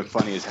it would have been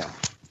funny as hell.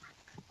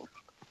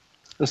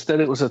 Instead,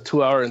 it was a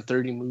 2-hour and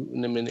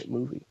 30-minute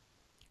movie.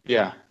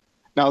 Yeah.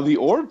 Now the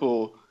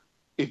Orville,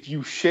 if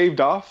you shaved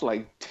off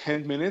like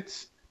 10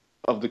 minutes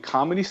of the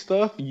comedy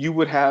stuff, you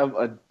would have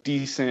a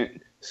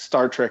decent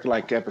Star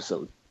Trek-like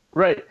episode.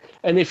 Right,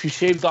 and if you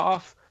shaved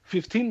off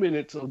 15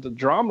 minutes of the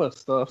drama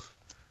stuff,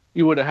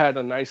 you would have had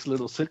a nice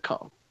little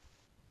sitcom.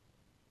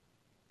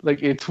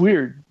 Like, it's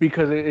weird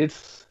because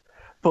it's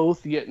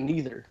both yet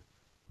neither.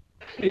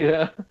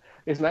 Yeah,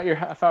 it's not your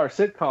half-hour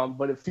sitcom,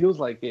 but it feels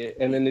like it,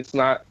 and then it's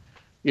not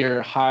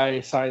your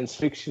high science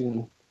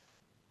fiction,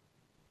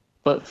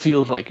 but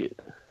feels like it.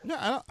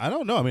 Yeah, I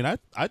don't know. I mean, I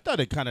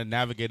thought it kind of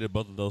navigated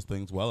both of those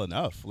things well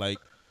enough. Like,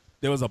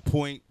 there's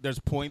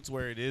points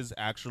where it is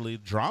actually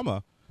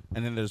drama,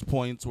 and then there's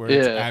points where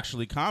it's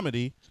actually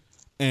comedy,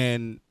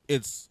 and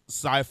it's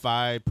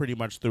sci-fi pretty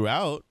much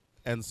throughout.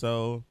 And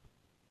so,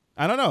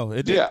 I don't know.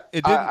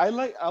 I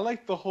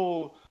like the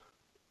whole,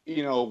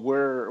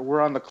 we're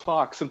on the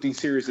clock. Something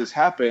serious is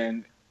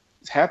happening,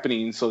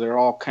 so they're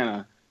all kind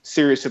of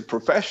serious and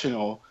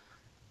professional.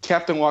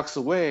 Captain walks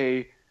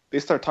away. They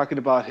start talking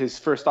about his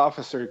first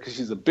officer because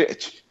she's a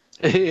bitch.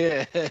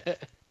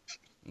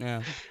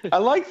 Yeah. I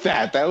like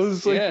that. That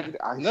was like,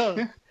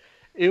 no.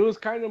 It was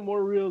kind of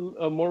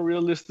a more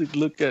realistic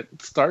look at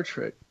Star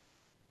Trek.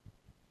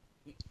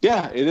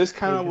 Yeah, it is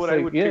kind of what I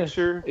would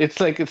picture. It's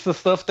like it's the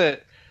stuff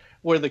that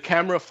where the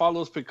camera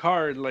follows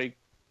Picard. Like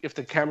if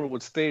the camera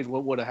would stay,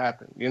 what would have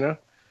happened? You know,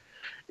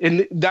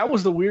 and that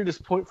was the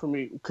weirdest point for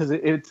me because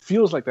it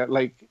feels like that.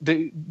 Like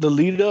the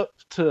lead up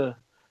to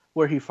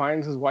where he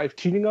finds his wife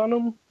cheating on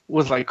him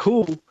was like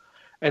cool,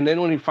 and then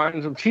when he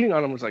finds him cheating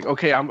on him, it's like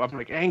okay, I'm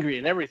like angry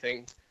and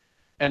everything,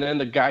 and then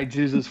the guy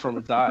jizzes from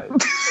his eyes,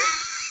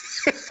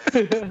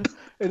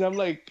 and I'm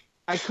like.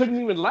 I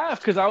couldn't even laugh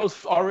because I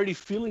was already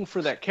feeling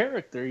for that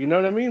character. You know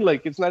what I mean?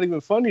 Like, it's not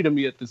even funny to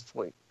me at this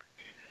point.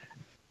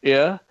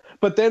 Yeah.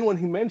 But then when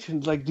he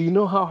mentioned, like, do you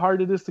know how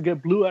hard it is to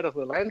get blue out of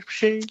a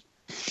lampshade?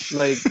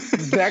 Like,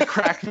 that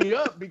cracked me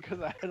up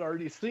because I had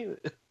already seen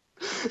it.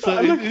 So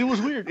it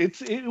was weird.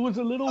 It's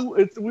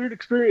a weird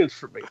experience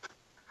for me.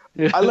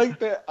 Yeah. I like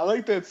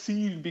that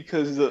scene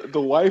because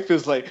the wife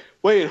is like,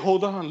 wait,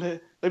 hold on.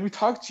 Let me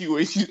talk to you.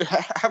 And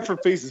half her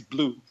face is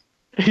blue.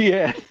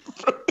 Yeah.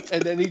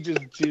 And then he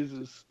just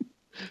jizzes.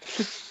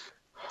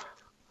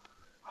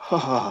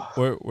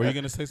 Were you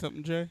going to say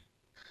something, Jay?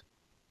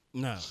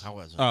 No, I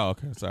wasn't. Oh,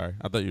 okay. Sorry.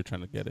 I thought you were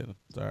trying to get in.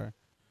 Sorry.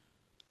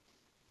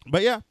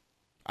 But yeah,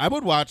 I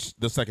would watch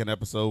the second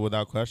episode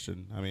without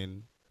question. I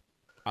mean,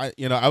 I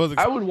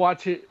would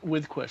watch it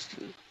with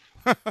question.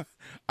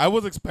 I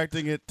was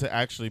expecting it to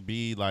actually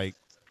be like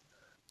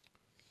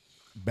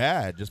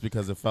bad just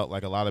because it felt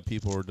like a lot of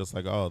people were just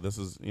like, oh, this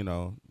is, it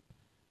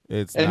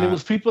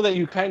was people that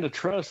you kind of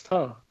trust,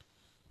 huh?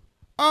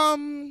 I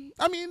mean,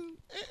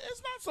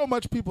 it's not so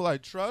much people I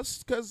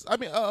trust because I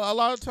mean, a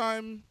lot of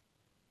time,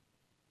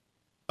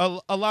 I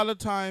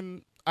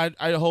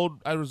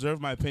reserve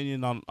my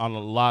opinion on a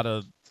lot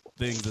of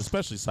things,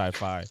 especially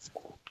sci-fi.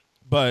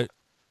 But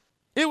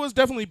it was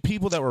definitely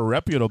people that were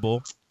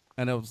reputable,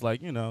 and it was like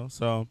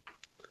So,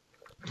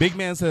 Big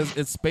Man says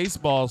it's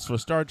Spaceballs for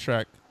Star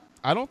Trek.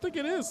 I don't think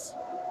it is.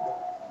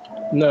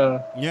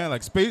 No. Yeah,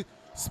 like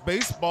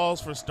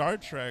Spaceballs for Star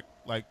Trek,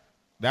 like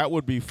that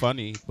would be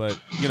funny, but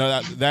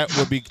that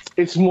would be.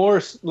 It's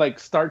more like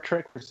Star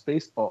Trek for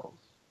Spaceballs.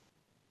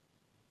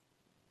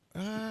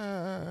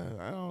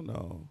 I don't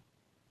know.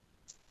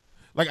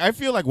 Like I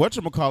feel like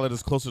whatchamacallit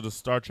is closer to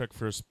Star Trek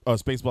for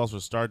Spaceballs for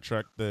Star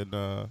Trek than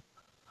the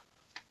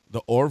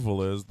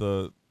Orville is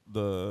the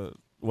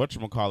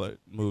whatchamacallit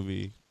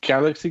movie.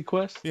 Galaxy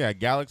Quest. Yeah,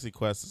 Galaxy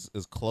Quest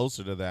is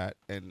closer to that,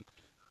 and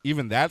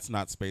even that's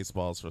not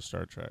Spaceballs for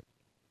Star Trek.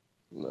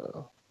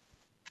 No.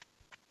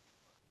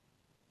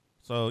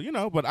 So, you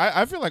know, but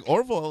I feel like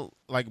Orville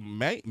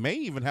may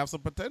even have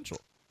some potential.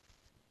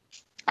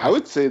 I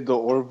would say the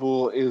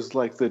Orville is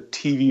like the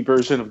TV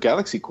version of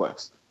Galaxy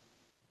Quest.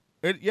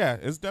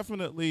 It's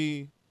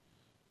definitely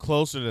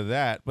closer to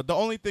that. But the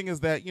only thing is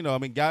that, you know, I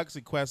mean,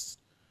 Galaxy Quest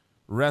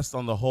rests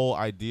on the whole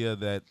idea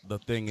that the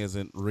thing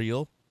isn't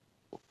real.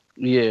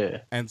 Yeah.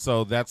 And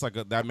so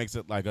that makes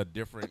it like a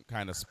different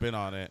kind of spin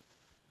on it.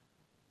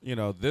 You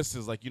know, this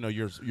is like, you know,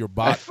 your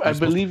bot. I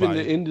believe in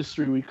the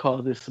industry we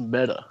call this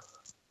meta.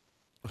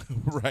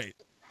 Right.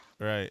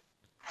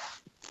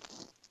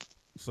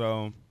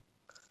 So,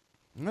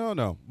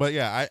 no. But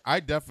yeah, I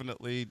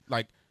definitely,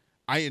 like,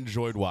 I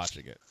enjoyed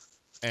watching it.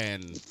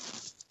 And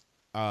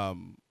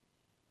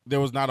there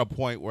was not a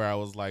point where I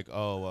was like,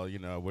 oh, well, you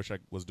know, I wish I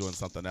was doing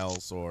something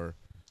else, or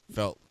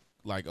felt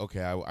like,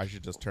 okay, I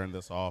should just turn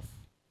this off.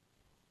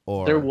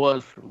 Or there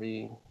was for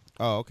me.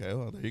 Oh, okay.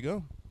 Well, there you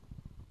go.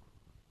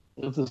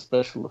 It was the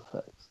special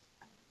effects.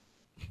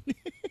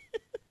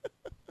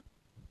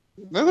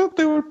 I thought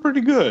they were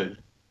pretty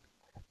good.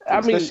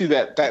 Especially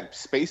mean, that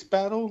space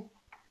battle.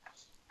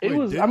 Wait,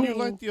 didn't you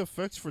like the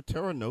effects for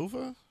Terra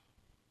Nova?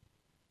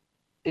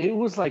 It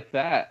was like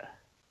that.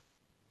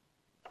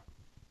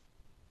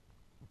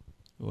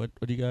 What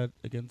do you got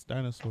against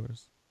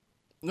dinosaurs?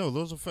 No,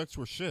 those effects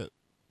were shit.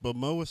 But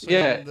Mo was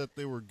saying that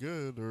they were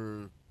good,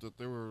 or that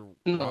they were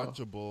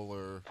watchable,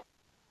 or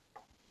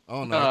I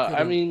don't know.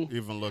 I mean,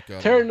 even look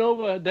at Terra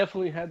Nova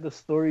definitely had the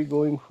story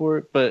going for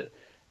it, but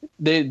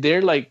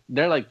they're like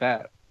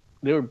that.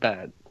 They were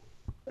bad.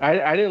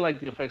 I didn't like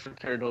the effects of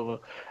Terra Nova.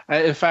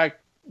 In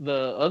fact,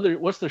 the other,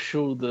 what's the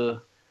show,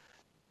 the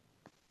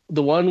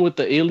one with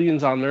the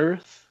aliens on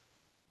Earth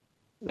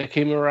that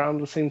came around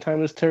the same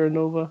time as Terra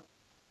Nova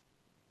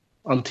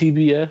on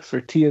TBS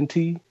or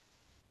TNT?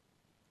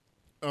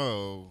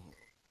 Oh,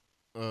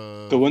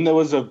 the one that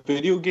was a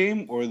video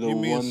game, or the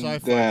one Sci-Fi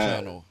that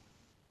Channel?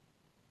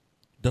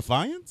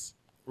 Defiance?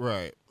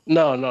 Right.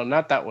 No,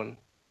 not that one.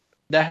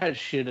 That had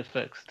shit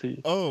effects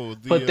too. Oh,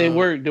 but they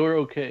were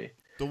okay.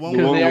 The one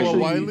with Willow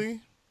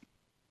Wiley?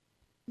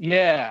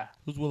 Yeah.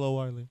 Who's Willow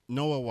Wiley?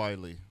 Noah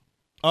Wiley.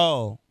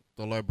 Oh.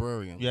 The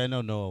librarian. Yeah, I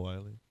know Noah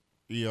Wiley.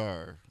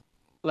 ER.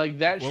 Like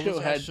that what show was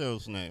that had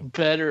show's name?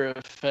 better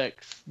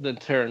effects than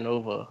Terra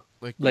Nova.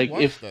 Like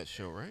if that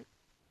show, right?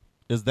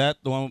 Is that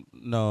the one?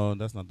 No,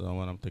 that's not the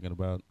one I'm thinking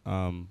about.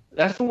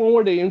 That's the one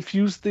where they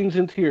infuse things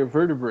into your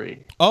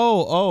vertebrae.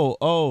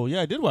 Oh,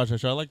 yeah, I did watch that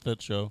show. I like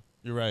that show.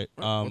 You're right.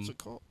 What's it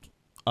called?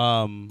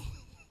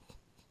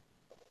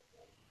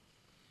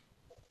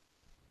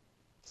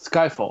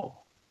 Skyfall.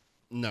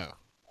 No.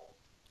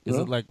 Is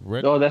it like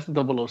no? That's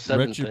the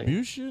 007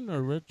 Retribution thing.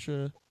 or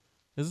Retro?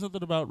 Is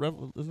something about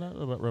Isn't that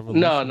about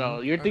Revolution?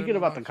 No. You're thinking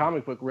about the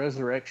comic book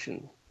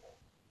Resurrection.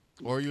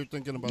 Or you're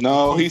thinking about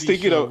he's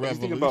thinking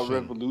about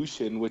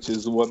Revolution, which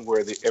is the one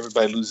where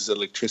everybody loses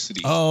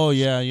electricity. Oh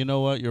yeah, you know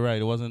what? You're right.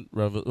 It wasn't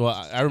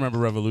Well, I remember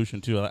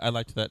Revolution too. I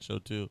liked that show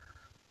too.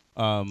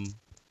 I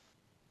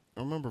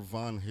remember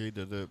Vaughn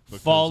hated it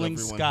because Falling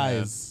everyone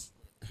Skies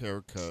had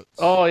haircuts.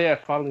 Oh yeah,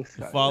 Falling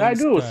Skies. I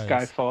do with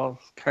Skyfall,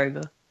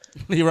 kinda.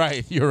 You're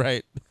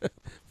right.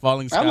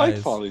 Falling Skies. I like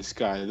Falling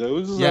Skies. That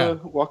was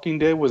Walking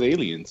Dead with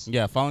aliens.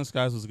 Yeah, Falling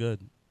Skies was good.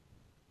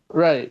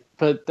 Right,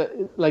 but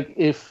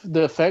if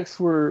the effects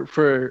were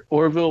for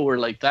Orville were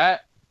like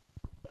that,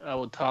 I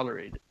would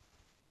tolerate it.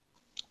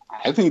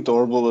 I think the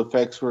Orville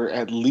effects were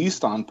at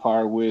least on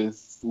par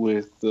with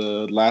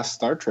the last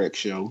Star Trek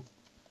show.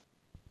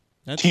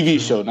 That's TV true.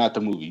 show, not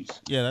the movies.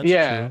 Yeah,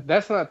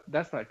 that's true.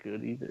 That's not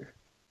good either.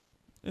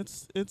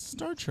 It's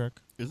Star Trek.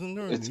 Isn't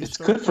there? It's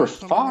good for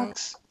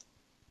Fox.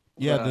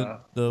 Yeah,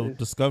 the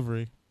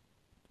Discovery.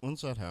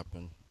 When's that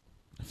happen?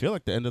 I feel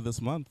like the end of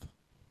this month.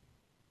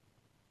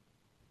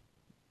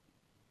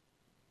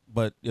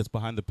 But it's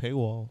behind the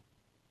paywall.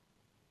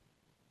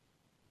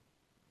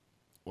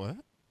 What?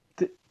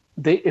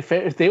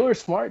 If they were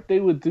smart,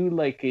 they would do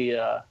like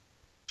a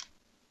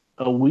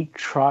week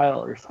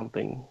trial or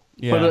something.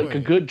 Yeah, but like a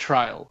good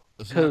trial.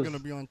 Is it not going to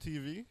be on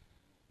TV?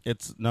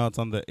 It's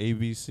on the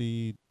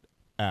ABC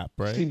app,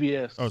 right?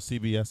 CBS. Oh,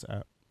 CBS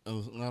app.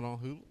 It's not on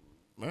Hulu.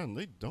 Man,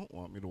 they don't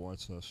want me to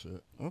watch that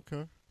shit.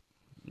 Okay.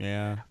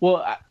 Yeah.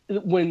 Well,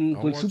 when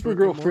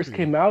Supergirl first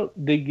came out,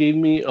 they gave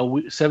me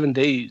 7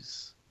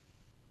 days.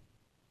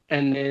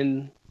 And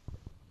then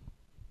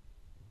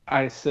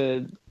I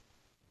said,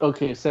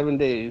 okay, 7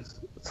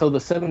 days. So the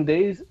 7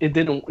 days, it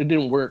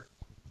didn't work.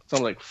 So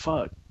I'm like,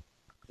 fuck.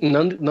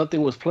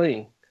 Nothing was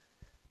playing.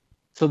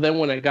 So then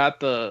when I got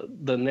the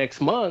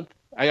next month,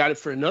 I got it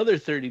for another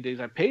 30 days.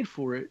 I paid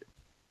for it.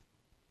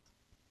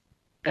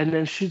 And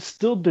then shit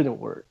still didn't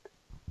work.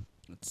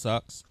 It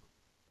sucks.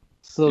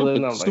 So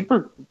then I'm like,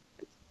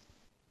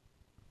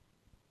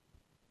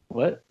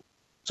 what?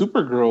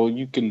 Supergirl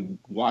you can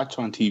watch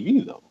on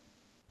TV though.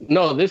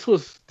 No, this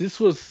was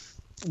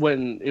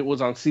when it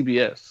was on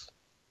CBS.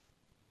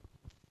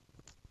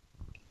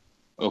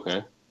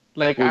 Okay.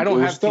 Like Well, I don't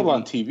we're have still TV.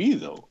 on TV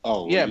though.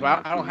 Oh, Yeah, you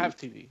but I don't TV. have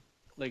TV.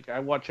 Like I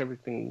watch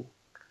everything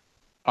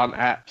on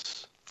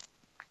apps.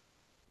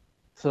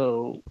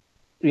 So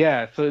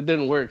yeah, so it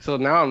didn't work. So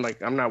now I'm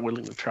like, I'm not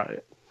willing to try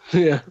it.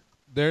 Yeah.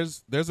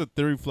 There's a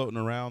theory floating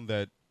around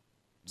that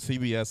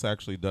CBS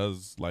actually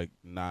does like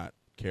not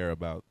care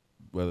about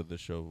whether the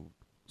show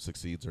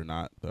succeeds or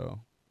not,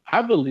 though.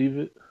 I believe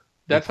it.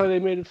 That's why they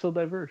made it so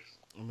diverse.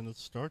 I mean,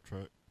 it's Star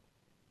Trek.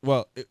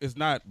 Well, it's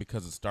not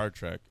because it's Star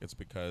Trek. It's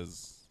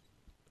because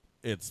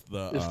it's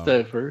It's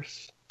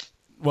diverse.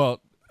 well,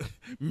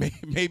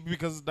 maybe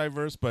because it's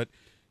diverse, but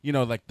you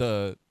know, like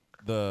the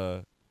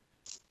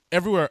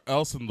everywhere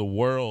else in the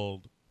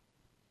world,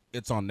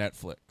 it's on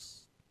Netflix.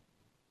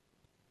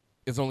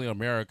 It's only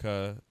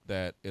America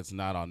that it's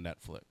not on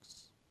Netflix.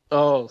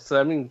 Oh, so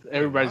that means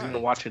everybody's gonna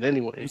watch it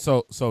anyway.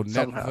 So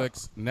Somehow.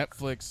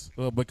 Netflix,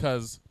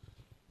 because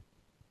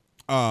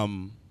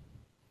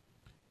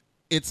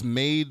it's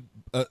made.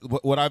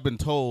 What I've been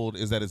told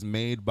is that it's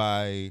made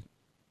by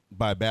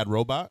Bad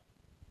Robot,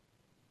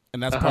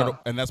 and that's part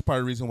of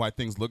the reason why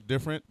things look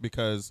different,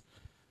 because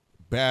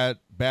Bad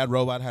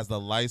Robot has the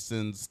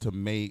license to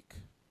make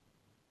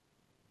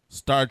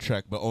Star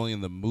Trek, but only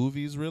in the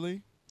movies,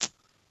 really.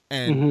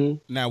 And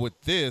now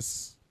with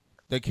this,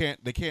 they can't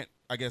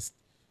I guess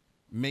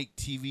make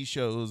TV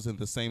shows in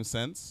the same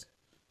sense,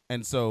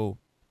 and so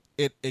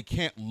it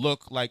can't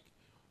look like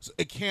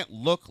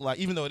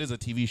even though it is a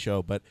TV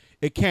show, but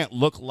it can't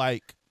look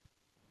like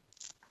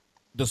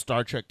the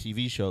Star Trek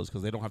TV shows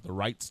because they don't have the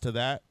rights to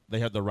that. They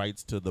have the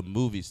rights to the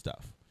movie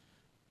stuff,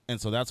 and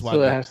so that's why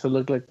So it has to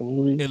look like the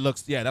movie. it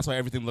looks. Yeah, that's why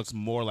everything looks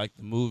more like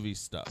the movie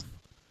stuff,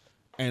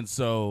 and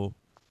so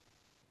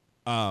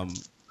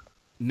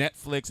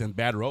Netflix and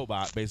Bad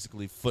Robot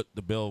basically foot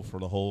the bill for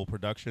the whole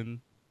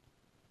production,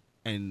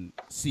 and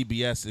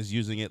CBS is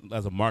using it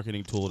as a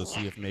marketing tool to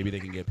see if maybe they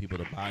can get people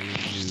to buy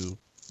into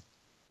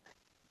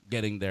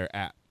getting their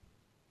app.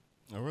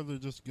 I'd rather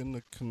just get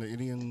a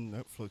Canadian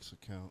Netflix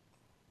account.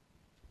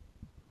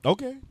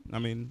 Okay, I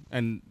mean,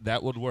 and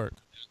that would work,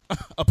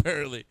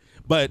 apparently.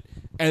 But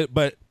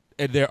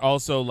they're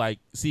also like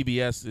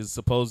CBS is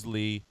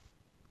supposedly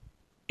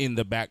in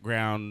the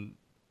background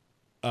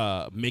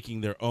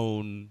making their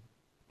own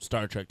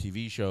Star Trek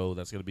TV show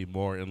that's going to be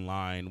more in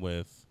line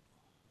with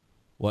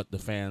what the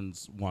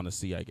fans want to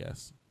see, I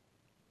guess,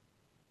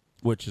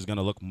 which is going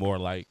to look more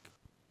like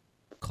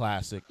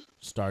classic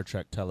Star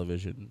Trek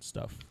television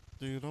stuff.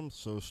 Dude, I'm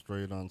so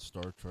straight on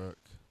Star Trek.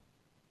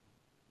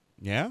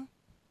 Yeah?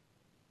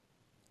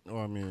 Oh,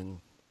 I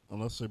mean,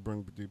 unless they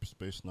bring Deep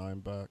Space Nine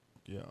back,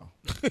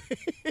 yeah.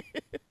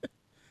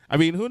 I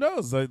mean, who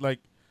knows? Like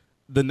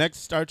the next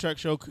Star Trek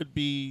show could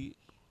be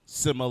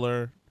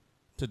similar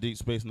to Deep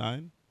Space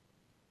Nine.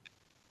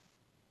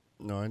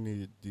 No, I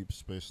need Deep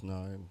Space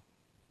Nine.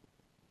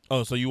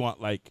 Oh, so you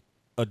want like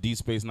a Deep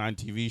Space Nine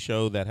TV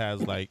show that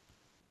has like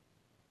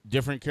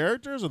different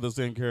characters or the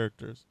same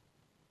characters?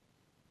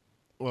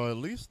 Well, at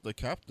least the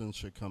captain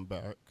should come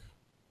back.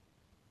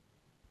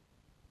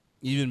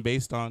 Even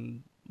based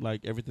on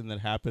like everything that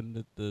happened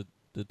at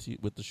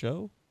with the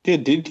show? Yeah,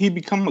 did he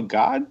become a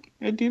god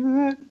at the end of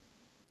that?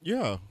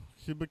 Yeah,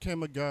 he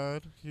became a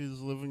god. He's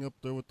living up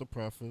there with the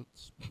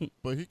prophets.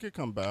 But he could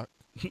come back.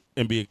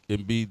 and be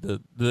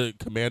the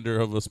commander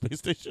of a space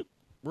station?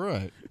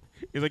 Right.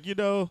 He's like,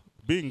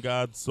 being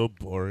God's so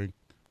boring.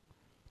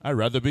 I'd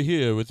rather be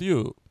here with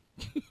you.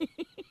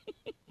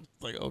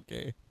 It's like,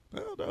 okay. I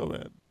don't know,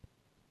 man.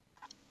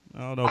 I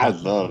don't know. I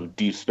love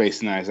Deep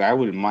Space Nine. I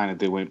wouldn't mind if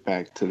they went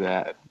back to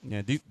that.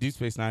 Yeah, Deep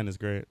Space Nine is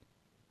great.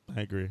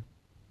 I agree.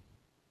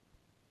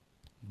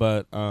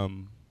 But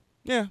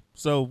yeah.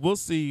 So we'll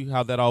see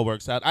how that all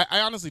works out.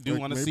 I honestly do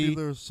want to see. Maybe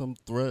there's some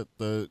threat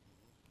that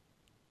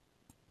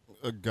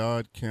a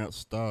god can't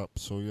stop,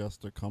 so he has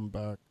to come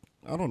back.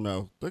 I don't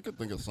know. They could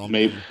think of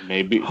something.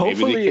 Maybe.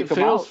 Hopefully they it kick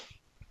him out. fails.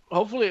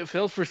 Hopefully it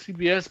fails for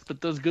CBS, but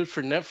does good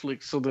for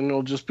Netflix. So then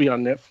it'll just be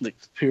on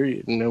Netflix,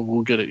 period, and then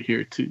we'll get it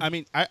here too. I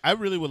mean, I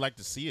really would like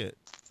to see it,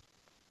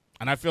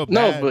 and I feel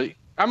No, bad. but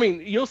I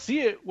mean, you'll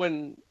see it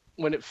when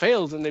it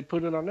fails and they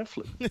put it on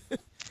Netflix.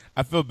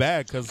 I feel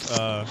bad because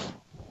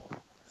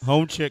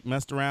Home Chick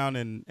messed around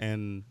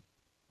and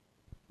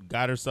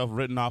got herself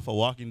written off of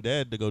Walking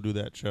Dead to go do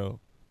that show.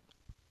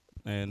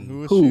 And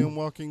Who is she in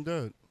Walking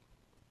Dead?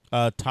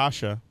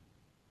 Tasha.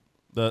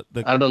 The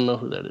I don't know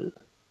who that is.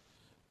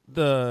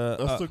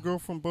 That's the girl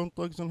from Bone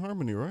Thugs and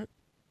Harmony, right?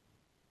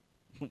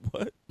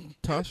 What?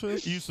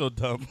 Tasha? You so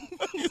dumb.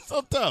 You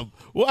so dumb.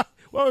 Why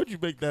would you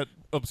make that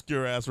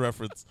obscure ass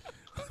reference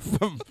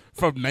from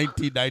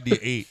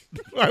 1998?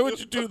 Why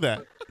would you do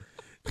that?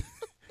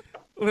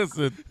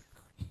 Listen.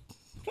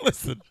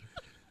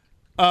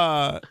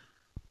 The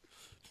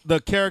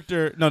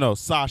character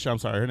Sasha, I'm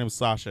sorry, her name is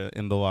Sasha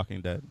in The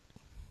Walking Dead.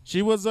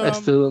 She was I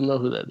still don't know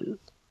who that is.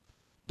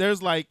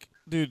 There's like,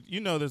 dude,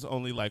 there's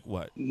only like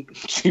what?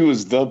 She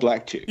was the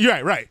black chick.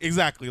 Yeah, right,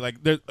 exactly.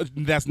 Like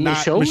that's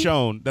not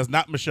Michonne. That's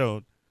not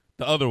Michonne.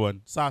 The other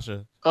one,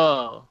 Sasha.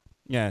 Oh.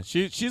 Yeah,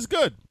 she's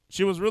good.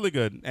 She was really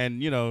good,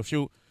 and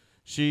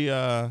she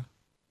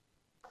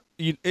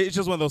it's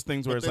just one of those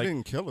things where But it's they like,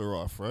 didn't kill her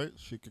off, right?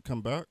 She could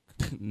come back.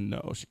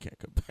 no, she can't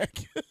come back.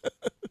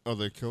 Oh,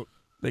 they killed.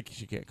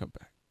 She can't come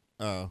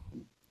back.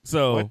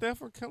 So Why'd they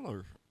ever kill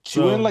her? She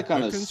went like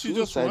on why a couldn't she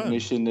just suicide run?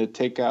 mission to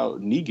take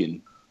out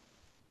Negan.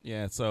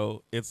 yeah,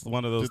 so it's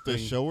one of those Did they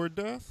things. show her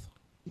death?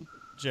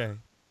 Jay,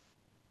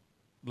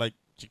 like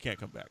she can't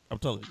come back. I'm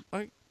telling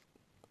you.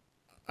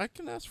 I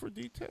can ask for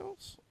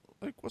details.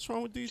 Like, what's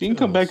wrong with details? She can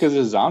come back as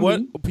a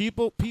zombie.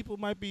 What people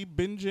might be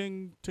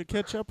binging to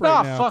catch up Nah,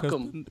 right now fuck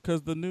 'em.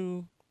 because the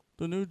new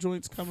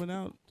joint's coming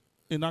out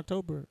in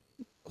October.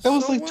 That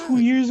was So like what? 2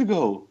 years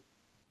ago.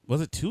 Was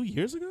it 2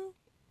 years ago?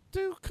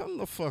 Dude, come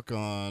the fuck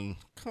on.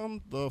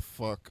 Come the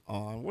fuck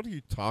on. What are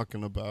you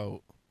talking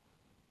about?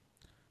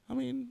 I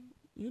mean,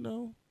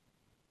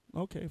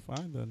 okay,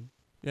 fine then.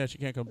 Yeah, she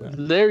can't come back.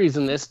 Larry's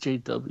an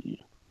SJW.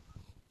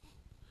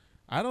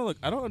 I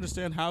don't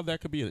understand how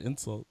that could be an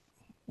insult.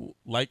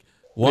 Like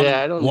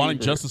I don't wanting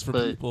either, justice for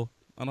but- people.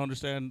 I don't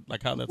understand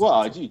like how that's. Well,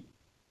 an insult. gee,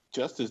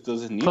 justice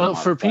doesn't need. But a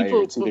for modifier.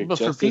 people, It's either but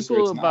for justice or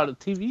people it's about not.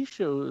 a TV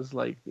show is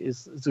like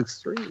it's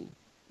extreme.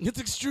 It's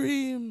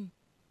extreme.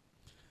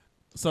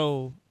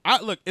 So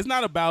look. It's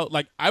not about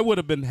like I would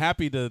have been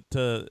happy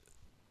to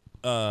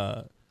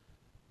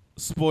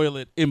spoil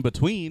it in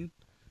between.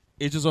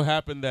 It just so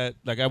happened that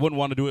like I wouldn't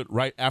want to do it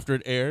right after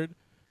it aired,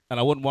 and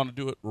I wouldn't want to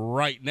do it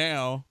right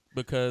now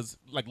because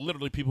like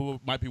literally people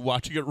might be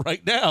watching it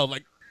right now.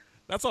 Like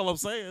that's all I'm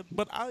saying.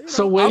 But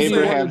So when do you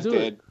want Abraham's to do it?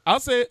 dead. I'll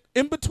say it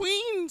in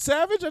between,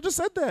 Savage. I just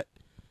said that.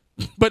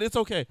 But it's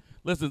okay.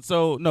 Listen,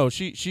 so no,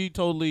 she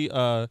totally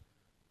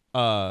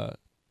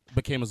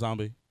became a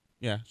zombie.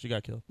 Yeah, she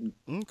got killed.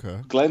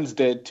 Okay. Glenn's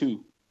dead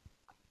too.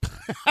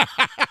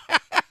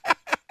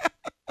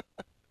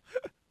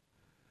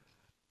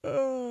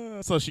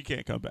 So she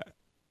can't come back.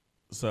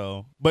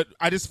 So, but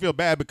I just feel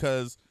bad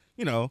because,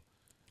 Or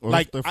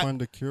like if they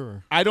find a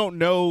cure. I don't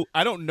know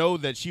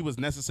that she was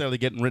necessarily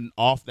getting written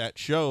off that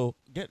show.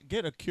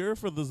 Get a cure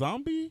for the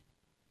zombie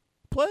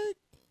plague?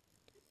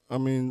 I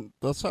mean,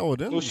 that's how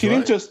it ends. Well, she right?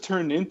 didn't just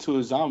turn into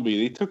a zombie.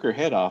 They took her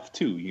head off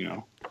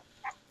too.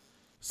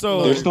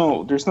 So There's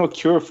no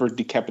cure for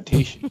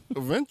decapitation.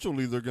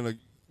 Eventually, they're gonna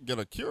get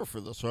a cure for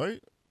this,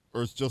 right?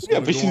 Or it's just Yeah,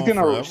 gonna but go she's on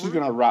gonna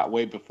forever? rot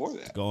way before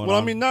that. going Well,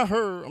 on. I mean, not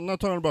her. I'm not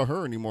talking about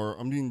her anymore.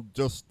 I mean,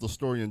 just the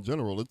story in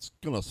general. It's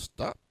gonna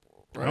stop,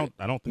 right?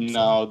 I don't think so.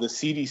 No, the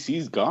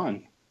CDC's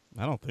gone.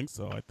 I don't think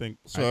so. I think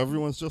So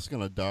everyone's just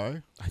gonna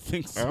die. I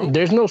think so.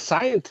 There's no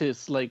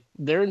scientists. Like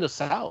they're in the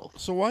South.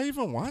 So why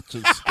even watch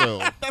it still?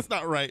 That's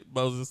not right,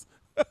 Moses.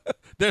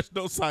 There's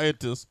no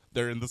scientists.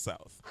 They're in the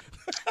South.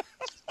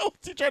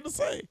 What's he trying to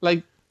say?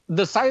 Like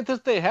the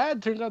scientist they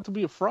had turned out to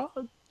be a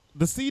fraud.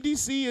 The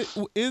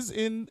CDC is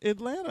in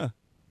Atlanta.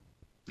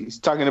 He's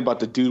talking about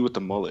the dude with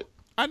the mullet.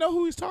 I know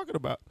who he's talking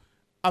about.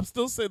 I'm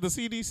still saying the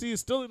CDC is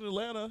still in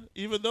Atlanta,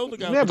 even though the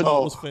guy Yeah, with the but-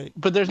 mullet was fake.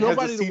 But there's Has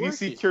nobody the to work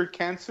CDC it. cured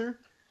cancer?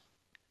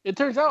 It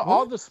turns out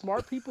all the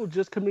smart people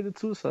just committed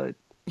suicide.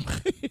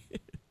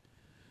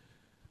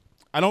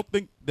 I don't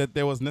think that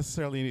there was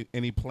necessarily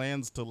any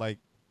plans to like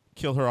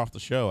kill her off the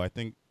show. I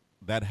think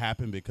that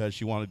happened because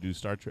she wanted to do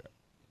Star Trek,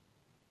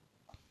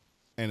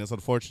 and it's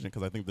unfortunate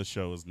because I think the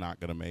show is not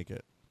going to make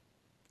it,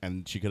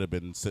 and she could have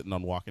been sitting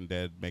on Walking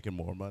Dead making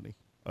more money.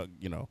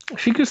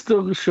 She could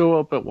still show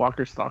up at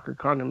Walker Stalker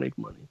Con and make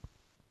money.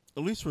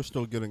 At least we're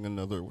still getting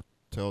another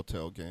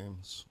Telltale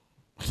Games.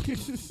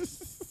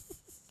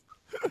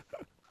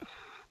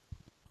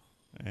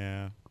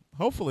 Yeah.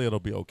 Hopefully it'll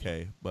be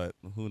okay, but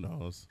who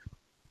knows?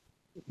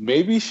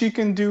 Maybe she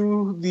can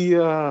do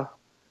the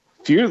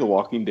Fear the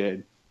Walking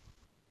Dead.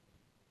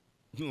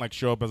 Like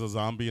show up as a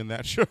zombie in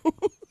that show?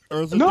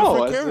 Or is it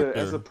No, different character?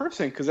 as a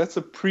person, because that's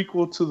a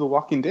prequel to The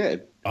Walking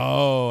Dead.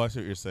 Oh, I see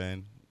what you're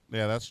saying.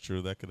 Yeah, that's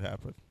true. That could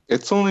happen.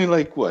 It's only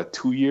like, what,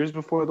 2 years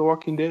before The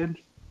Walking Dead?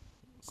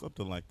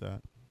 Something like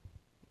that.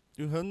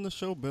 Dude, hadn't the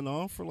show been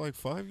on for like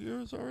 5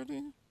 years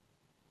already?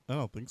 I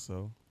don't think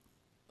so.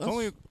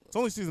 That's- It's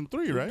only season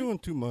 3, They're right? doing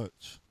too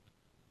much.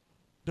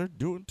 They're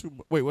doing too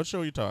much. Wait, what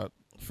show you taught?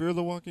 Fear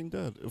the Walking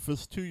Dead. If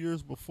it's 2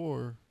 years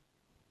before,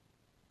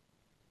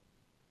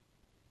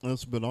 and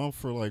it's been on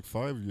for like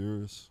 5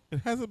 years.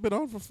 It hasn't been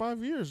on for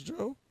 5 years,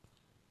 Joe.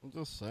 I'm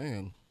just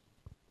saying.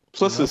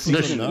 Plus the Enough is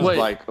season enough. is Wait.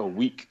 like a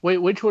week. Wait,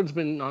 which one's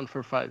been on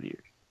for 5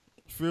 years?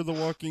 Fear the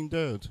Walking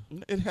Dead.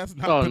 It has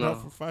not Oh, been no.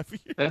 on for 5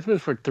 years. That's been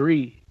for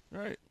 3.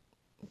 Right.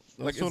 That's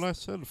Like, what I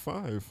said,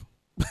 5.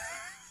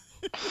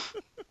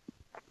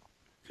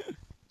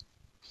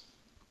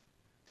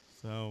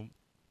 So,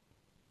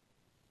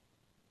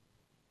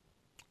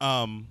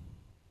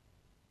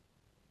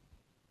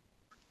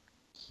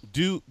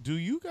 do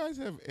you guys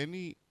have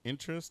any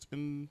interest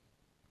in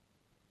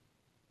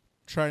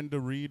trying to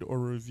read or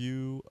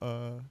review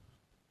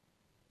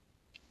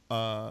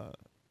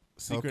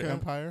Secret Okay.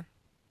 Empire?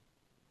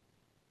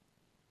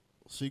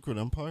 Secret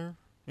Empire?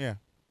 Yeah,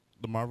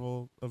 the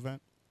Marvel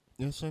event.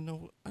 Yes, I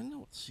know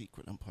what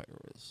Secret Empire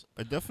is.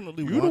 I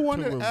definitely You're want the one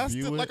to that asked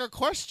review it like a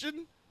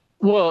question.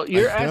 Well,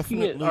 you're I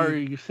asking it. definitely- Are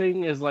you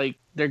saying is like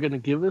they're gonna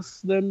give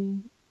us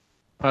them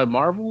by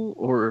Marvel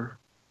or?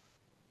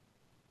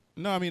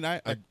 No, I mean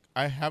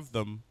I have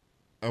them.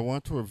 I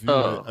want to review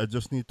it. I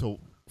just need to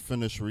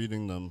finish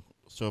reading them.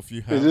 So if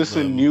you have Is this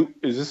them,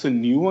 Is this a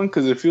new one?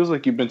 Because it feels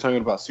like you've been talking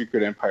about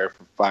Secret Empire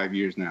for 5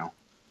 years now.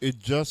 it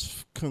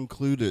just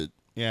concluded.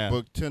 Yeah.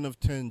 Book 10 of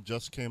 10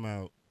 just came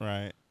out.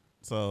 Right.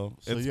 So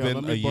So it's yeah, been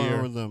let a me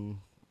borrow year.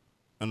 them,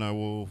 and I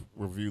will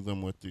review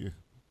them with you.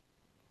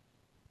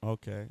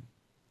 Okay.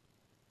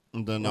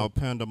 And then I'll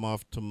hand them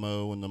off to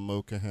Mo, and then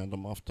Mo can hand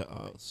them off to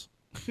Oz.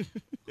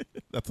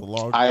 That's a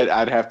long.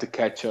 I'd have to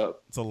catch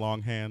up. It's a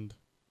long hand.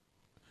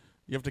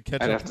 You have to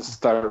catch I'd up. have to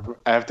start.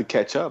 I have to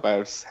catch up. I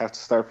have to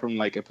start from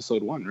like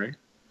episode 1, right?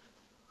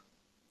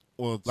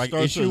 Well, it Like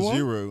starts issue at one?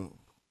 0,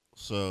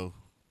 so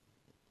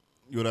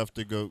you would have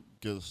to go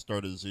get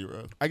started at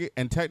 0.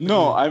 And technically,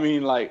 No, I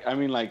mean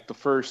like the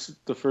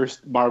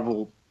first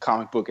Marvel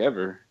comic book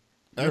ever.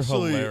 You're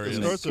Actually, hilarious.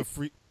 it starts at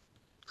free.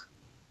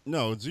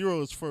 No,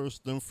 0 is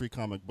first, then Free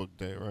Comic Book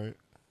Day, right?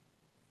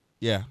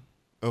 yeah.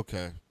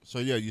 Okay, so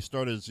yeah, you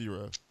start at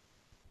 0.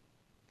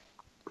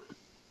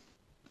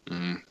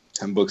 10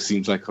 books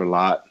seems like a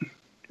lot.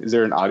 Is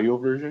there an audio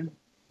version?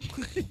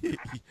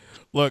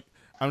 Look,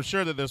 I'm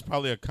sure that there's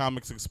probably a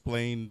Comics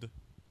Explained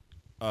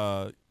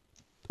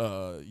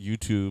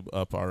YouTube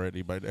up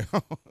already by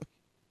now.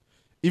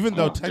 Even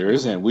though There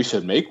isn't. We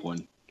should make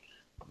one.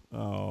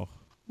 Oh,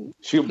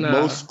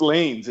 Mo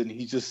explains, and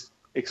he just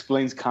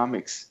explains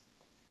comics.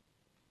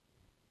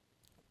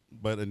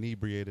 but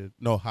inebriated.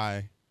 No,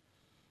 high.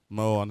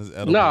 Mo on his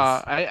edibles.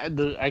 Nah,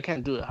 I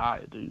can't do it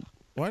high, dude.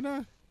 Why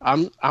not?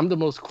 I'm the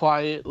most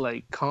quiet,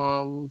 like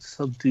calm,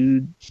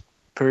 subdued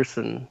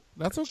person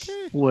That's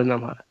okay. when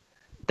I'm high.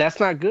 That's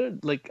not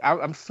good. Like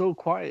I'm so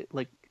quiet.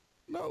 Like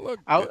No, look.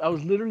 I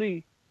was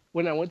literally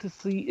when I went to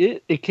see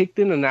it. It kicked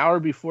in an hour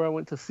before I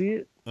went to see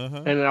it,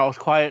 Uh-huh. and I was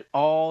quiet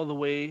all the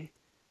way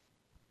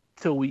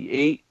till we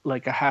ate.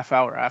 Like a half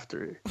hour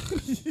after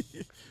it.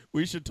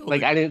 We should totally.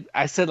 Like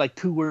I said like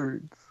 2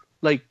 words.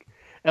 Like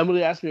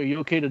Emily asked me, "Are you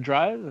okay to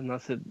drive?" And I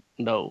said,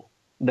 "No."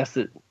 That's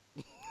it.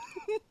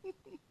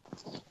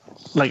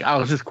 Like I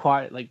was just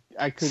quiet. Like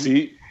I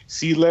couldn't.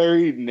 See,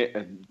 Larry.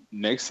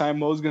 Next time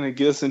Mo's gonna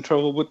get us in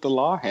trouble with the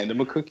law, hand him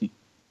a cookie.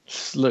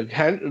 Look.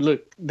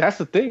 That's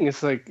the thing.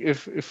 It's like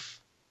if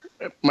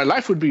my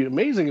life would be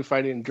amazing if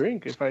I didn't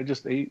drink. If I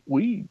just ate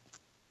weed,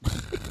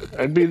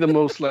 I'd be the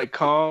most like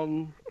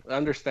calm,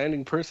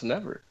 understanding person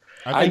ever.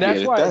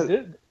 That's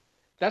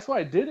why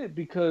I did it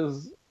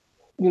because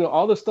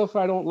all the stuff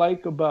I don't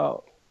like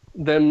about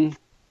them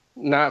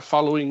not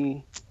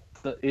following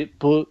the It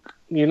book,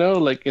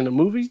 like in a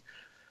movie,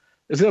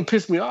 it's gonna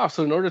piss me off.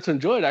 So in order to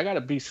enjoy it, I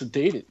gotta be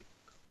sedated.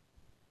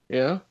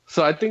 Yeah.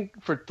 So I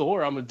think for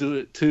Thor, I'm gonna do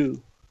it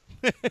too.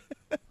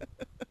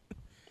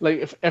 Like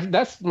if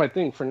that's my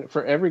thing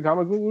for every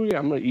comic book movie,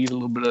 I'm gonna eat a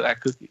little bit of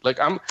that cookie. Like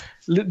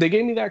they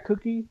gave me that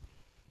cookie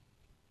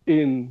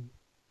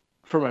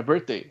for my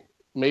birthday,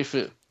 May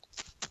 5th.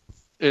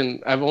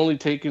 And I've only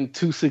taken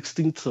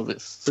 2/16 of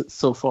it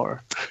so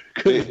far.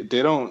 They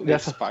don't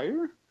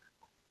expire?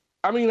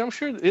 I mean, I'm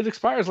sure it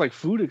expires like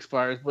food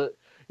expires, but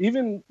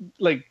even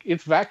like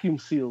it's vacuum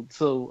sealed.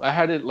 So I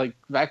had it like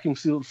vacuum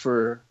sealed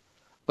for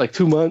like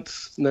 2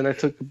 months, and then I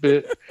took a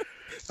bit,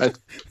 and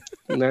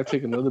then I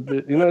take another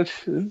bit.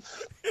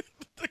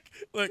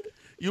 Look,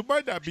 you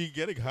might not be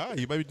getting high.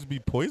 You might just be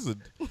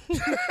poisoned.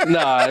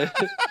 Nah,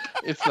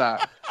 it's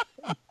not.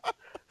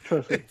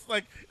 It's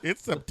like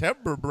it's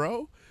September,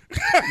 bro.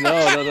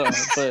 No.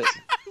 But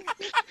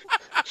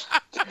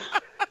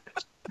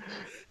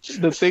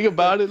the thing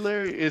about it,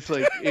 Larry, it's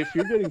like if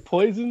you're getting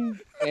poisoned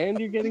and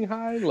you're getting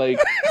high, like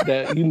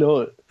that,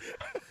 it.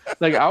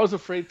 Like I was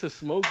afraid to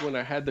smoke when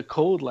I had the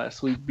cold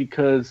last week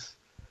because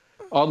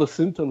all the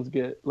symptoms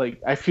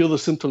I feel the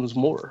symptoms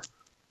more,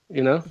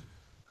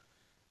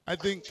 I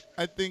think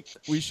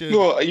we should.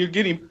 Well, you're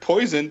getting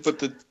poisoned, but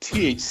the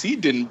THC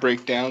didn't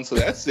break down, so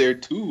that's there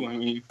too. I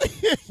mean,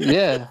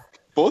 yeah,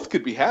 both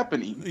could be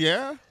happening.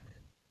 Yeah,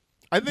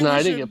 I think. No,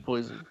 I didn't get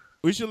poisoned.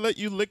 We should let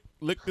you lick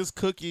this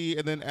cookie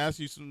and then ask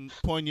you some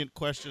poignant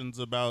questions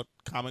about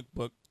comic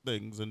book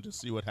things and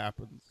just see what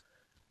happens.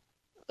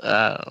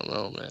 I don't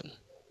know, man.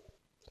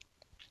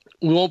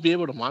 We won't be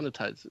able to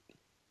monetize it.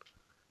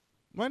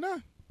 Why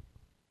not?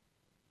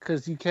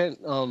 Because you can't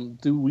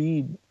do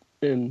weed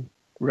and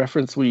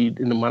reference weed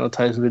in a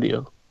monetized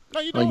video.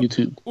 No, you don't. On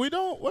YouTube. We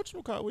don't.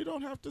 We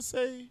don't have to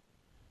say.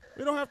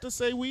 We don't have to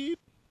say weed.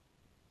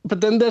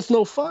 But then that's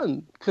no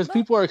fun because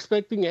people are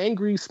expecting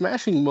angry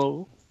smashing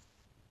Mo.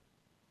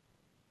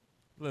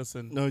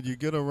 Listen. No, you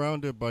get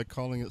around it by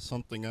calling it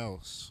something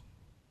else.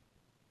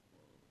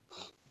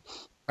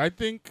 I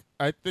think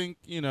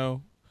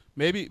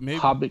maybe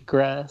Hobbit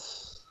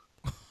grass.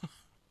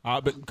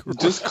 Hobbit grass.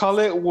 Just call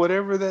it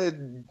whatever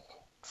that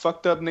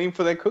fucked up name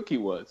for that cookie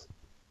was.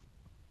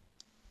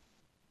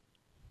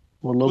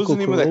 Moloko the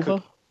name of that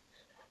Koroba?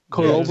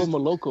 Koroba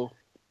Moloko.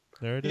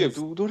 There it Yeah, is.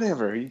 dude,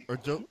 whatever.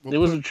 It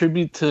was a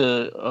tribute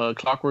to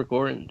Clockwork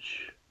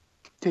Orange.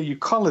 Yeah, you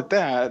call it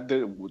that.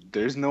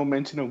 There's no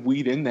mention of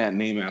weed in that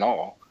name at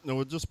all. No,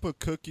 we'll just put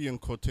cookie in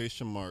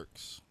quotation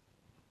marks.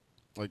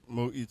 Like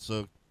Mo eats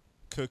a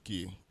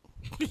cookie.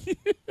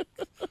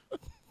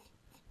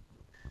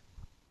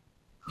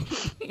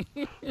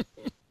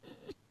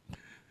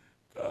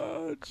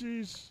 Oh,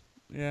 jeez.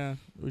 Yeah,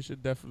 we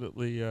should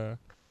definitely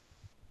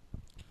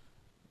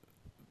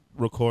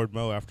record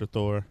Mo after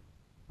Thor.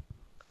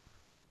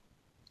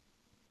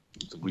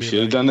 We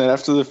should have done that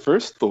after the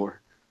first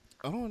Thor.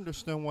 I don't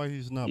understand why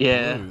he's not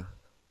Yeah. blue.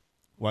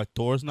 Why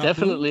Thor's not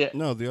Definitely.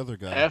 No, the other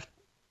guy.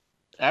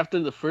 After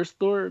the first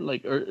Thor,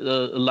 like a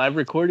live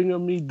recording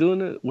of me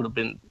doing it would have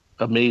been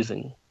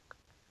amazing.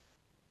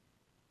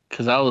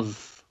 Because I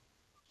was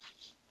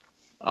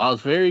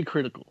very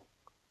critical.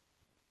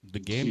 The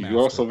game You're master.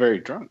 also very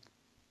drunk.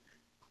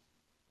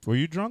 Were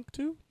you drunk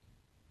too?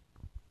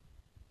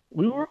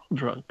 We were all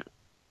drunk.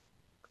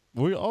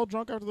 Were we all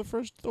drunk after the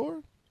first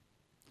Thor?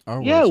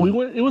 Yeah, we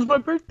went. It was my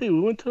birthday. We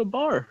went to a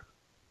bar.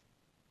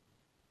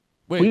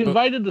 Wait, We but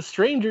invited a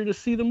stranger to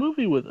see the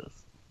movie with us.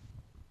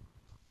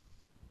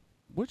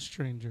 which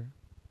stranger?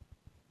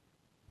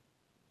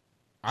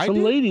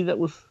 Some lady that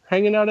was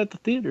hanging out at the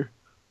theater.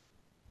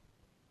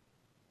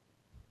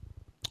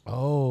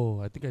 Oh,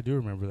 I think I do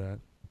remember that.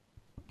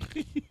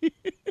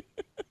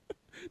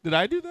 Did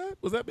I do that?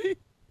 Was that me? Or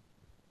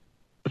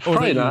was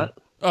Probably that you? not.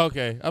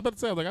 Okay, I'm about to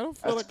say, I'm like, I don't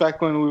feel That's like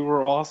back when we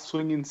were all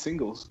swinging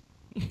singles.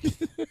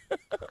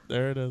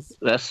 there it is.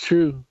 That's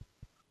true.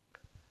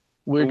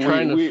 We're We-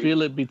 trying to we-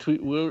 feel it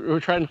between. We're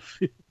trying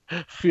to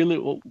feel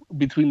it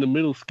between the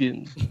middle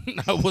skins.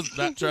 I was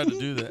not trying to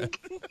do that.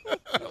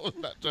 I was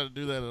not trying to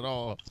do that at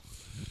all.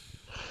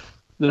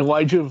 Then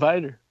why'd you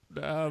invite her?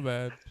 Nah,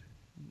 man.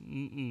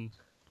 Mm-mm.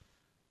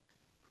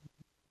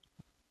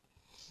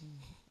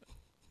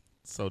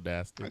 So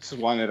nasty. I just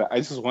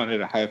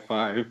wanted a high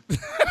five.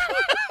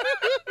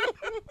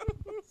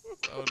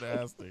 So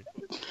nasty.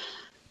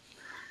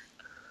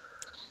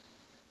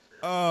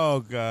 Oh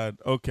God.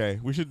 Okay,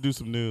 we should do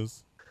some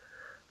news.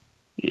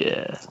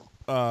 Yeah.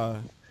 Uh,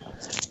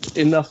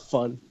 Enough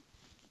fun.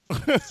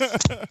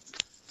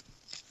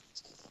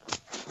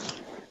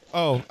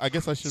 Oh, I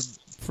guess I should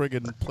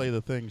friggin' play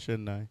the thing,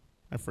 shouldn't I?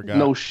 I forgot.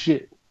 No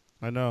shit.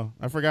 I know.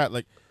 I forgot.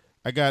 Like,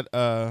 I got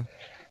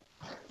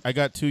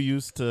too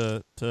used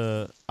to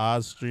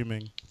Oz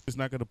streaming. He's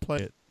not gonna play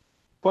it.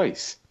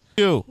 Twice.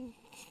 You.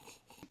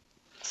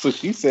 So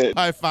she said.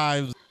 High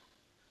fives.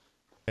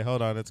 Hey,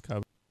 hold on, it's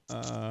coming.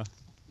 Oh.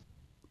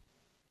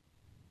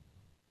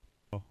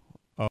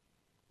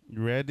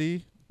 You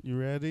ready? You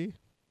ready?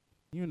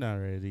 You're not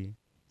ready.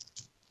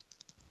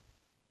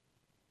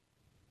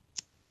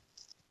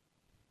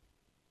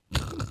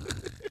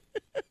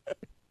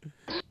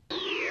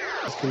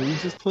 Can you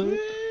just play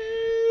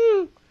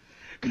it?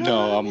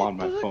 No, I'm on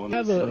my phone.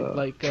 Have a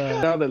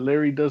now that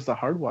Larry does the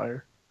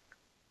hardwire.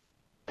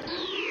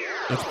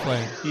 It's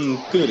playing.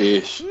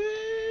 Good-ish.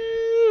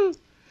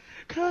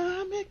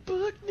 Comic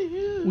book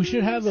news. We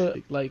should have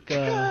a Wait,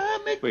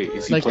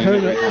 is he like playing her.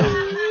 it right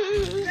now?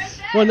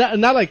 Well,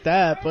 not like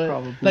that, but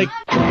like.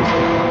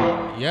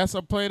 Yes,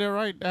 I'm playing it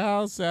right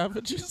now,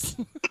 savages.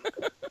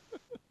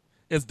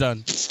 It's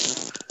done.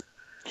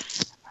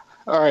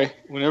 All right,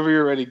 whenever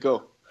you're ready,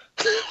 go.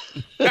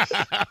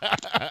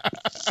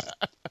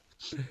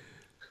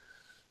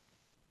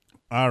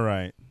 All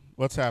right.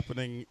 What's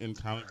happening in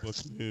comic book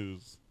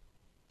news?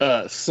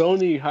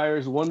 Sony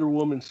hires Wonder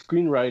Woman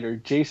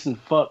screenwriter Jason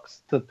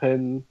Fuchs to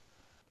pen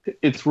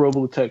its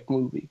Robotech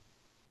movie.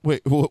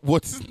 Wait,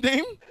 what's his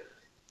name?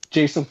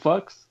 Jason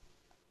Fuchs?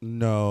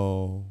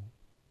 No.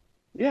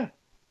 Yeah.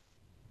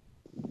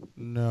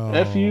 No.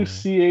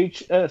 Fuchs.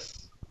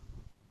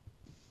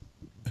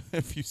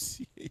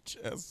 Fuchs.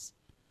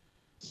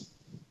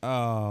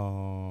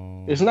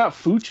 Oh. It's not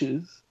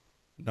Fuchs.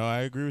 No, I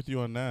agree with you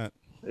on that.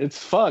 It's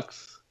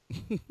Fuchs.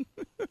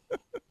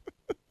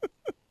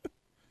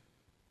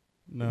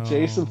 No.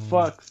 Jason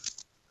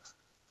Fuchs.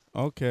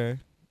 Okay.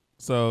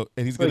 So,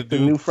 and he's It's going like to the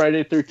do... new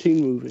Friday 13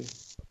 movie.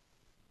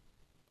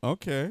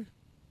 Okay.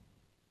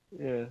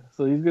 Yeah,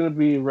 so he's going to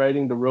be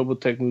writing the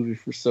Robotech movie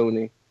for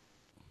Sony.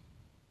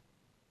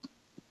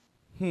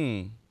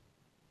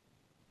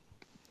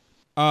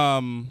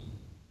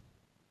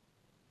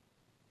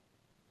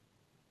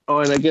 Oh,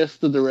 and I guess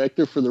the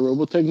director for the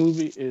Robotech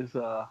movie is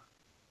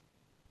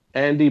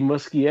Andy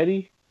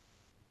Muschietti,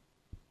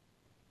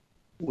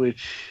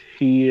 which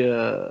he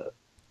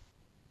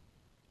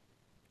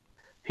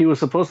was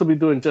supposed to be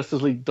doing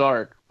Justice League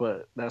Dark,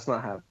 but that's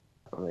not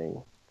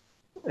happening.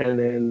 And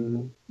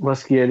then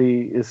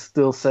Muschietti is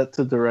still set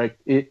to direct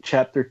It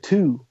Chapter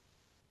 2,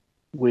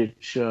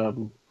 which is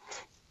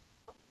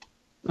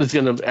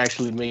going to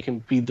actually make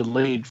him be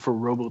delayed for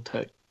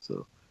Robotech.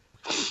 So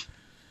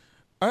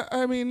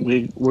I mean...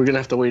 we're going to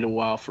have to wait a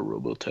while for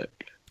Robotech.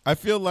 I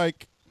feel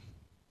like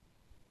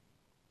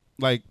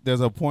there's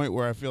a point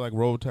where I feel like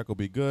Robotech will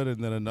be good,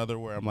 and then another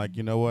where I'm like,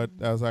 you know what,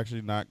 that was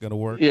actually not gonna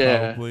work.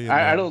 Yeah, probably.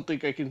 I don't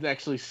think I can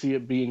actually see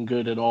it being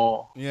good at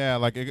all. Yeah,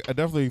 like I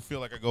definitely feel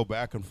like I go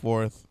back and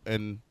forth,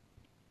 and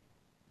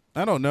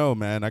I don't know,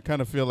 man. I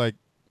kind of feel like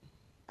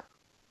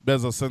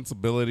there's a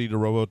sensibility to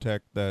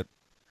Robotech that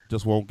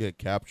just won't get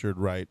captured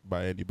right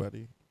by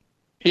anybody.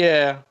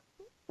 Yeah,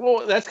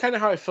 well, that's kind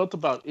of how I felt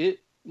about it.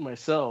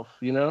 myself,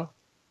 you know,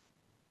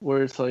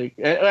 where it's like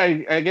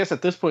I guess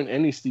at this point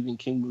any Stephen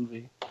King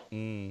movie,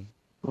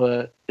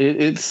 but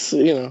it's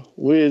you know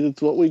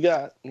it's what we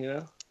got, you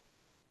know.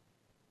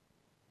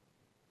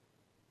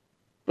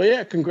 But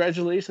yeah,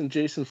 congratulations,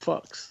 Jason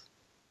fucks.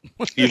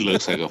 He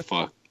looks like a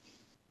fuck.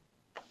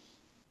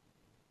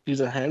 He's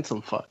a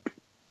handsome fuck.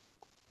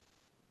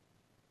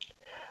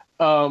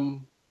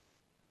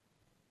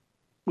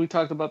 We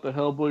talked about the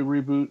Hellboy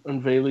reboot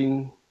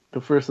unveiling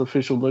the first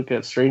official look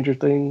at Stranger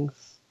Things.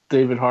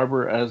 David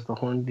Harbour as the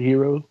Horned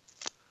Hero.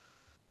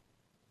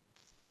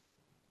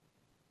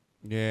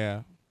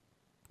 Yeah.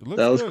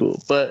 That was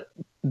cool. But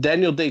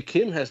Daniel Day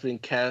Kim has been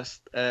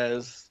cast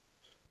as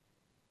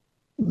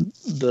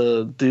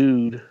the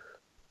dude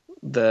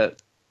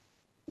that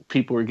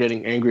people were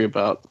getting angry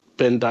about,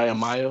 Ben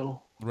Diamayo.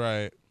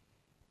 Right.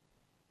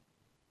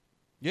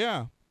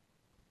 Yeah.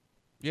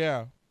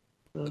 Yeah.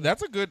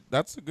 That's a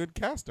good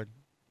casting.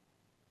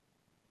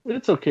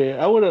 It's okay.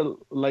 I would have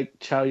liked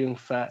Chow Yun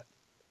Fat.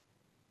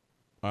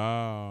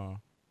 Ah.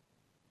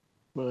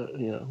 But,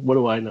 you know, what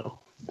do I know?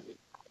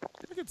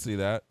 I could see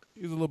that.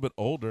 He's a little bit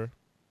older.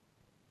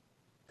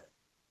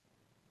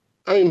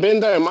 I mean,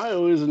 Ben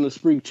Diamayo isn't a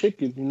spring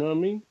chicken, you know what I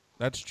mean?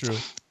 That's true.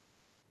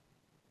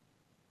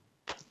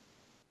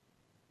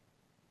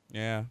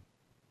 Yeah.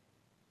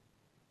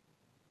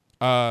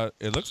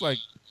 It looks like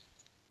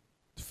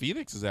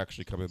Phoenix is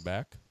actually coming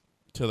back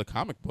to the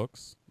comic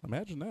books.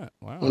 Imagine that.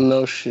 Wow.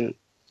 No shit.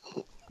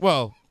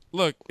 Well,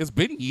 look, it's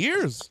been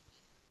years.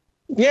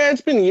 Yeah,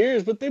 it's been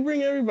years, but they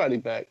bring everybody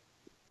back.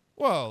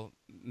 Well,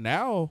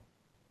 now,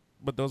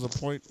 but there was a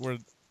point where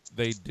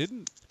they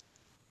didn't.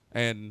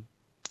 And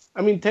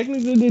I mean,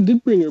 technically they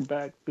did bring her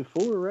back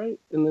before, right?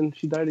 And then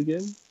she died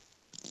again?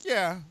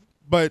 yeah,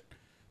 but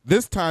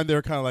this time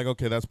they're kind of like,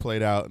 okay, that's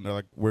played out. And they're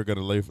like, we're going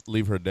to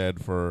leave her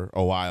dead for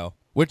a while,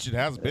 which it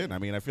has been. I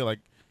mean, I feel like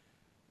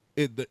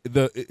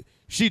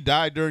she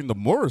died during the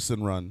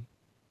Morrison run.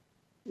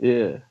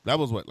 Yeah. That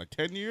was what, like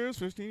 10 years,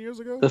 15 years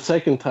ago? The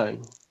second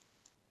time.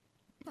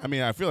 I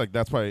mean, I feel like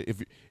that's probably,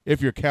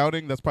 if you're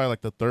counting, that's probably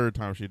like the third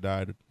time she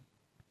died.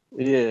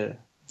 Yeah.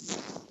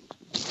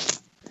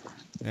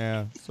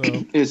 Yeah. So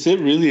is it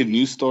really a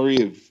news story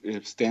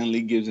if Stan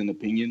Lee gives an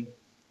opinion?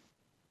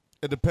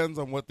 It depends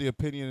on what the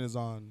opinion is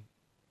on.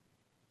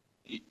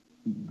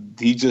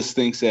 He just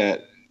thinks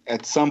that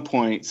at some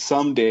point,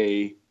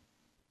 someday,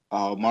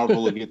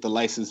 Marvel will get the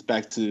license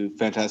back to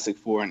Fantastic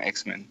Four and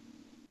X-Men.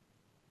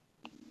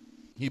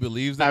 He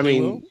believes that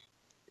they will?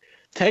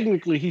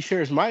 Technically, he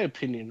shares my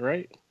opinion,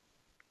 right?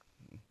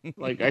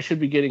 Like, I should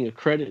be getting a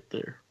credit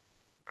there.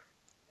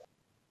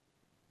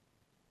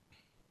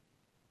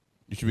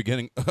 You should be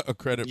getting a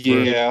credit for.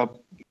 Yeah.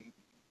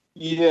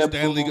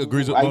 Stan Lee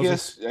agrees with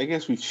Moses. I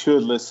guess we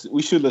should listen.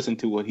 We should listen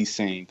to what he's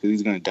saying because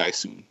he's gonna die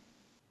soon.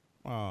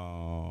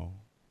 Oh.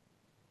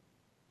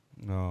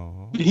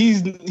 No.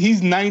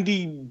 He's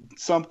 90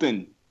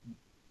 something.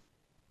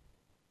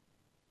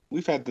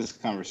 We've had this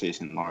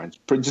conversation, Lawrence.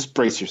 Just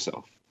brace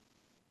yourself.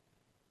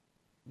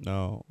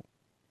 No.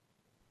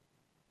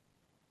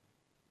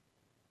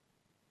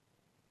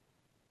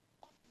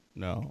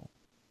 No.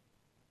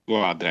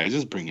 Well, did I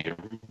just bring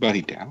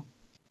everybody down?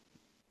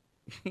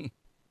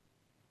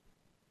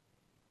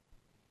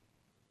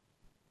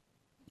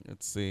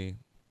 Let's see.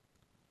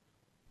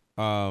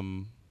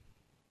 What?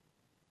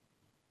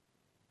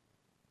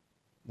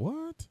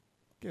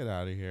 Get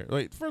out of here.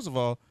 Wait, first of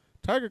all,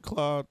 Tiger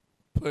Claw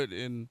put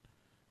in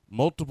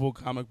multiple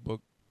comic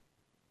book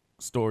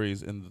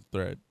stories in the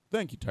thread.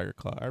 Thank you, Tiger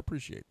Claw. I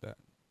appreciate that.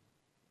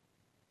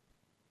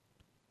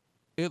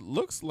 It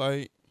looks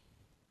like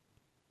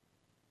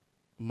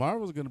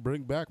Marvel's going to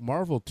bring back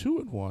Marvel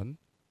 2-in-1,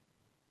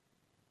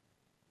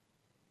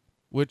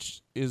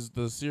 which is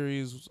the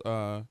series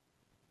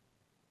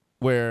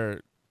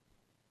where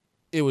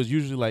it was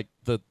usually like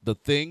the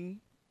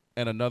Thing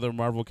and another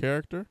Marvel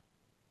character.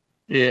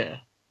 Yeah.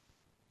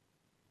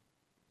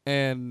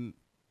 And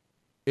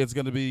it's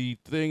going to be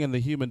Thing and the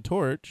Human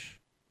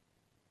Torch,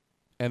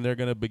 and they're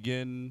going to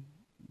begin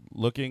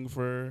looking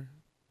for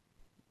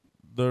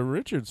the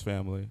Richards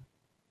family.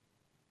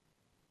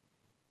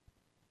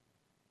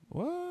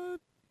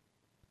 What?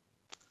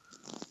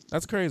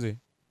 That's crazy.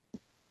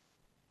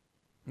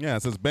 Yeah,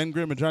 it says Ben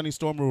Grimm and Johnny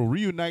Stormer will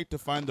reunite to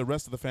find the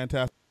rest of the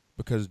Fantastic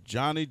because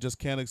Johnny just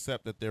can't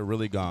accept that they're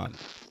really gone.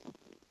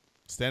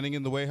 Standing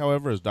in the way,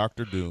 however, is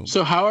Dr. Doom.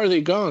 So how are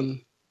they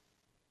gone?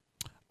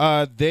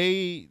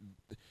 They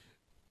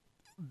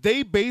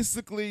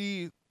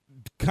basically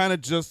kind of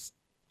just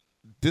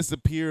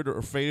disappeared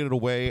or faded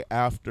away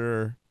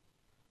after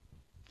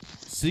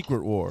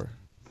Secret War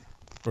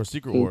or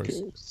Secret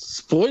Wars.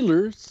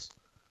 Spoilers.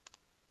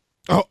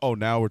 Oh,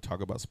 now we're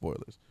talking about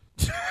spoilers.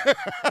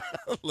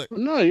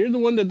 No, you're the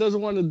one that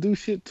doesn't want to do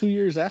shit 2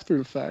 years after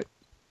the fact.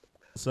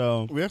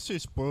 So we actually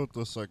spoiled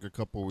this like a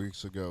couple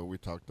weeks ago. We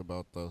talked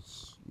about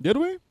this. Did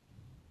we?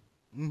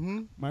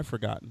 Mm-hmm. I've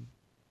forgotten.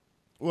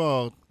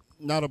 Well,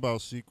 not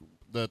about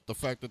the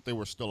fact that they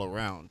were still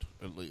around,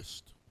 at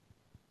least.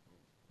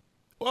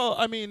 Well,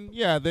 I mean,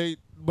 yeah,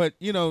 but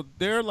you know,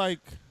 they're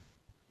like,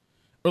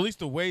 or at least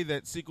the way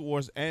that Secret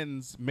Wars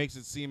ends makes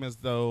it seem as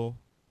though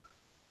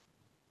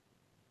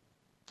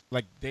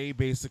like they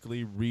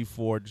basically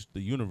reforged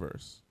the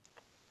universe,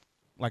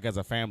 like as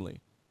a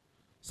family.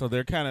 So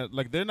they're kind of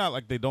like they're not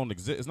like they don't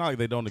exist. It's not like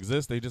they don't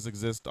exist. They just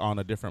exist on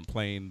a different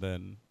plane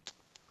than,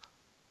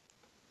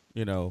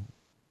 you know,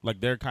 like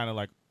they're kind of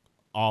like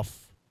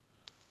off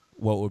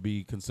what would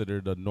be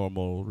considered a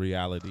normal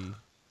reality.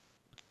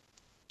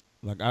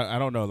 Like I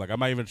don't know. Like I'm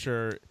not even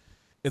sure.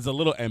 It's a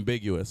little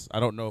ambiguous. I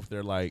don't know if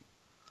they're like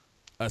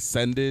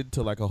ascended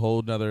to like a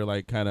whole nother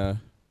like kind of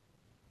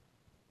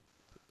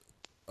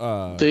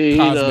they ate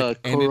a cosmic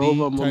entity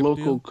Korova type Moloko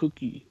deal.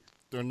 cookie.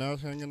 They're not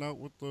hanging out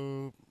with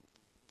the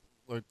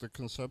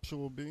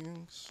conceptual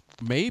beings,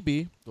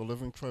 Maybe. the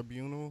living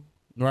tribunal.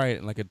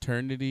 Right, like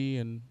eternity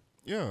and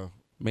Yeah,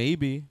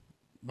 maybe.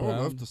 I would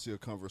But, love to see a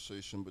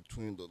conversation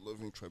between the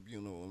living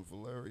tribunal and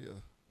Valeria.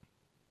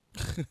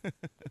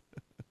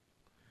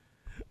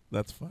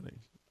 That's funny.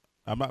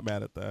 I'm not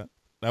mad at that.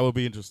 That would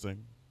be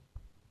interesting.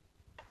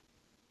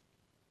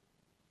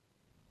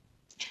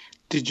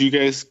 Did you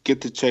guys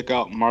get to check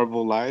out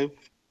Marvel Live?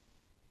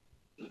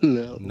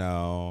 No.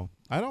 No.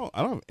 I don't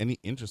have any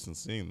interest in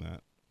seeing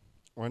that.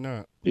 Why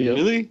not? Yep.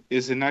 Really?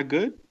 Is it not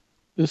good?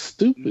 It's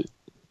stupid.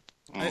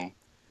 Oh.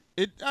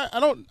 I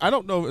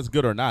don't know if it's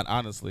good or not,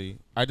 honestly.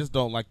 I just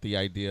don't like the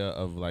idea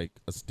of like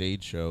a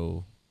stage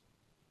show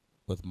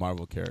with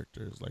Marvel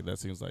characters. Like that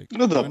seems like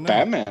No, the Why not?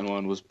 Batman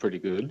one was pretty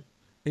good.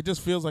 it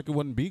just feels like it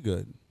wouldn't be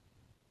good.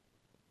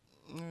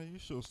 Yeah, you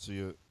should see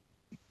it.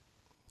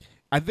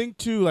 I think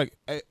too, like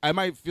I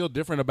might feel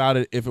different about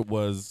it if it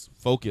was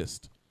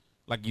focused.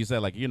 Like you said,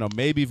 like, you know,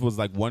 maybe if it was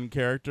like one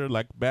character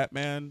like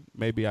Batman,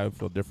 maybe I would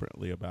feel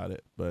differently about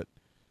it. But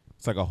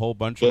it's like a whole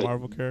bunch of But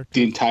Marvel characters.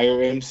 The entire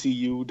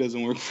MCU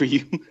doesn't work for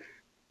you.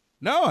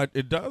 No,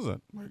 it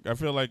doesn't. Like I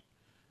feel like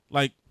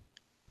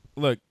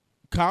look,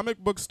 comic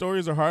book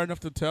stories are hard enough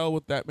to tell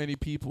with that many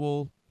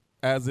people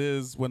as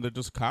is when they're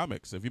just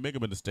comics. If you make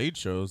them into stage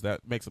shows,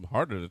 that makes them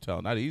harder to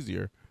tell, not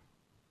easier.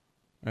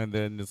 And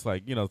then it's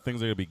like, you know, things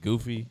are going to be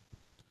goofy.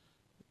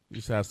 You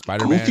used to have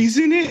Spider-Man. Goofy's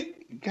in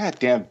it?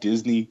 Goddamn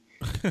Disney.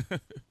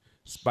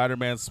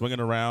 Spider-Man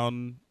swinging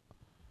around,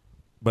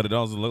 but it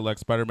doesn't look like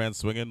Spider-Man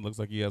swinging. It looks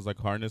like he has like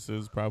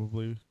harnesses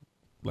probably.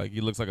 Like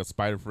he looks like a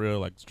spider for real,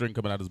 like string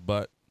coming out his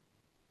butt.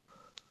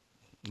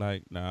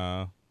 Like,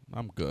 nah,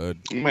 I'm good.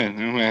 Man,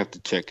 I'm gonna have to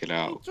check it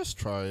out. Just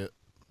try it.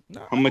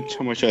 Nah, How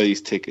much are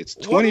these tickets?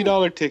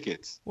 $20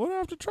 tickets. What do I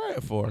have to try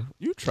it for?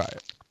 You try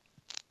it.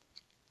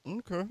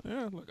 Okay.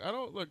 Yeah,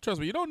 look, trust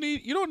me, you don't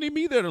need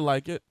me there to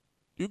like it.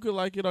 You could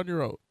like it on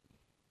your own.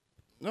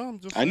 No, I'm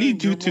just. I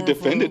need saying you you're to more of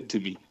defend a it to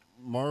me.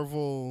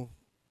 Marvel.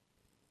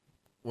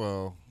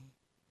 Well,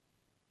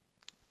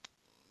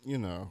 you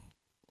know,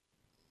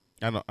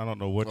 I don't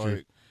know what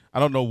like, I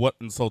don't know what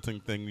insulting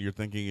thing you're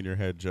thinking in your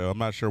head, Joe. I'm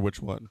not sure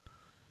which one.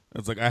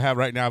 It's like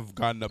I've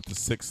gotten up to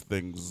 6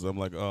 things. I'm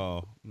like,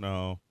 oh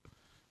no.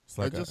 It's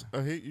like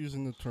I hate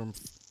using the term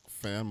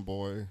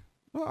fanboy.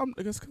 no,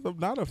 I guess because I'm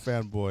not a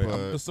fanboy. I'm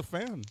But- just a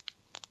fan.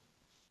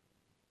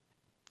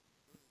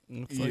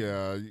 It's like,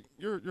 Yeah,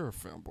 you're a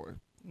fanboy,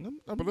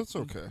 but it's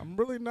okay. I'm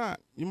really not.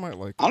 You might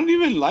like I don't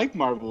even like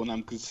Marvel, and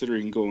I'm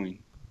considering going.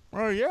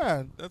 Oh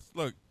yeah,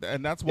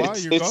 and that's why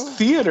it's you're it's going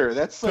theater.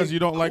 That's because like you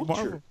don't like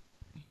culture. Marvel.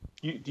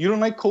 You don't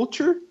like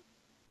culture?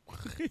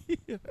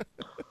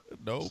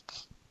 Nope.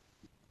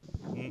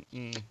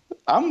 Mm-mm.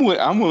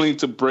 I'm willing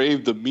to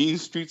brave the mean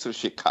streets of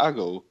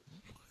Chicago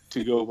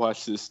to go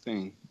watch this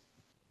thing.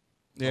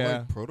 I Yeah,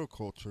 like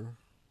protoculture.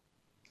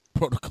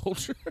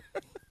 protoculture.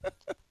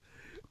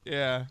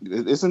 Yeah,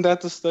 Isn't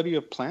that the study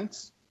of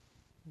plants?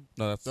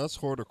 no, That's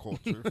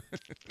horticulture.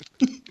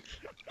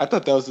 I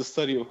thought that was the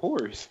study of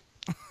horrors.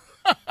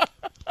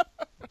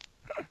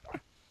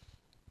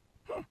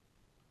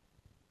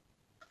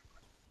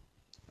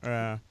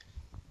 yeah.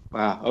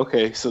 Wow.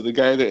 Okay, so the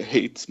guy that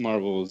hates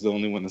Marvel is the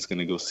only one that's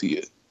gonna go see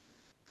it.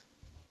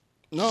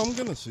 No, I'm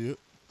gonna see it.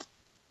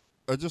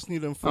 I just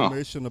need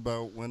information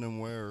about when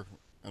and where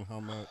and how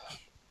much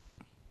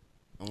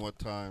and what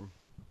time.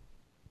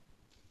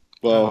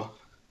 Well,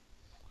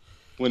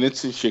 when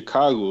it's in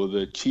Chicago,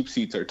 the cheap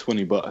seats are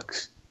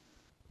 $20.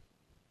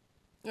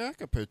 Yeah, I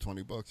could pay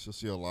 $20 to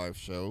see a live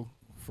show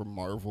from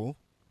Marvel.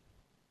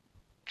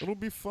 It'll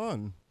be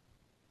fun.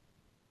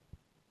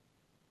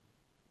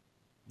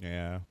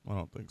 Yeah, I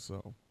don't think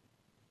so.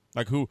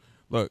 Like who?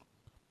 Look,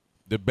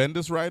 did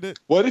Bendis write it?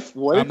 What if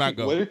I'm not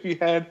going.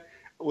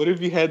 what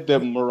if you had the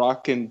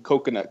Moroccan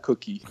coconut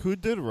cookie? Who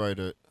did write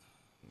it?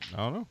 I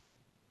don't know.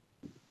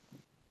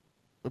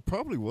 It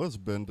probably was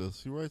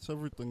Bendis. He writes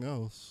everything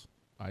else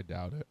I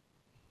doubt it.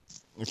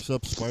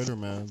 except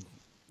Spider-Man.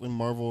 And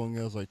Marvel only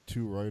has like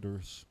 2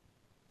 writers.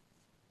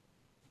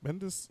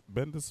 Bendis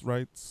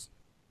writes.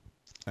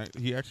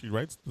 He actually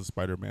writes the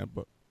Spider-Man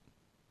book.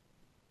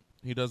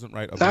 He doesn't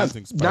write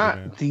Amazing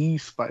Spider-Man. Not the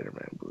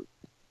Spider-Man book.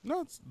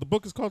 No, the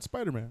book is called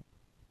Spider-Man.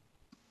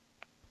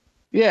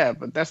 Yeah,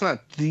 but that's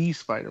not the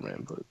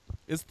Spider-Man book.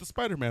 It's the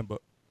Spider-Man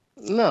book.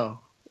 No,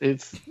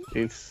 it's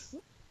There's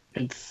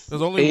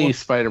only a one,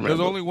 Spider-Man. There's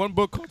book. only one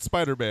book called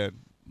Spider-Man.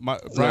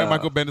 Brian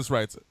Michael Bendis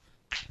writes it.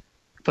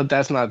 But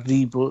that's not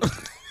the book.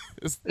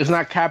 It's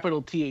not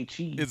capital THE.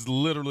 It's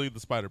literally the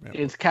Spider-Man.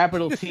 It's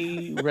capital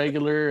T,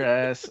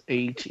 regular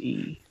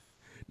SHE.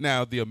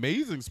 Now, The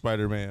Amazing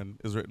Spider-Man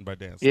is written by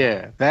Dan Slott.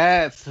 Yeah,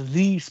 that's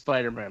the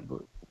Spider-Man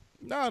book.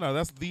 No,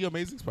 that's The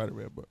Amazing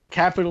Spider-Man book.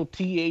 Capital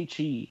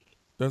THE.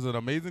 There's an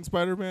Amazing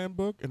Spider-Man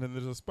book, and then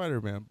there's a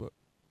Spider-Man book.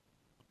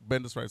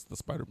 Bendis writes the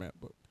Spider-Man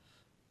book.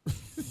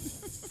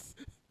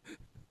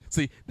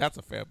 See, that's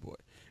a fanboy.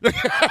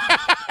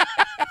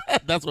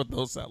 That's what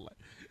those sound like.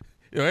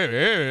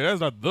 Hey, that's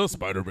not the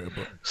Spider-Man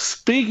book.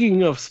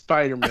 Speaking of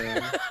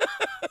Spider-Man,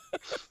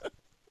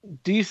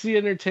 DC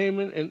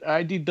Entertainment and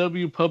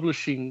IDW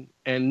Publishing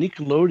and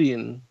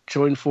Nickelodeon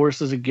joined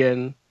forces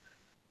again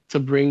to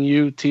bring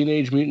you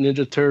Teenage Mutant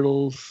Ninja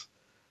Turtles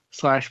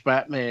 /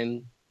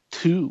 Batman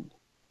 2.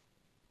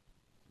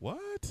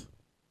 What?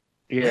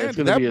 Yeah, Man, it's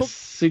going to be a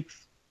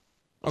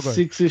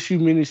six-issue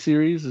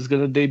miniseries. It's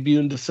going to debut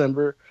in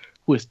December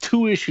with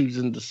 2 issues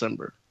in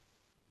December.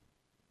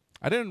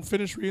 I didn't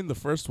finish reading the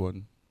first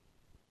one.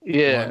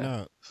 Yeah. Why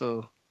not?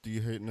 So do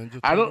you hate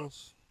Ninja Turtles? I don't.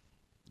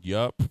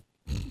 Yup.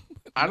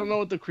 I don't know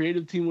what the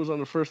creative team was on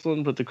the first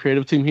one, but the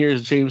creative team here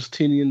is James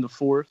Tynion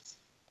IV,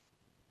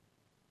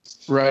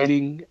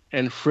 writing,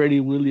 and Freddie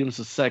Williams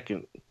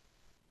II.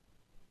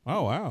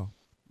 Oh wow.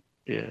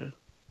 Yeah.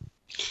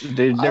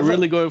 They're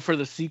really going for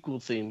the sequel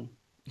theme.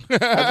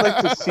 I'd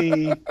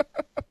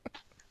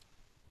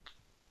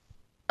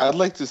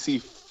like to see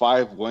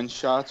 5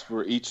 one-shots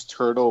where each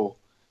turtle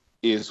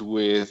is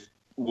with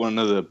one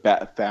of the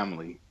Bat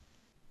family,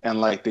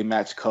 and like they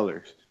match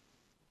colors.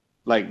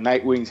 Like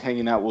Nightwing's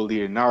hanging out with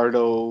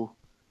Leonardo,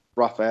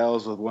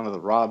 Raphael's with one of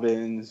the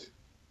Robins.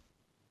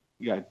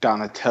 You got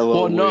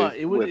Donatello.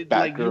 with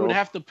Batgirl. You would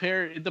have to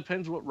pair. It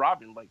depends what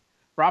Robin. Like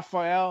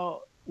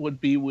Raphael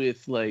would be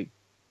with Damian.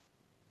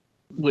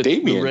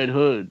 the Red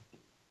Hood.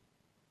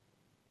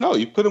 No,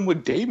 you put him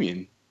with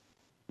Damian.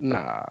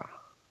 Nah.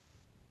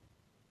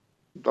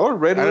 Or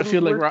Red Hood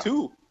feel like work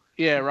too.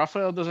 Yeah,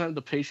 Raphael doesn't have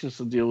the patience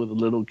to deal with a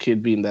little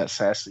kid being that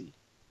sassy.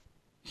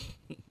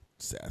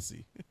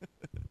 Sassy.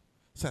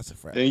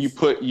 Sassafras. Then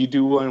you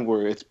do one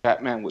where it's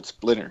Batman with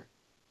Splinter.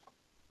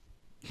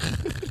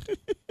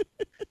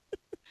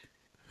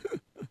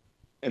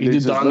 And you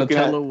do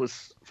Donatello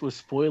with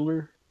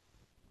Spoiler.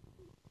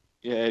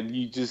 Yeah, and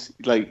you just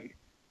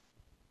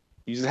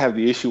have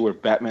the issue where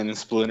Batman and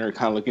Splinter are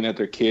kind of looking at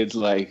their kids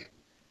like,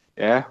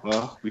 yeah,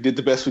 well, we did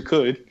the best we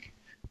could.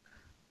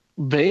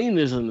 Bane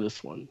is in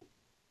this one.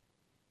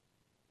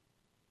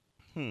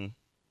 I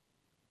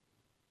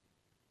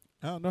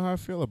don't know how I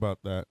feel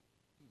about that.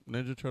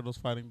 Ninja Turtles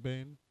fighting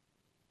Bane.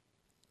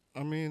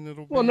 I mean,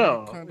 it'll be. Well,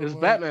 no, it's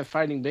Batman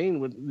fighting Bane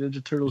with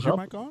Ninja Turtles. Is your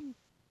mic on?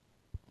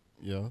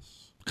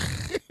 Yes.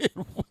 It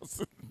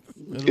wasn't.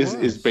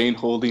 Is Bane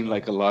holding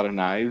like a lot of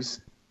knives?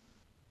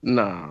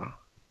 Nah.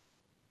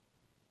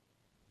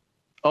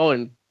 Oh,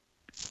 and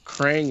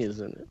Krang is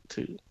in it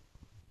too.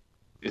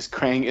 Is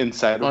Krang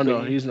inside of Bane?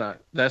 Bane? No, he's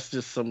not. That's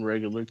just some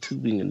regular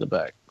tubing in the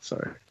back.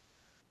 Sorry.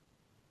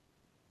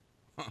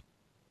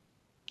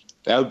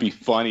 That would be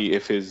funny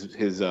if his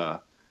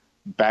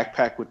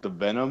backpack with the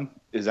venom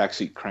is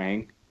actually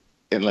Krang,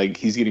 and like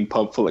he's getting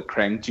pumped full of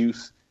Krang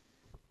juice.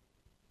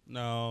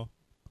 No,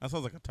 that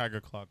sounds like a Tiger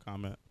Claw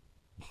comment.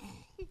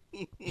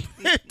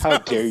 How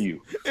dare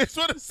you? It's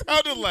what it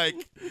sounded like.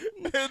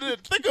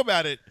 Think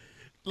about it.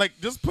 Like,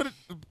 just put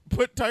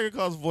Tiger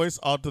Claw's voice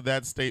onto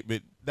that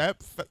statement.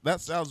 That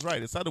sounds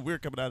right. It sounded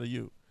weird coming out of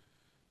you.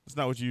 It's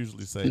not what you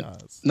usually say,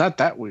 Oz. Not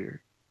that weird.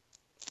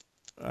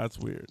 That's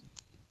weird.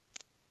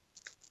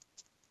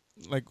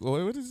 Like,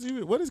 what is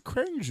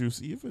Krang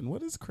juice even?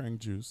 What is Krang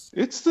juice?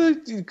 It's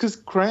because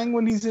Krang,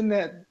 when he's in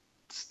that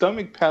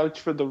stomach pouch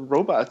for the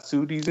robot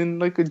suit, he's in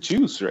like a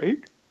juice, right?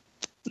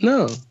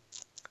 No,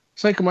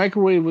 it's like a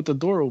microwave with the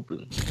door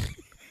open.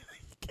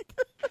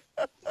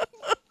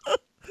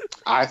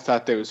 I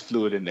thought there was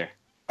fluid in there.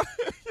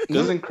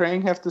 Doesn't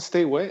Krang have to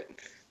stay wet?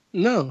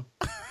 No.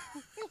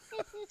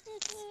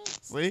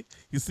 See?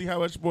 You see how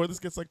much more this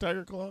gets like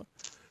Tiger Claw?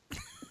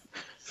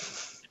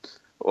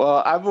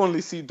 Well, I've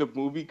only seen the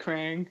movie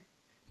Krang,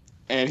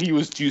 and he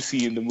was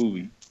juicy in the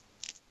movie.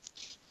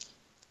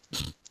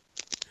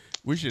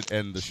 We should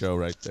end the show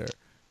right there.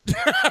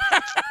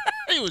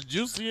 He was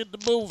juicy in the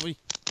movie.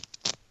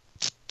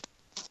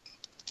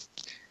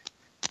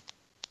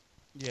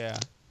 Yeah.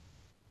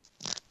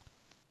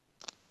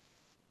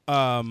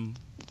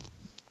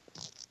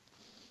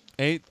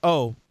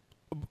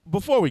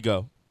 Before we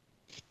go,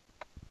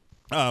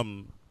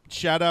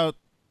 shout out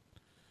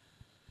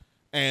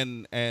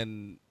and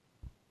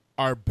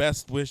our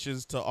best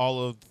wishes to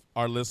all of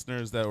our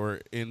listeners that were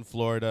in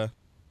Florida.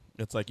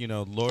 It's like,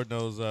 Lord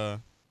knows,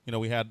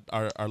 we had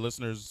our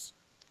listeners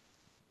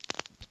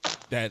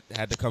that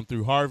had to come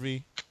through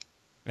Harvey,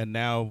 and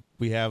now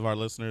we have our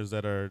listeners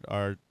that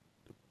are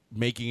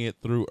making it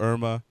through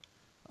Irma.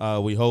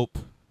 We hope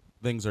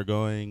things are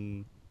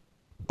going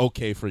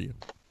okay for you,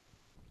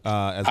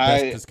 as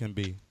best as can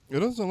be.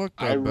 It doesn't look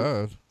that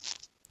bad.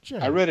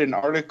 I read an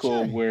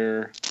article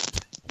where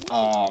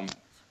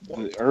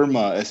the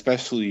Irma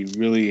especially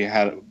really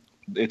had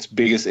its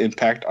biggest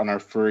impact on our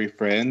furry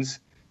friends.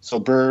 So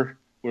Burr,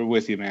 we're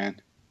with you,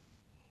 man.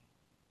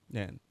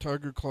 Yeah.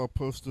 Tiger Claw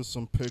posted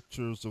some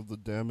pictures of the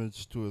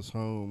damage to his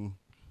home.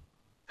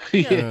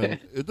 Yeah. And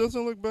it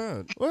doesn't look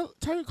bad. Well,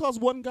 Tiger Claw's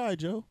one guy,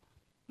 Joe.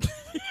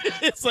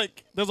 It's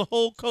like there's a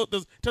whole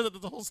there's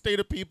a whole state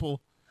of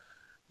people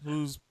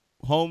whose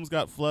homes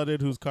got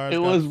flooded, whose cars It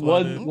got was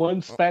flooded.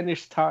 one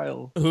Spanish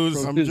tile. Who's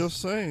from I'm his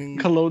just saying,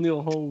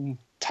 colonial home.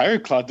 Tiger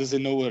Claw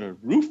doesn't know what a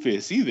roof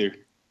is either.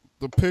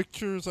 the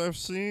pictures I've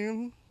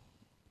seen,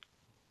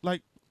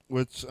 like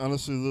which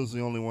honestly this is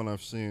the only one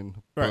I've seen,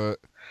 Right. but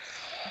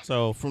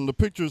so from the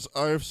pictures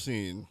I've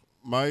seen,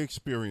 my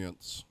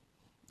experience,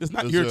 it's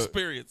not is your that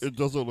experience. It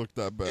doesn't look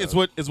that bad.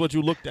 It's what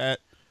you looked at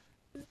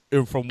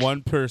from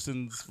one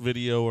person's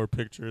video or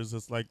pictures.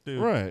 It's like,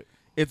 dude, right.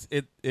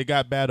 it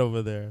got bad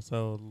over there.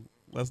 So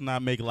let's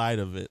not make light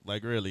of it.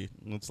 Like, really,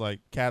 it's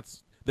like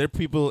cats. There are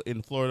people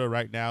in Florida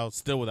right now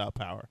still without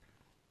power.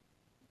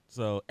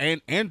 So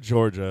and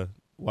Georgia.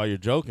 While you're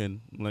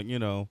joking, like, you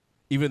know,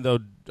 even though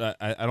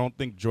I don't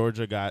think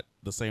Georgia got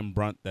the same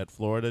brunt that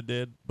Florida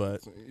did,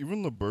 but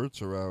Even the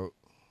birds are out.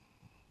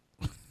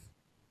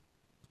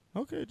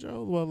 okay,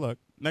 Joe. Well, look,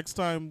 next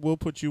time we'll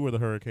put you where the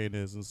hurricane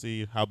is and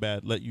see how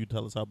bad. Let you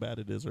tell us how bad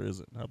it is or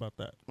isn't. How about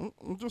that?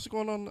 I'm just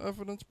going on the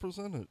evidence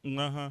presented.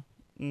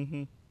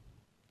 Mm-hmm.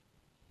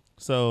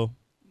 So,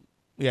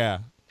 yeah.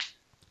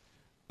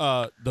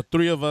 The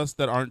three of us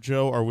that aren't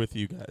Joe are with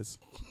you guys.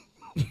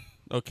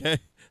 Okay?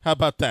 How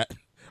about that?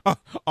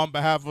 On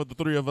behalf of the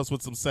three of us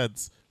with some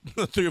sense,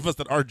 the three of us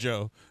that are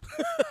Joe,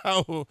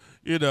 how,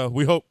 you know,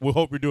 we hope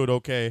you're doing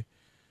okay.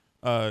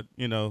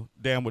 You know,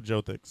 damn what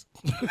Joe thinks.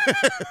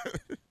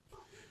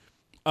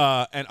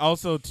 And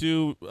also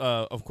too,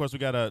 of course, we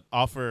gotta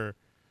offer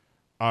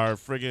our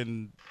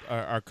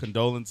our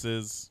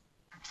condolences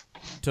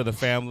to the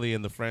family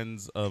and the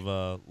friends of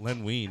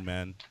Len Wein.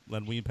 Man,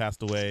 Len Wein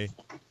passed away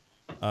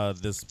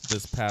this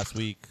past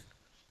week,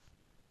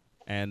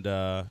 and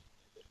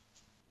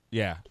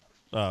yeah.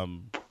 I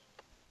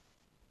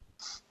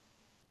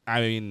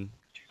mean,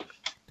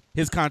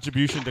 his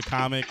contribution to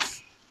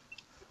comics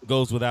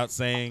goes without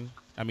saying.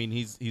 I mean,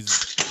 he's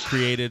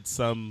created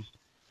some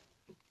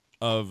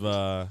of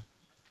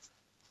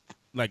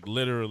like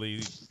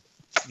literally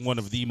one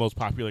of the most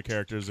popular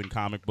characters in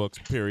comic books.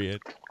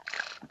 Period.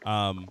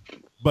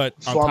 But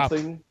Swamp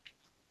Thing.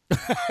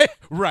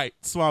 Right,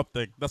 Swamp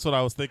Thing. That's what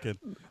I was thinking.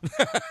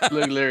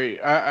 Look, Larry,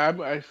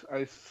 I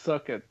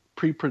suck at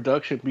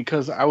pre-production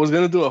because I was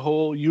gonna do a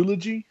whole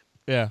eulogy.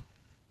 Yeah.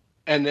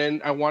 And then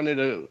I wanted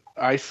to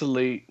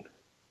isolate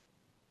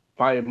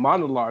my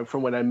monologue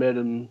from when I met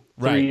him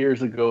 3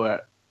 years ago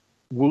at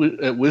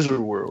Wizard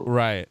World.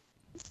 Right.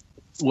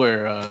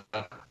 Where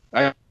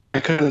I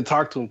couldn't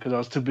talk to him because I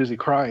was too busy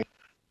crying.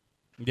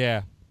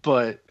 Yeah.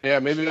 But yeah,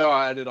 maybe I'll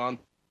add it on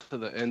to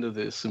the end of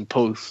this in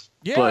post.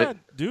 Yeah, but,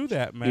 do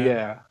that, man.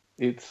 Yeah,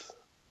 it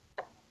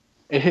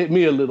hit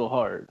me a little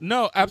hard.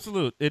 No,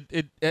 absolute.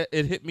 It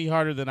hit me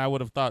harder than I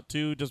would have thought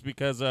too, just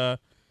because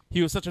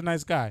he was such a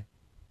nice guy.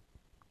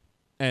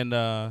 And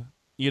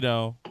you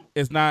know,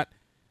 it's not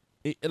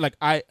like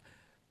I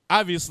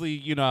obviously,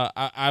 you know,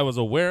 I was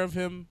aware of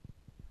him,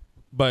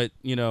 but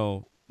you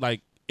know, like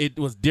it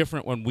was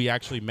different when we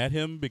actually met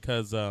him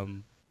because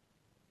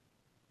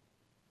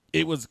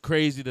it was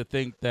crazy to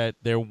think that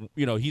there,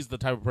 you know, he's the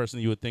type of person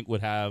you would think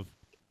would have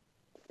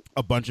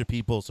a bunch of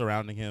people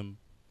surrounding him,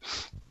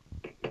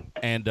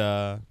 and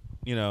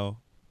you know,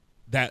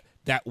 that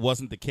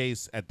wasn't the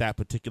case at that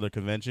particular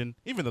convention,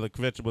 even though the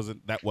convention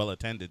wasn't that well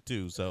attended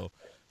too. So,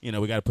 you know,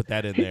 we got to put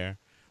that in there.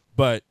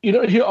 But you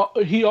know,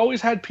 he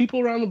always had people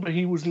around him, but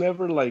he was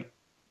never like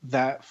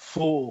that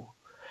full.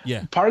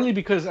 Yeah. Partly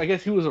because I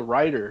guess he was a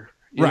writer,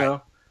 you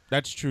know.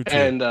 That's true too.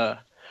 And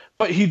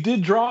but he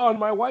did draw on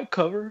my white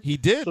cover. He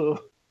did.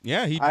 So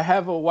yeah, I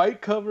have a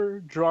white cover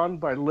drawn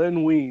by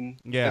Len Wein.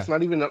 Yeah. That's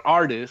not even an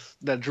artist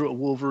that drew a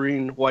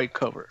Wolverine white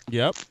cover.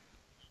 Yep.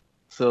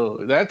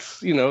 So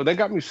that's, you know, that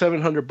got me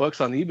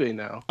 $700 on eBay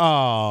now.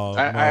 Oh,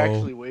 I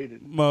actually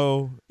waited.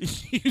 Mo, you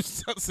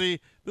see,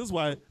 this is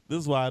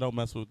why I don't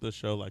mess with this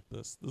show like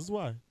this. This is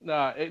why.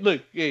 Nah,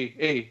 look,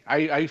 hey,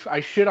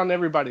 I shit on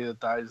everybody that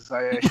dies.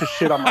 I should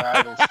shit on my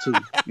idols too,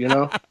 you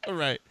know?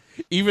 Right.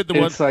 Even the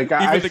it's one,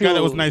 like, even the guy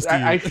that was nice to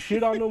you. I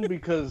shit on them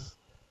because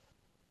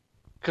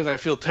I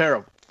feel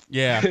terrible.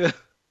 Yeah.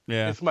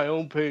 Yeah. It's my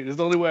own pain. It's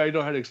the only way I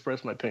know how to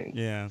express my pain.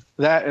 Yeah.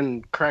 That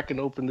and cracking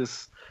open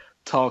this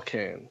tall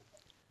can.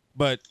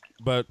 But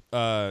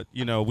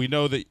you know, we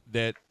know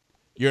that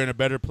you're in a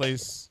better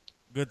place,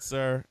 good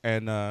sir,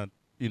 and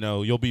you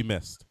know, you'll be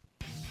missed.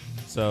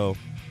 So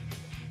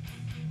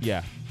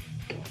yeah.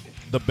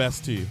 The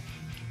best to you.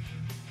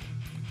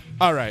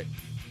 All right.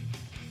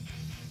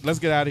 Let's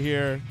get out of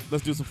here.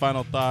 Let's do some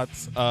final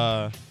thoughts.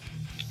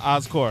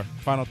 Oscor,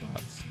 final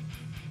thoughts.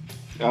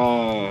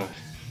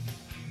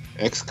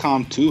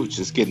 XCOM 2 is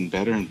just getting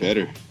better and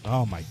better.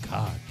 Oh my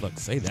God! Look,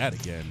 say that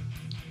again.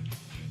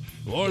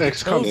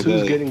 XCOM 2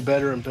 is getting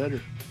better and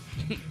better.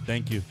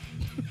 Thank you.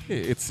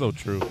 It's so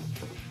true.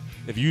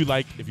 If you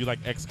like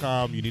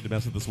XCOM, you need to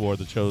mess with this War of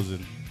the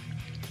Chosen.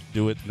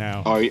 Do it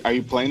now. Are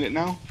you playing it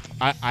now?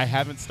 I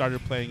haven't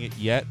started playing it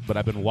yet, but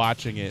I've been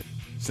watching it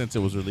since it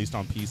was released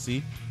on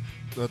PC.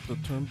 That the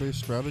turn-based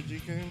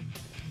strategy game?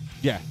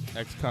 Yeah,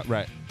 XCOM,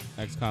 right?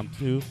 XCOM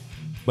 2.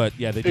 But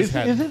yeah, they just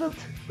Is it a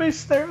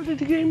turn-based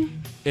strategy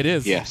game? It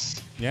is.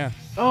 Yes. Yeah.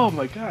 Oh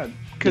my god!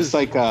 It's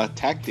like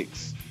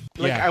tactics.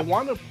 Like Yeah. I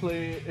want to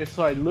play it,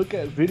 so I look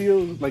at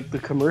videos like the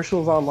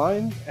commercials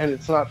online, and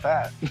it's not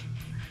that.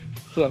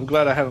 So I'm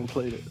glad I haven't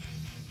played it.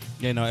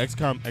 Yeah, no,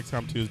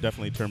 XCOM 2 is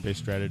definitely turn-based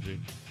strategy.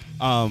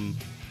 I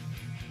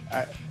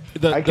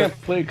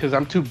can't play because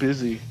I'm too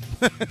busy.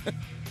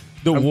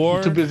 I'm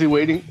War. too busy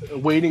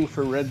waiting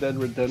for Red Dead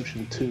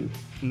Redemption 2.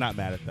 I'm not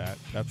mad at that.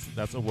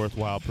 That's a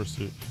worthwhile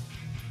pursuit.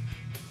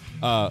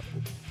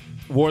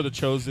 War of the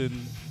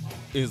Chosen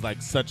is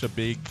like such a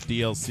big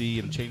DLC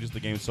and changes the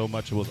game so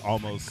much it was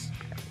almost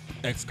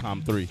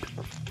XCOM 3.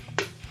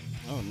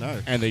 Oh,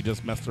 nice. And they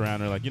just messed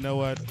around and are like, you know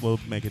what? We'll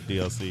make it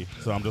DLC.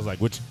 So I'm just like,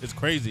 which is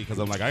crazy because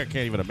I'm like, I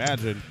can't even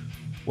imagine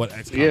what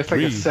XCOM 3. Yeah, it's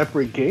like a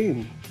separate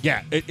game.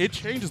 Yeah, it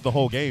changes the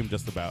whole game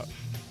just about.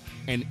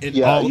 And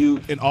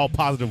in all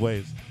positive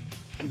ways.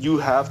 You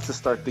have to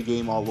start the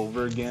game all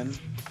over again.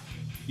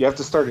 You have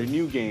to start a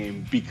new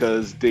game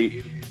because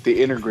they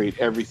integrate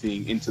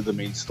everything into the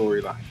main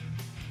storyline.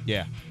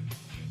 Yeah.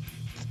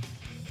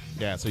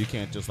 Yeah, so you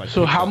can't just like.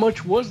 So how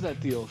much was that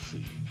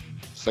DLC?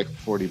 It's like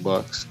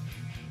 $40.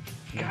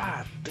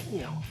 God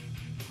damn.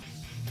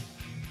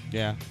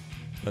 Yeah.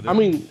 But I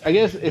mean, I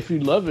guess if you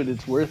love it,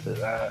 it's worth it.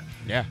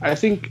 Yeah. I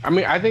think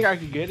I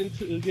could get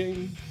into a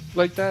game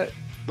like that,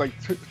 like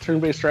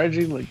turn-based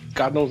strategy. Like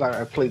God knows,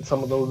 I played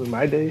some of those in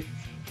my day.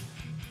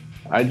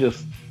 I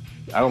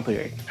don't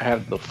think I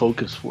have the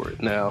focus for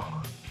it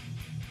now.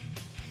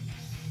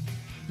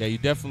 Yeah, you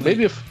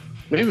definitely.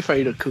 Maybe if I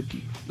eat a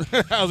cookie.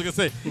 I was gonna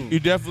say you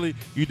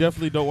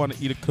definitely don't want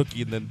to eat a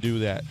cookie and then do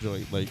that,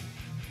 like,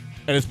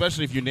 and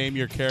especially if you name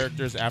your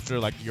characters after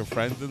like your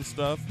friends and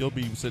stuff, you'll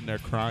be sitting there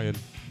crying.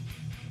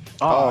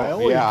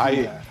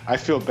 I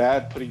feel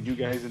bad putting you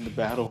guys into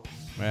battle.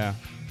 Yeah.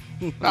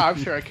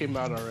 I'm sure I came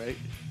out all right.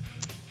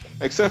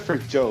 Except for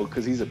Joe,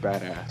 because he's a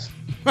badass.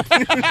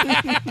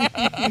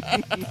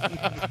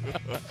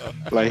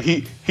 Like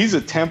he's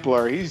a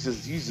Templar. He's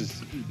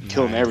just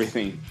killing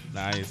everything.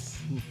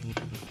 Nice.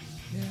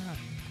 Yeah.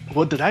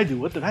 What did I do?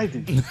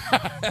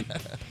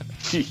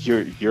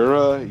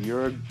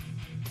 You're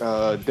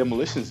a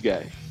demolitions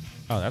guy.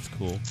 Oh, that's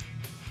cool.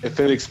 If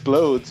it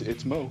explodes,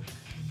 it's Mo.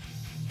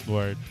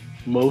 Word.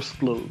 Most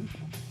explode.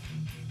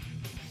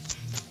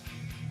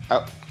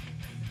 Are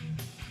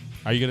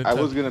you gonna? I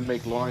was gonna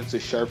make Lawrence a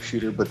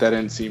sharpshooter, but that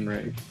didn't seem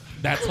right.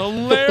 That's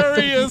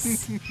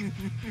hilarious.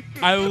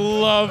 I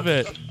love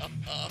it.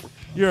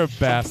 You're a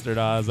bastard,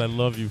 Oz. I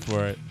love you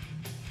for it.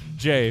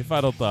 Jay,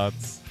 final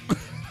thoughts.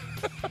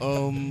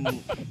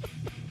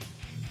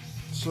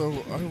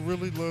 So I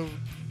really loved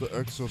the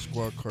Exo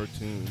Squad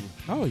cartoon.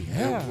 Oh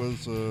yeah.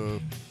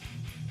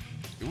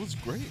 It was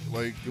great.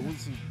 Like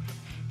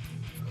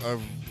I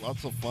have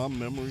lots of fond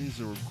memories.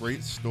 There were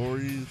great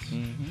stories,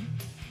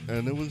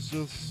 and it was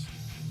just,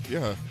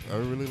 yeah, I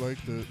really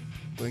liked it.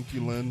 Thank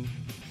you, Len.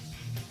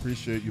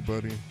 Appreciate you,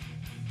 buddy.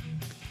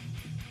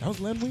 That was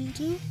Len Wein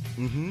too?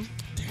 Mm-hmm.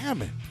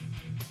 Damn it.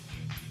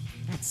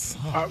 That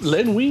sucks.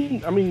 Len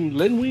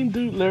Wein,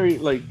 dude, Larry,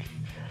 like,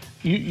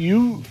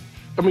 you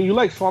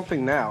like Swamp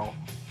Thing now.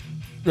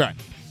 Right.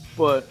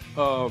 But,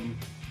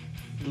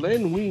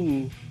 Len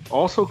Wein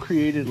also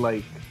created,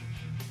 like,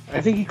 I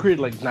think he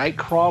created, like,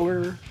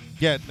 Nightcrawler.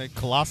 Yeah, like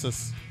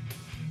Colossus.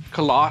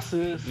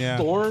 Yeah.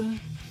 Storm.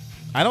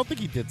 I don't think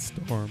he did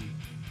Storm.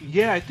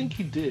 Yeah, I think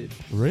he did.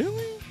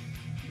 Really?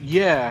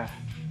 Yeah.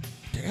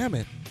 Damn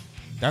it.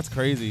 That's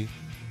crazy.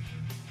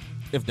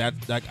 If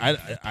that's like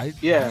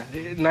yeah,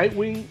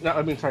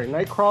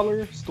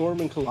 Nightcrawler,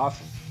 Storm, and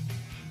Colossus.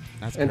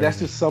 That's and crazy. that's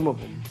just some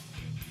of them.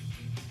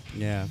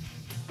 Yeah.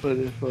 But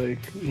it's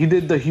like he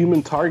did the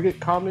Human Target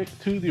comic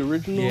too, the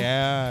original.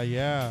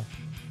 Yeah.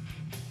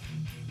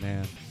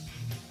 Man.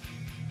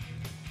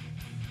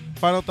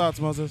 Final thoughts,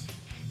 Moses?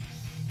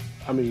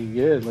 I mean,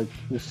 yeah, like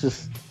it's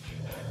just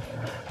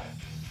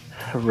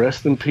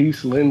rest in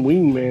peace, Len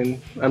Wein,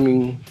 man. I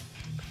mean,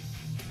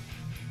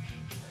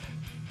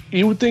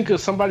 you would think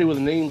of somebody with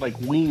a name like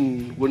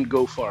Wein wouldn't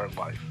go far in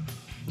life,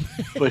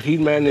 but he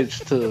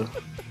managed to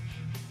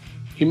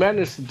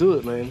do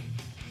it, man.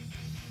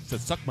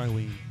 Said, "Suck my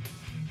wing."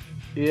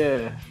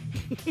 Yeah.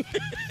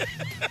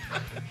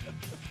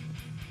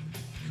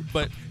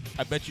 But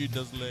I bet you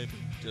does let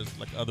just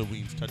like other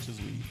weens touch his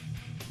weed.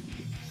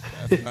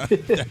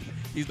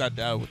 He's not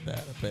down with that.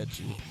 I bet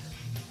you.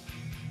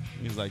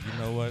 He's like, you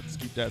know what? Just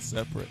keep that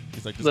separate.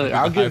 He's like, just look,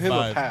 I'll give him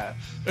five. a pass.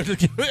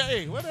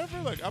 Hey, whatever.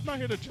 Look, I'm not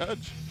here to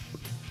judge.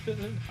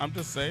 I'm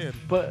just saying.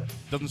 But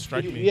doesn't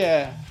strike me.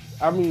 Yeah,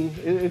 I mean,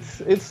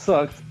 it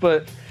sucks.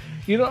 But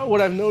you know what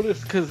I've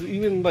noticed? Because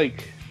even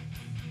like,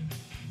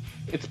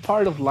 it's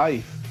part of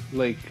life.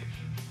 Like,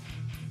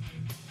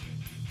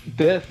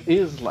 death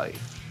is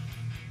life.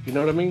 You know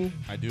what I mean?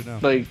 I do know.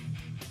 Like,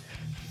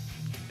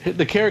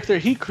 the character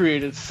he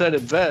created said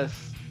it best,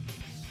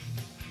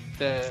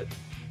 that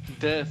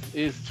death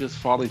is just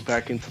falling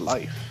back into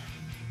life,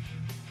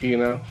 you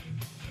know?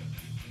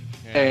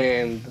 Yeah.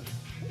 And,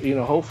 you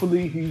know,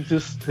 hopefully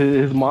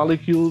his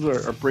molecules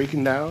are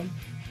breaking down,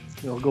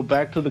 you know, go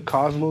back to the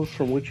cosmos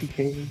from which he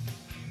came.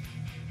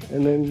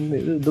 And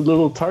then the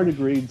little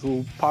tardigrades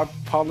will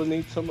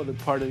pollinate some other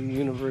part of the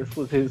universe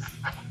with his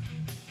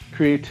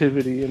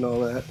creativity and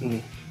all that.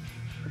 And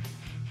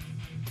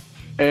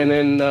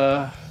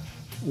then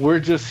we're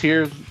just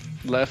here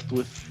left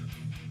with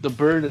the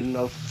burden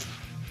of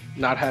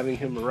not having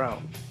him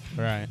around.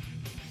 Right.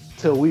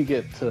 Till we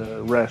get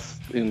to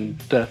rest in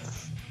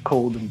death's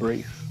cold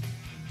embrace.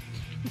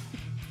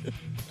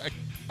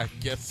 I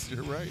guess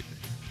you're right.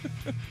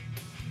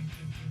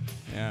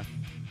 Yeah.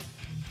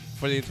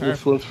 For the entire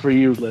This one's for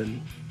you,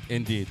 Len.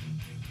 Indeed.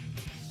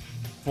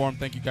 Forum,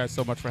 thank you guys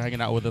so much for hanging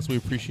out with us. We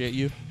appreciate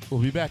you. We'll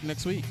be back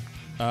next week.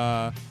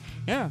 Yeah.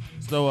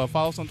 So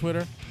follow us on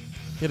Twitter.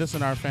 Hit us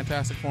in our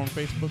Fantastic Forum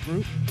Facebook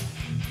group.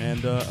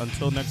 And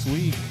until next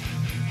week,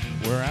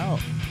 we're out.